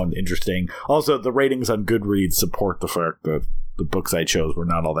I found interesting. Also, the ratings on Goodreads support the fact that the books I chose were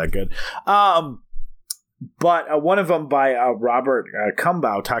not all that good. But one of them by Robert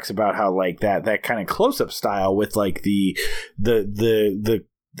Kumbaugh talks about how like that kind of close-up style with like the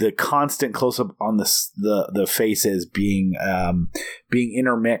constant close-up on the faces being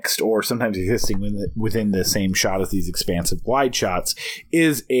intermixed or sometimes existing within the same shot as these expansive wide shots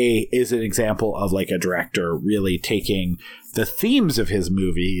is an example of like a director really taking the themes of his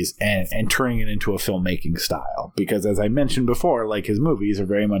movies and turning it into a filmmaking style. Because as I mentioned before, like his movies are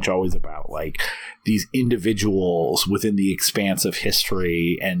very much always about like these individuals within the expanse of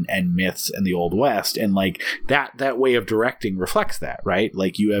history and myths and the Old West. And like that way of directing reflects that, right?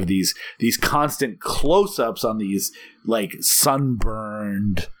 Like you have these constant close-ups on these like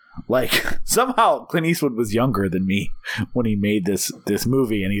sunburned, like somehow Clint Eastwood was younger than me when he made this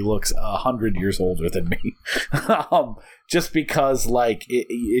movie, and he looks 100 years older than me. Just because like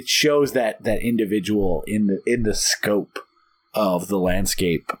it shows that individual in the scope of the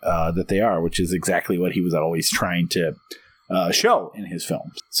landscape that they are, which is exactly what he was always trying to show in his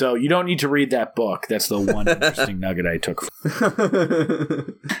films. So you don't need to read that book. That's the one interesting nugget I took.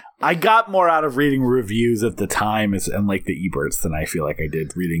 I got more out of reading reviews at the time and like the Eberts than I feel like I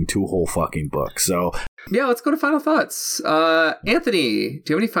did reading 2 whole fucking books. So yeah, let's go to final thoughts. Anthony,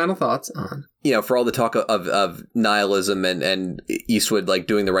 do you have any final thoughts on? You know, for all the talk of nihilism and Eastwood like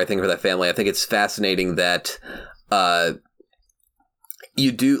doing the right thing for that family, I think it's fascinating that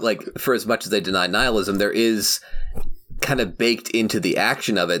you do, like, for as much as they deny nihilism, there is kind of baked into the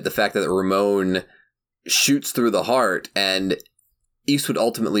action of it the fact that Ramon shoots through the heart and Eastwood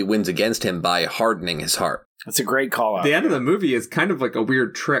ultimately wins against him by hardening his heart. That's a great call out. The end of the movie is kind of like a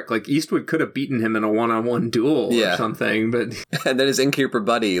weird trick. Like Eastwood could have beaten him in a one-on-one duel or something, but and then his innkeeper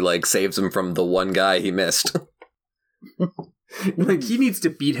buddy like saves him from the one guy he missed. Like he needs to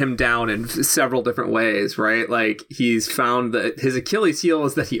beat him down in several different ways, right? Like he's found that his Achilles heel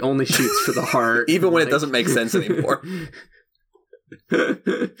is that he only shoots for the heart, even when it doesn't make sense anymore.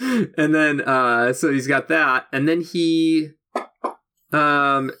 And then so he's got that, and then he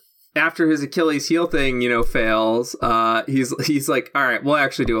after his Achilles heel thing, fails, he's like, all right, we'll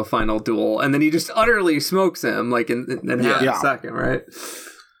actually do a final duel. And then he just utterly smokes him, like, in half a second, right?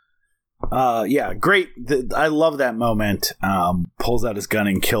 Yeah, great. I love that moment. Pulls out his gun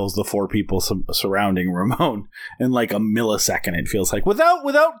and kills the 4 people surrounding Ramon in like a millisecond. It feels like without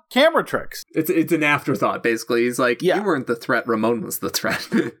camera tricks. It's an afterthought, basically. He's like, you weren't the threat. Ramon was the threat.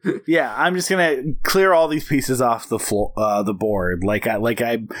 Yeah, I'm just gonna clear all these pieces off the floor, the board.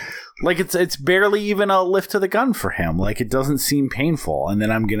 It's barely even a lift to the gun for him. Like it doesn't seem painful, and then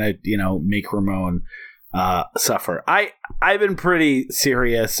I'm gonna make Ramon suffer. I've been pretty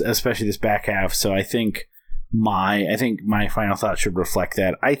serious, especially this back half, so I think my final thought should reflect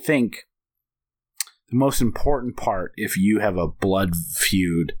that. I think the most important part, if you have a blood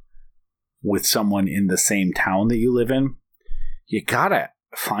feud with someone in the same town that you live in, you gotta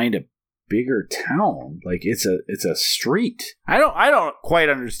find a bigger town. Like it's a street. I don't quite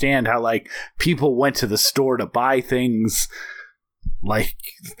understand how like people went to the store to buy things, like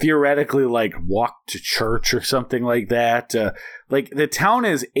theoretically like walk to church or something like that. Like the town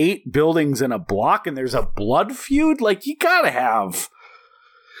is 8 buildings in a block and there's a blood feud. Like you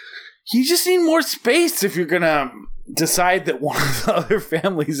just need more space if you're gonna decide that one of the other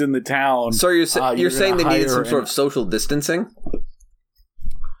families in the town. So you're saying they needed some sort of social distancing?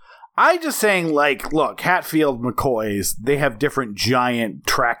 I'm just saying, like, look, Hatfield McCoys, they have different giant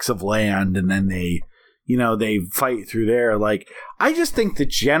tracts of land, and then they fight through there. Like, I just think the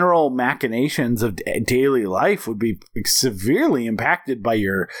general machinations of daily life would be severely impacted by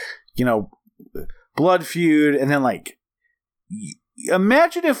your, blood feud. And then, like,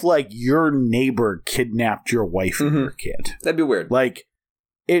 imagine if, like, your neighbor kidnapped your wife and your kid. That'd be weird. Like,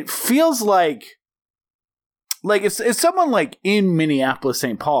 it feels like if someone like in Minneapolis,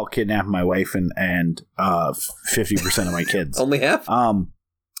 St. Paul kidnapped my wife and 50% of my kids. Only half?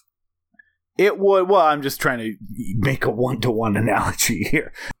 It would. Well, I'm just trying to make a 1-to-1 analogy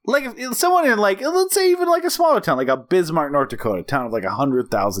here. Like if someone in like, let's say even like a smaller town, like a Bismarck, North Dakota, town of like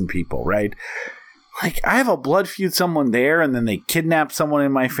 100,000 people, right? Like I have a blood feud someone there, and then they kidnap someone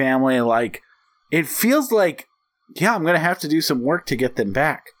in my family. Like it feels like, yeah, I'm gonna have to do some work to get them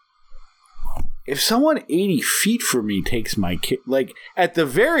back. If someone 80 feet from me takes my kid, like at the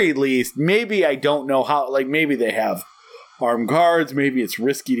very least, maybe I don't know how. Like maybe they have armed guards. Maybe it's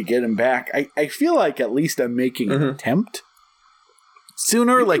risky to get him back. I feel like at least I'm making an attempt.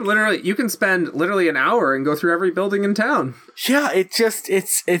 sooner. Like you can spend literally an hour and go through every building in town. yeah,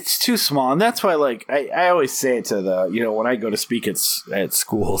 it's too small, and that's why like I always say it to the when I go to speak at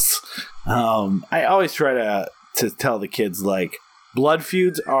schools, I always try to tell the kids like blood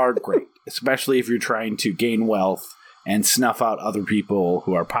feuds are great, especially if you're trying to gain wealth and snuff out other people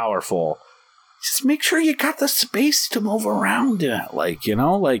who are powerful. Just make sure you got the space to move around in it, like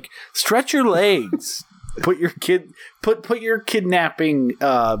stretch your legs. Put your kidnapping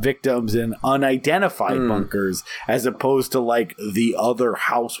victims in unidentified bunkers as opposed to like the other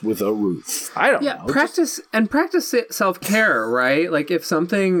house with a roof. I don't know. Practice self-care, right? Like if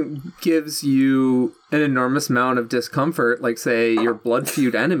something gives you an enormous amount of discomfort, like say your blood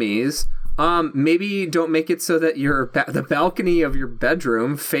feud enemies, maybe don't make it so that the balcony of your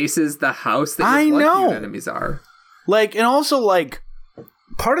bedroom faces the house that your blood feud enemies are. Like, and also like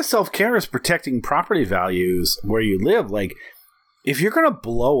part of self-care is protecting property values where you live. Like, if you're going to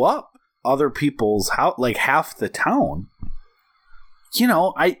blow up other people's house, like half the town,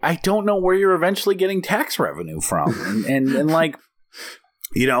 I don't know where you're eventually getting tax revenue from. And like,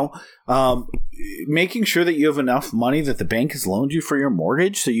 making sure that you have enough money that the bank has loaned you for your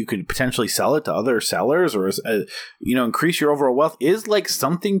mortgage so you could potentially sell it to other sellers or, increase your overall wealth is like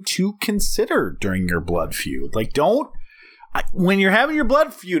something to consider during your blood feud. Like, when you're having your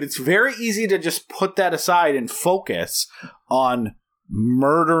blood feud, it's very easy to just put that aside and focus on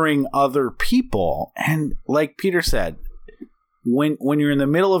murdering other people. And like Peter said, when you're in the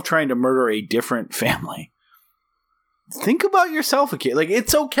middle of trying to murder a different family, think about yourself again. Like,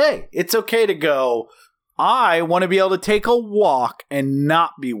 it's okay. It's okay to go, I want to be able to take a walk and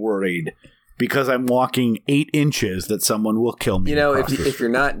not be worried because I'm walking 8 inches that someone will kill me. If you're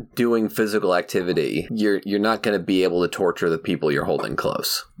not doing physical activity, you're not going to be able to torture the people you're holding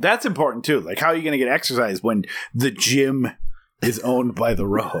close. That's important too. Like, how are you going to get exercise when the gym is owned by the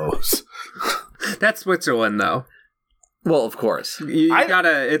Rojos? That's Switzerland, though. Well, of course.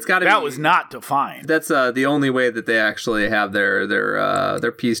 That was not defined. That's the only way that they actually have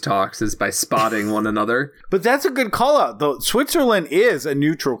their peace talks is by spotting one another. But that's a good call out, though. Switzerland is a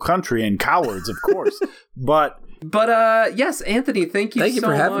neutral country and cowards, of course. But yes, Anthony, thank you so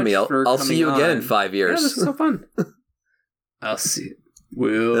for having much me. I'll see you again in 5 years. Yeah, this is so fun. I'll see you.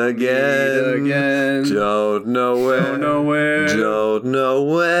 We'll again. Don't know where. Don't know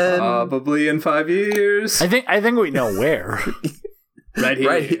when. Probably in 5 years. I think we know where. Right here.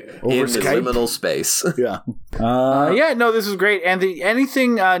 Right over in Skype. the liminal space. Yeah. This is great. Anthony,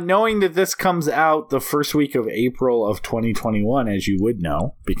 anything, knowing that this comes out the first week of April of 2021, as you would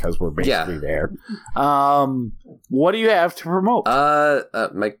know, because we're basically there. What do you have to promote?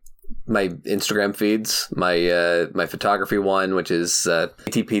 My Instagram feeds, my photography one, which is AT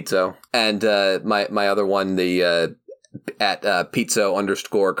Pizzo, and my other one, the at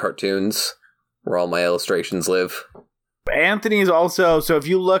Pizzo_cartoons, where all my illustrations live. Anthony's also, so if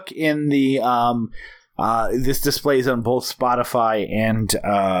you look in the this displays on both Spotify and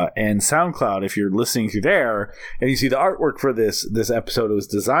SoundCloud if you're listening through there, and you see the artwork for this episode was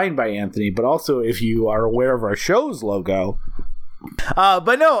designed by Anthony, but also if you are aware of our show's logo.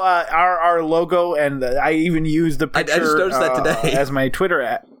 Our logo, and I even used the picture. I just noticed that today as my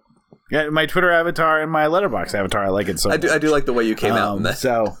Twitter my Twitter avatar and my Letterboxd avatar. I like it so much. I do like the way you came out in that.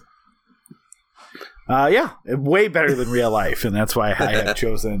 So, way better than real life, and that's why I have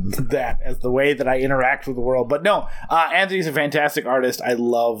chosen that as the way that I interact with the world. But no, Anthony's a fantastic artist. I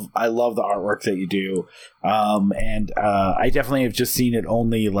love the artwork that you do, and I definitely have just seen it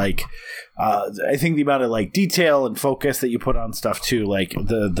only like. I think the amount of like detail and focus that you put on stuff too, like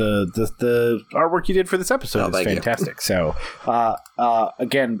the artwork you did for this episode is fantastic. So,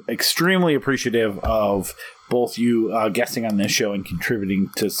 again, extremely appreciative of both you guesting on this show and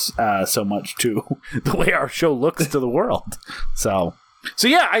contributing to so much to the way our show looks to the world. So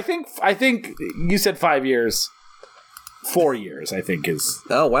yeah, I think you said 5 years. 4 years, I think is.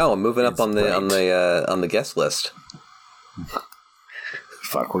 Oh wow, I'm moving up on the guest list.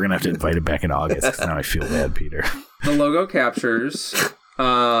 Fuck, we're gonna have to invite him back in August. 'Cause now I feel bad, Peter. The logo captures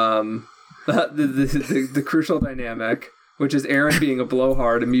the crucial dynamic, which is Aaron being a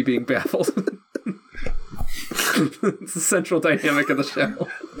blowhard and me being baffled. It's the central dynamic of the show.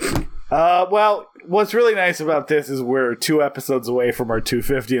 Well, what's really nice about this is we're 2 episodes away from our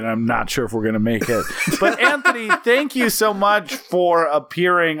 250, and I'm not sure if we're going to make it. But Anthony, thank you so much for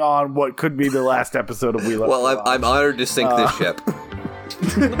appearing on what could be the last episode of We Love. Well, I'm honored to sink this ship.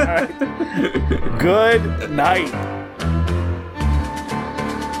 All right. Good night.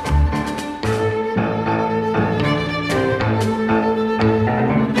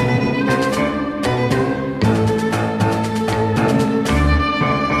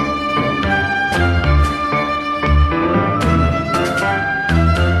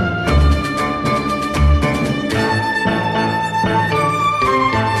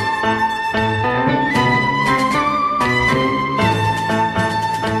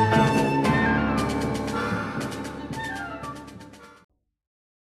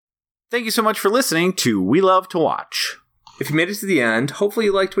 Thank you so much for listening to We Love to Watch. If you made it to the end, hopefully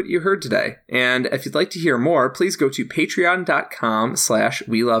you liked what you heard today. And if you'd like to hear more, please go to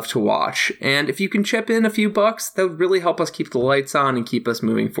patreon.com/WeLoveToWatch. And if you can chip in a few bucks, that would really help us keep the lights on and keep us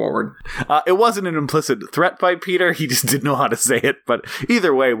moving forward. It wasn't an implicit threat by Peter. He just didn't know how to say it. But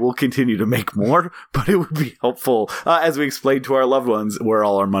either way, we'll continue to make more. But it would be helpful as we explain to our loved ones where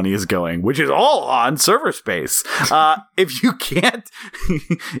all our money is going, which is all on server space. If you can't,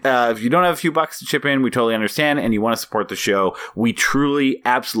 if you don't have a few bucks to chip in, we totally understand. And you want to support the show, we truly,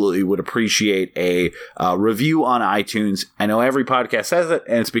 absolutely would appreciate a review on iTunes. I know every podcast says it,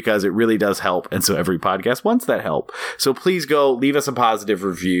 and it's because it really does help, and so every podcast wants that help. So please go leave us a positive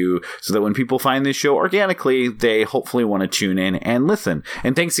review so that when people find this show organically, they hopefully want to tune in and listen.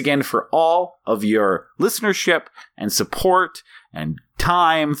 And thanks again for all of your listenership and support and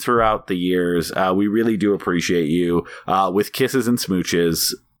time throughout the years. We really do appreciate you. With kisses and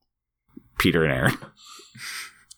smooches, Peter and Aaron.